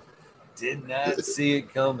coming. Did not see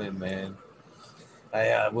it coming, man.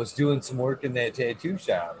 I was doing some work in that tattoo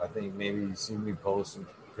shop. I think maybe you seen me post some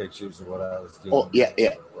pictures of what I was doing. Oh,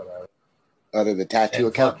 yeah. Out of the tattoo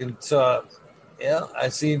account? I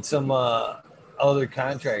seen some other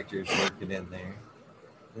contractors working in there.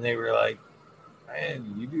 And they were like,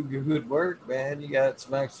 man, you do good work, man. You got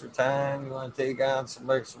some extra time. You want to take on some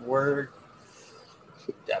extra work.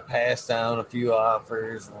 I passed down a few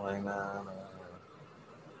offers. I'm like, nah.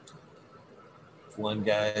 One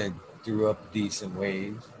guy threw up a decent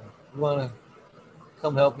wage. You want to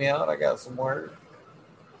come help me out? I got some work.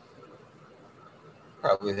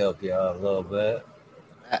 Probably help you out a little bit.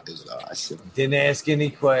 That is awesome. Didn't ask any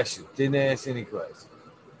questions.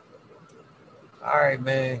 All right,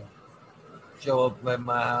 man. Show up at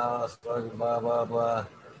my house, fucking blah, blah, blah.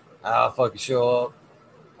 I'll fucking show up.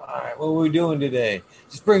 All right, what are we doing today?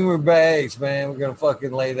 Just bring your bags, man. We're going to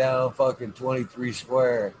fucking lay down fucking 23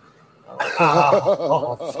 square. Like,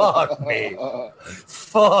 fuck me.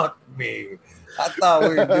 Fuck me. I thought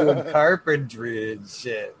we were doing carpentry and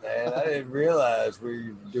shit, man. I didn't realize we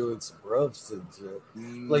were doing some roofs and shit.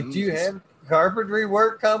 Like, do you have carpentry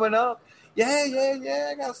work coming up? Yeah.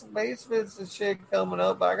 I got some basements and shit coming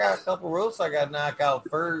up. I got a couple roofs I got to knock out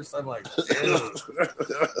first. I'm like, dude.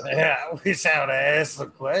 Man, I wish I would have asked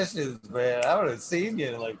some questions, man. I would have seen you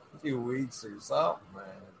in like a few weeks or something, man.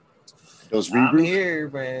 I'm here,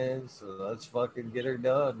 man. So let's fucking get her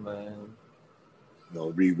done, man. No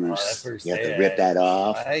re-roofs. You have to rip that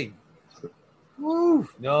off. Hey. Woo.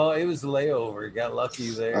 No, it was a layover. Got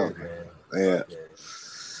lucky there, man. Yeah. Okay.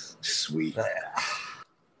 Sweet.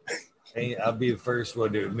 Hey, I'll be the first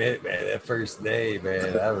one to admit, man, that first day,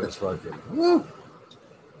 man, I was fucking, woo.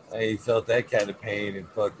 I ain't felt that kind of pain in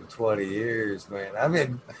fucking 20 years, man. I'm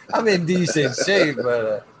in decent shape,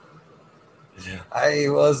 but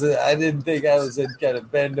I didn't think I was in kind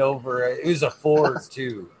of bend over. It was a Ford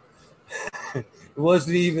too. It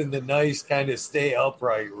wasn't even the nice kind of stay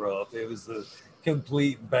upright roof. It was the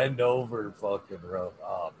complete bend over fucking rope.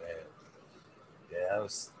 Oh man, yeah, I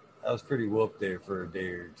was pretty whooped there for a day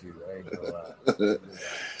or two. I ain't gonna lie.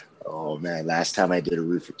 Oh man, last time I did a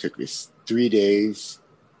roof, it took me 3 days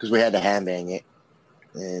because we had to hand bang it,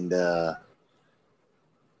 and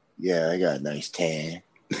yeah, I got a nice tan.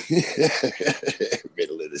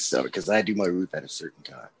 Middle of the summer because I do my roof at a certain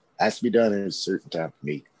time. It has to be done at a certain time for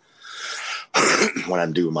me when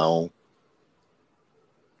I'm doing my own.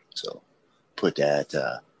 So put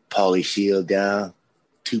that poly shield down.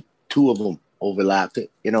 Two of them overlapped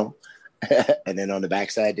it, you know, and then on the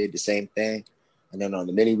backside did the same thing, and then on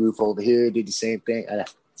the mini roof over here did the same thing. I'm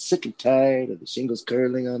sick and tired of the shingles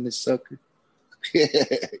curling on this sucker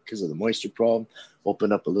because of the moisture problem.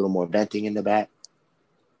 Open up a little more venting in the back.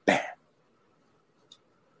 Bam.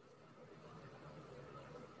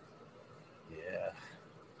 Yeah.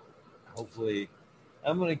 Hopefully,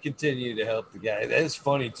 I'm going to continue to help the guy. That's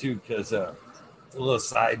funny, too, because a little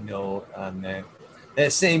side note on that.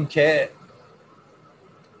 That same cat,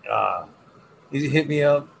 he hit me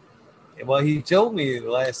up. Well, he told me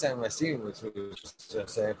the last time I seen him, which was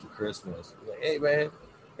just after Christmas. He's like, hey, man,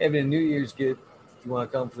 having a New Year's gift. You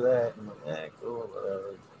want to come for that? I'm like, cool,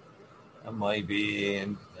 whatever. I might be,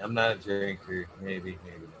 and I'm not a drinker. Maybe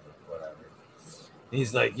not, whatever.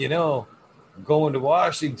 He's like, I'm going to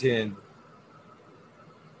Washington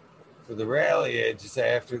for the rally just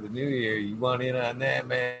after the New Year. You want in on that,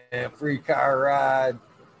 man? Free car ride.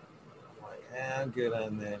 I'm like, I'm good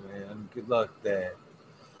on that, man. Good luck with that.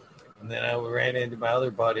 And then I ran into my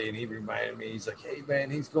other buddy, and he reminded me. He's like, hey,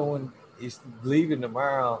 man, he's leaving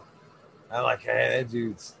tomorrow. I'm like, hey, that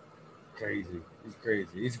dude's crazy. He's crazy.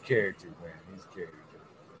 He's a character, man. He's a character.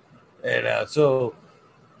 And so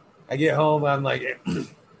I get home. I'm like,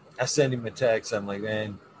 I send him a text. I'm like,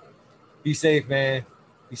 man, be safe, man.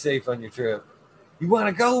 Be safe on your trip. You want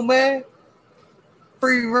to go, man?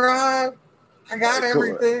 Free ride? I got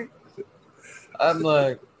everything. I'm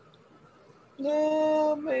like,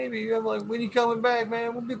 no, maybe. I'm like, when you coming back,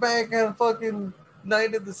 man? We'll be back on a fucking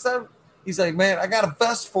night of the 7th. He's like, man, I got a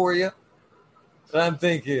vest for you. And I'm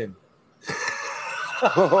thinking,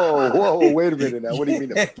 whoa, wait a minute now. What do you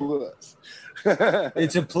mean a plus?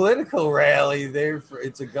 It's a political rally there.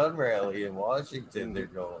 It's a gun rally in Washington they're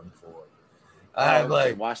going for. I'm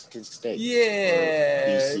like, Washington State.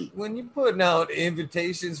 Yeah. DC. When you're putting out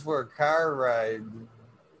invitations for a car ride,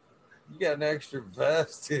 you got an extra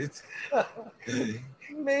vest. It's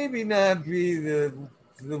maybe not be the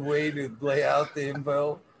way to lay out the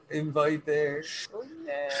invite there. Oh,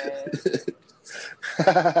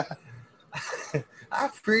 nah. I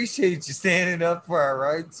appreciate you standing up for our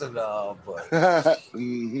rights and all, but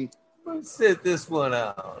let's sit this one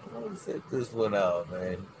out.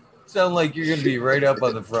 Man. Sound like you're gonna be right up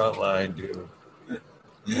on the front line, dude.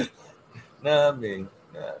 Not me.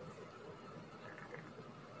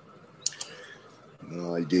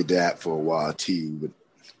 No, I did that for a while too, but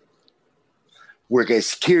work as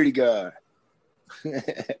security guard.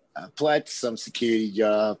 I applied to some security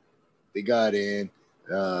job. They got in.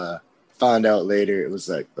 Found out later it was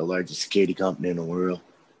like the largest security company in the world.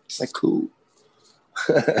 It's like, cool.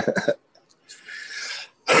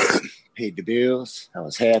 Paid the bills. I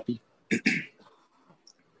was happy.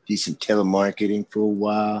 Did some telemarketing for a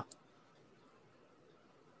while.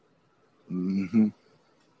 Mm-hmm.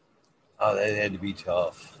 Oh, that had to be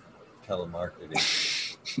tough.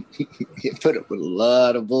 Telemarketing. You put up with a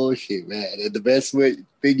lot of bullshit, man. And the best thing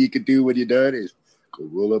you could do when you're done is go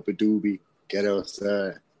roll up a doobie, get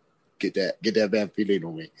outside, get that bad feeling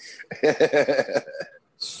on me.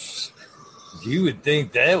 You would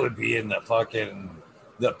think that would be in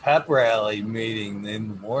the pep rally meeting in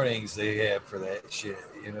the mornings they have for that shit.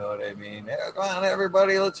 You know what I mean? Hey, come on,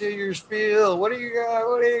 everybody, let's hear your spiel. What do you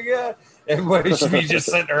got? Everybody should be just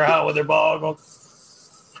sitting around with their ball going,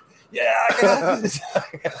 yeah, I got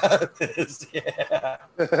this. Yeah.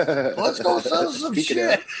 Let's go sell some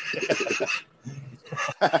shit.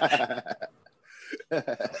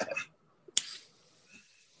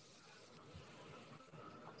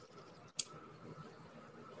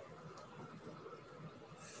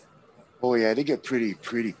 Oh yeah, they get pretty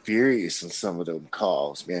furious on some of them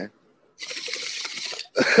calls, man.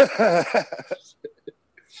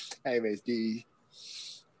 Hey, MSD,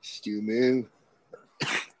 Stu Moo,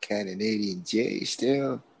 Canadian J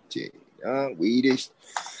still, Weedish.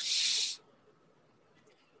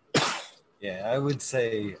 Yeah, I would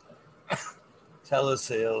say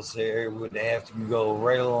telesales here would have to go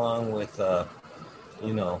right along with,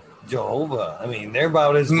 Jehovah. I mean, they're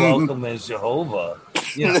about as welcome as Jehovah.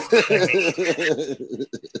 You know,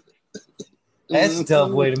 that's a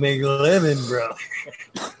tough way to make a living, bro.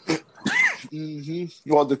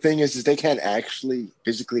 Well, the thing is they can't actually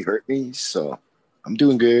physically hurt me, so I'm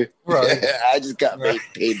doing good. Right. I just got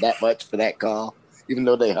paid that much for that call. Even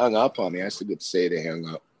though they hung up on me, I still get to say they hung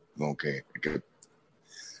up. Okay, I could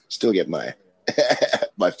still get my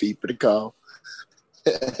my fee for the call.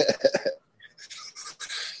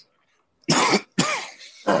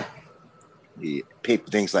 Yeah, pay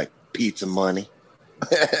for things like pizza money.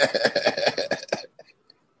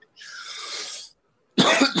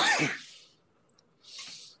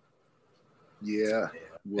 Yeah,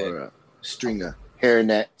 wore a string of hair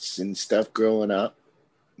nets and stuff growing up.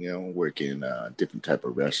 You know, working different type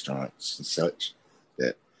of restaurants and such.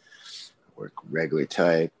 That work regular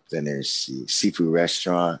type. Then there's the seafood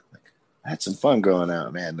restaurant. I had some fun growing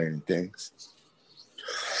up, man, learning things.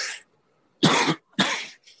 I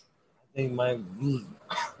think I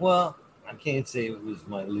can't say it was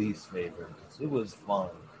my least favorite. It was fun,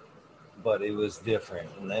 but it was different.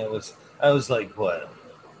 And I was like, what,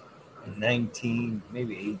 19,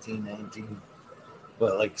 maybe 18, 19.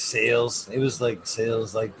 But like sales, it was like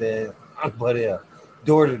sales like that. But yeah,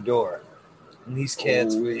 door to door. And these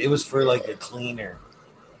cats, it was for like a cleaner.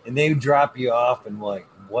 And they would drop you off in like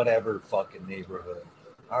whatever fucking neighborhood.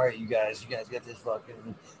 All right, you guys got this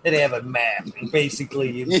fucking. They'd have a map, and basically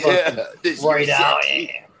you fucking write out.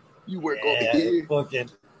 You work over here. Fucking,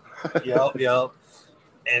 yup.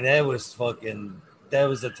 And that was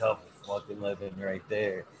a tough fucking living right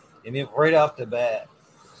there. And it right off the bat,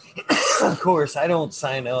 of course, I don't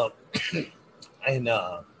sign up and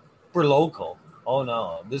for local. Oh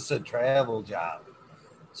no, this is a travel job.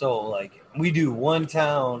 So like we do one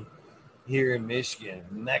town here in Michigan.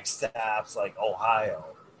 Next stop's like Ohio.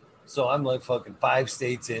 So I'm like fucking 5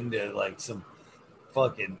 states into like some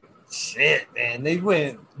fucking shit, man. They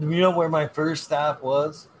went, you know where my first stop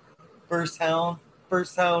was? First town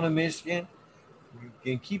in Michigan. You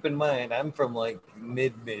can keep in mind, I'm from like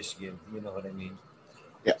mid Michigan. You know what I mean?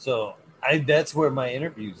 Yeah. So that's where my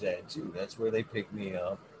interview's at too. That's where they pick me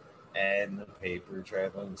up. Ad in the paper,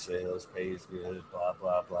 traveling sales, pays good, blah,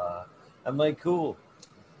 blah, blah. I'm like, cool.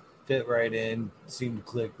 Fit right in, seem to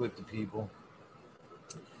click with the people.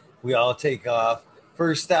 We all take off.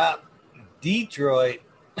 First stop, Detroit.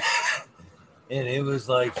 And it was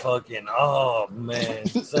like fucking, oh man,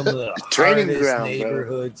 some of the training hardest ground,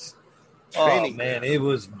 neighborhoods. Training man, ground. It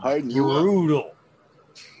was brutal.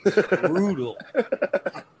 Brutal.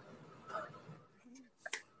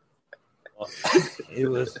 It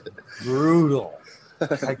was brutal. I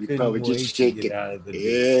you couldn't probably wait just to shake get it out of the door.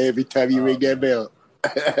 every time you ring that bell.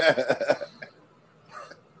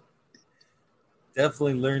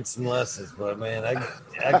 Definitely learned some lessons, but man,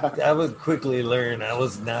 I would quickly learn I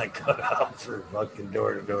was not cut out for fucking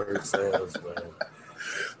door to door sales, man.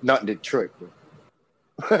 Not in Detroit, bro.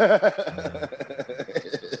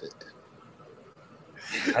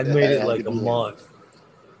 I made it like a month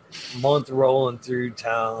rolling through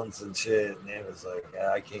towns and shit, and it was like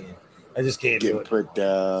I just can't do it. Getting put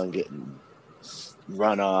down, getting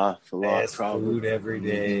run off a lot. Fast food every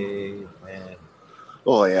day, man.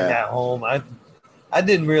 Oh yeah. I got home. I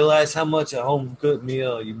didn't realize how much a home cooked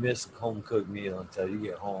meal you miss a home cooked meal until you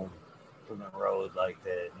get home from the road like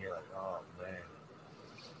that, and you're like, oh man,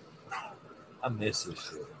 I miss this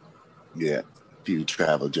shit. Yeah, a few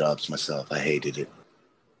travel jobs myself. I hated it.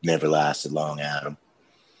 Never lasted long at them.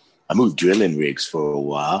 I moved drilling rigs for a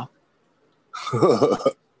while. Yeah,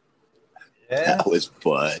 that was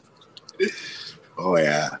fun. Oh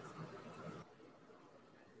yeah.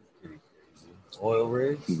 Pretty crazy. Oil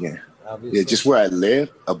rigs. Yeah. Obviously. Yeah, just where I live,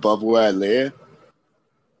 above where I live,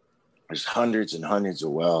 there's hundreds and hundreds of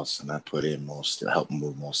wells, and I put in most to help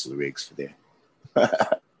move most of the rigs for there.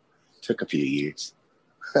 Took a few years.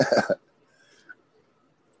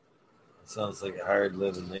 Sounds like a hard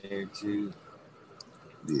living there too.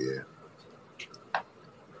 Yeah.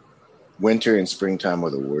 Winter and springtime were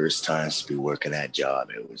the worst times to be working that job.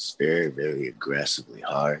 It was very, very aggressively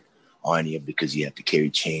hard on you because you have to carry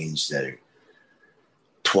chains that are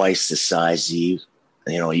twice the size of you.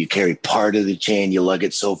 You know, you carry part of the chain, you lug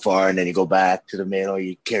it so far, and then you go back to the middle,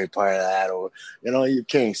 you carry part of that, or, you know, you're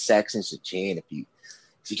carrying sections of chain so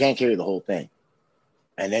you can't carry the whole thing.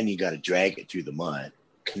 And then you got to drag it through the mud,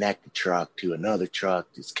 connect the truck to another truck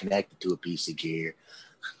that's connected to a piece of gear.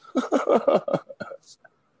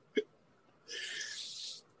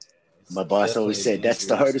 My boss always said, that's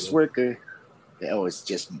the hardest worker. That was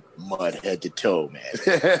just mud head to toe, man.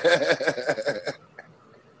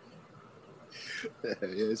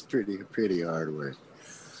 It's pretty hard work.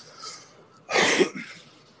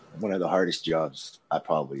 One of the hardest jobs I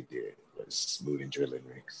probably did was moving drilling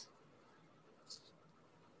rigs.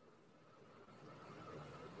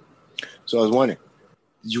 So I was wondering,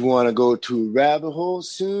 did you want to go to a rabbit hole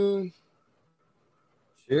soon?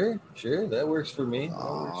 Sure. That works for me.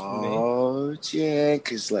 Oh, yeah,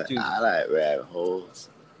 because I like rabbit holes.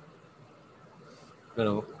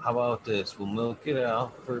 How about this? We'll milk it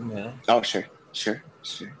out for a minute. Oh, sure.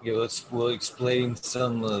 Yeah, we'll explain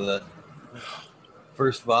some of the.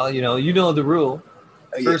 First of all, you know the rule.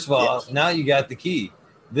 First of all, now you got the key.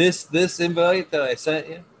 This invite that I sent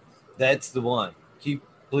you, that's the one.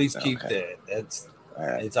 Please keep that. That's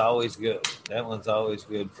right. It's always good. That one's always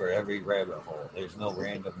good for every rabbit hole. There's no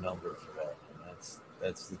random number for that.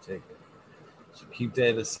 That's the ticket. So keep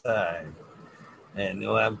that aside. And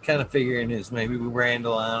what I'm kind of figuring is maybe we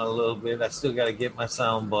ramble on a little bit. I still got to get my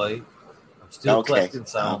sound bite. I'm still collecting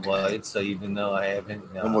sound bites. So even though I haven't,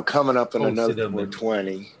 and we're coming up on another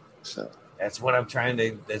 420. So that's what I'm trying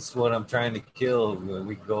to kill.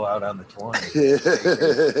 We can go out on the 20.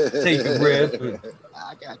 Take a rip.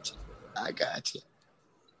 I got you.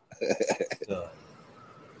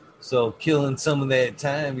 So killing some of that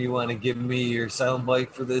time, you want to give me your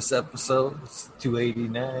soundbite for this episode? It's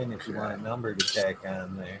 289 if you want a number to tack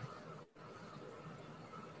on there.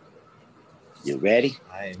 You ready?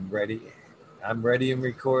 I am ready. I'm ready and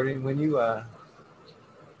recording when you are.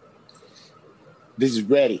 This is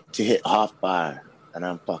ready to hit hot fire, and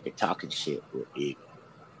I'm fucking talking shit with Eagle.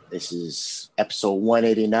 This is episode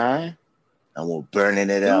 189, and we're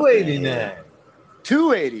burning it up.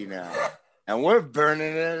 289. And we're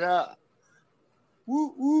burning it up.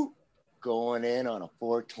 Woo, woo. Going in on a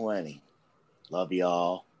 420. Love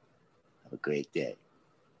y'all. Have a great day.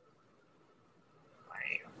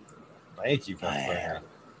 Thank you, my friend.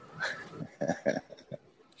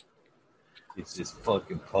 It's just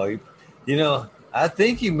fucking pipe. I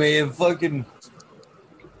think you may have fucking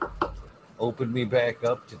opened me back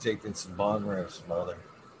up to taking some bong rips, mother.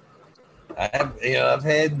 I've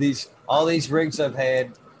had all these rigs I've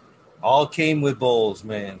had. All came with bowls,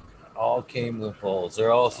 man. All came with bowls.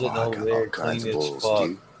 They're all sitting over there clean as fuck.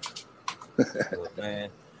 But, man,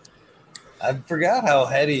 I forgot how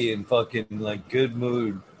heady and fucking like good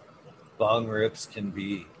mood bong rips can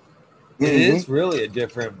be. Mm-hmm. It is really a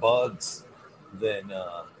different buzz than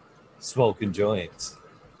smoking joints.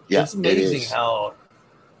 Yeah, it's amazing how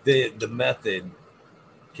the method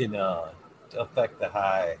can affect the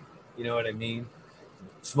high. You know what I mean?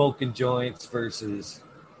 Smoking joints versus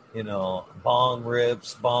bong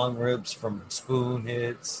rips from spoon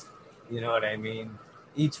hits. You know what I mean?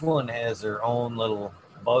 Each one has their own little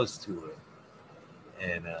buzz to it.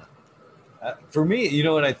 And for me, you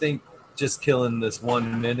know what I think just killing this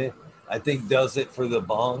 1 minute, I think does it for the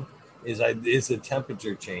bong is a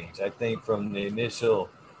temperature change. I think from the initial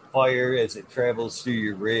fire as it travels through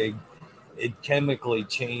your rig, it chemically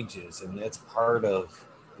changes, and that's part of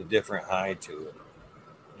the different high to it.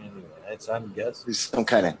 Anyway, I'm guessing. There's some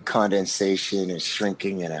kind of condensation and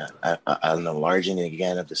shrinking and an enlarging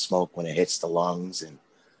again of the smoke when it hits the lungs and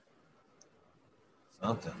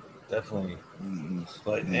something definitely. Mm-hmm.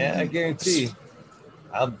 But yeah, I guarantee,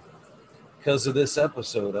 because of this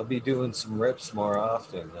episode, I'll be doing some rips more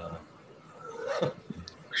often.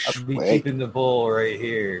 I'll be keeping the bowl right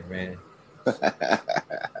here, man.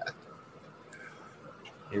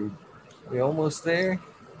 We almost there.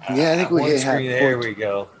 Yeah, I think we hit half. There we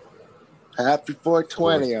go. Happy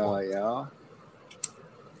 420, all y'all.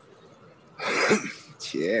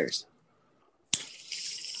 Cheers.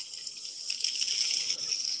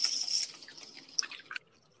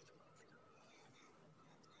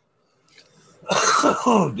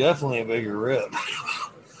 Oh, definitely a bigger rip.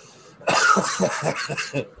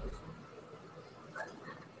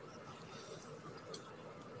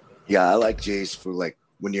 Yeah, I like J's for like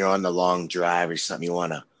when you're on the long drive or something, you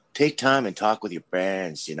want to take time and talk with your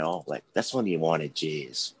friends, like that's when you want a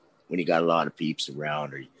J's, when you got a lot of peeps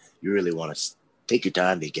around or you really want to take your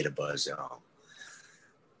time to get a buzz on.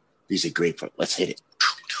 These are great for, let's hit it.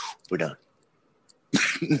 We're done.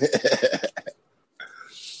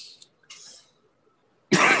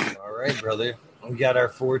 All right, brother. We got our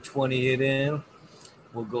 420 hit in.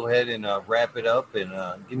 We'll go ahead and wrap it up and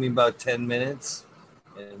give me about 10 minutes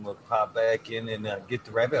and we'll pop back in and get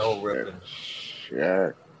the rabbit hole ripping.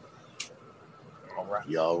 Sure. All right.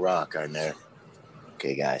 Y'all rock on there.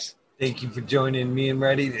 Okay, guys. Thank you for joining me and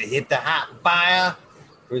ready to hit the hot fire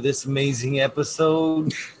for this amazing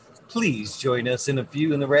episode. Please join us in a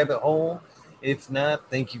few in the rabbit hole. If not,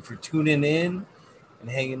 thank you for tuning in and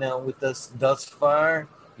hanging out with us thus far.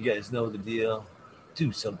 You guys know the deal.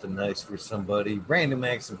 Do something nice for somebody. Random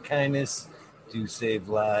acts of kindness do save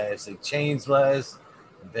lives. They change lives.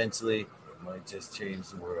 Eventually, it might just change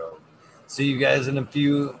the world. See you guys in a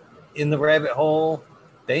few in the rabbit hole.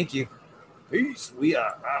 Thank you. Peace. We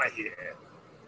are out of here.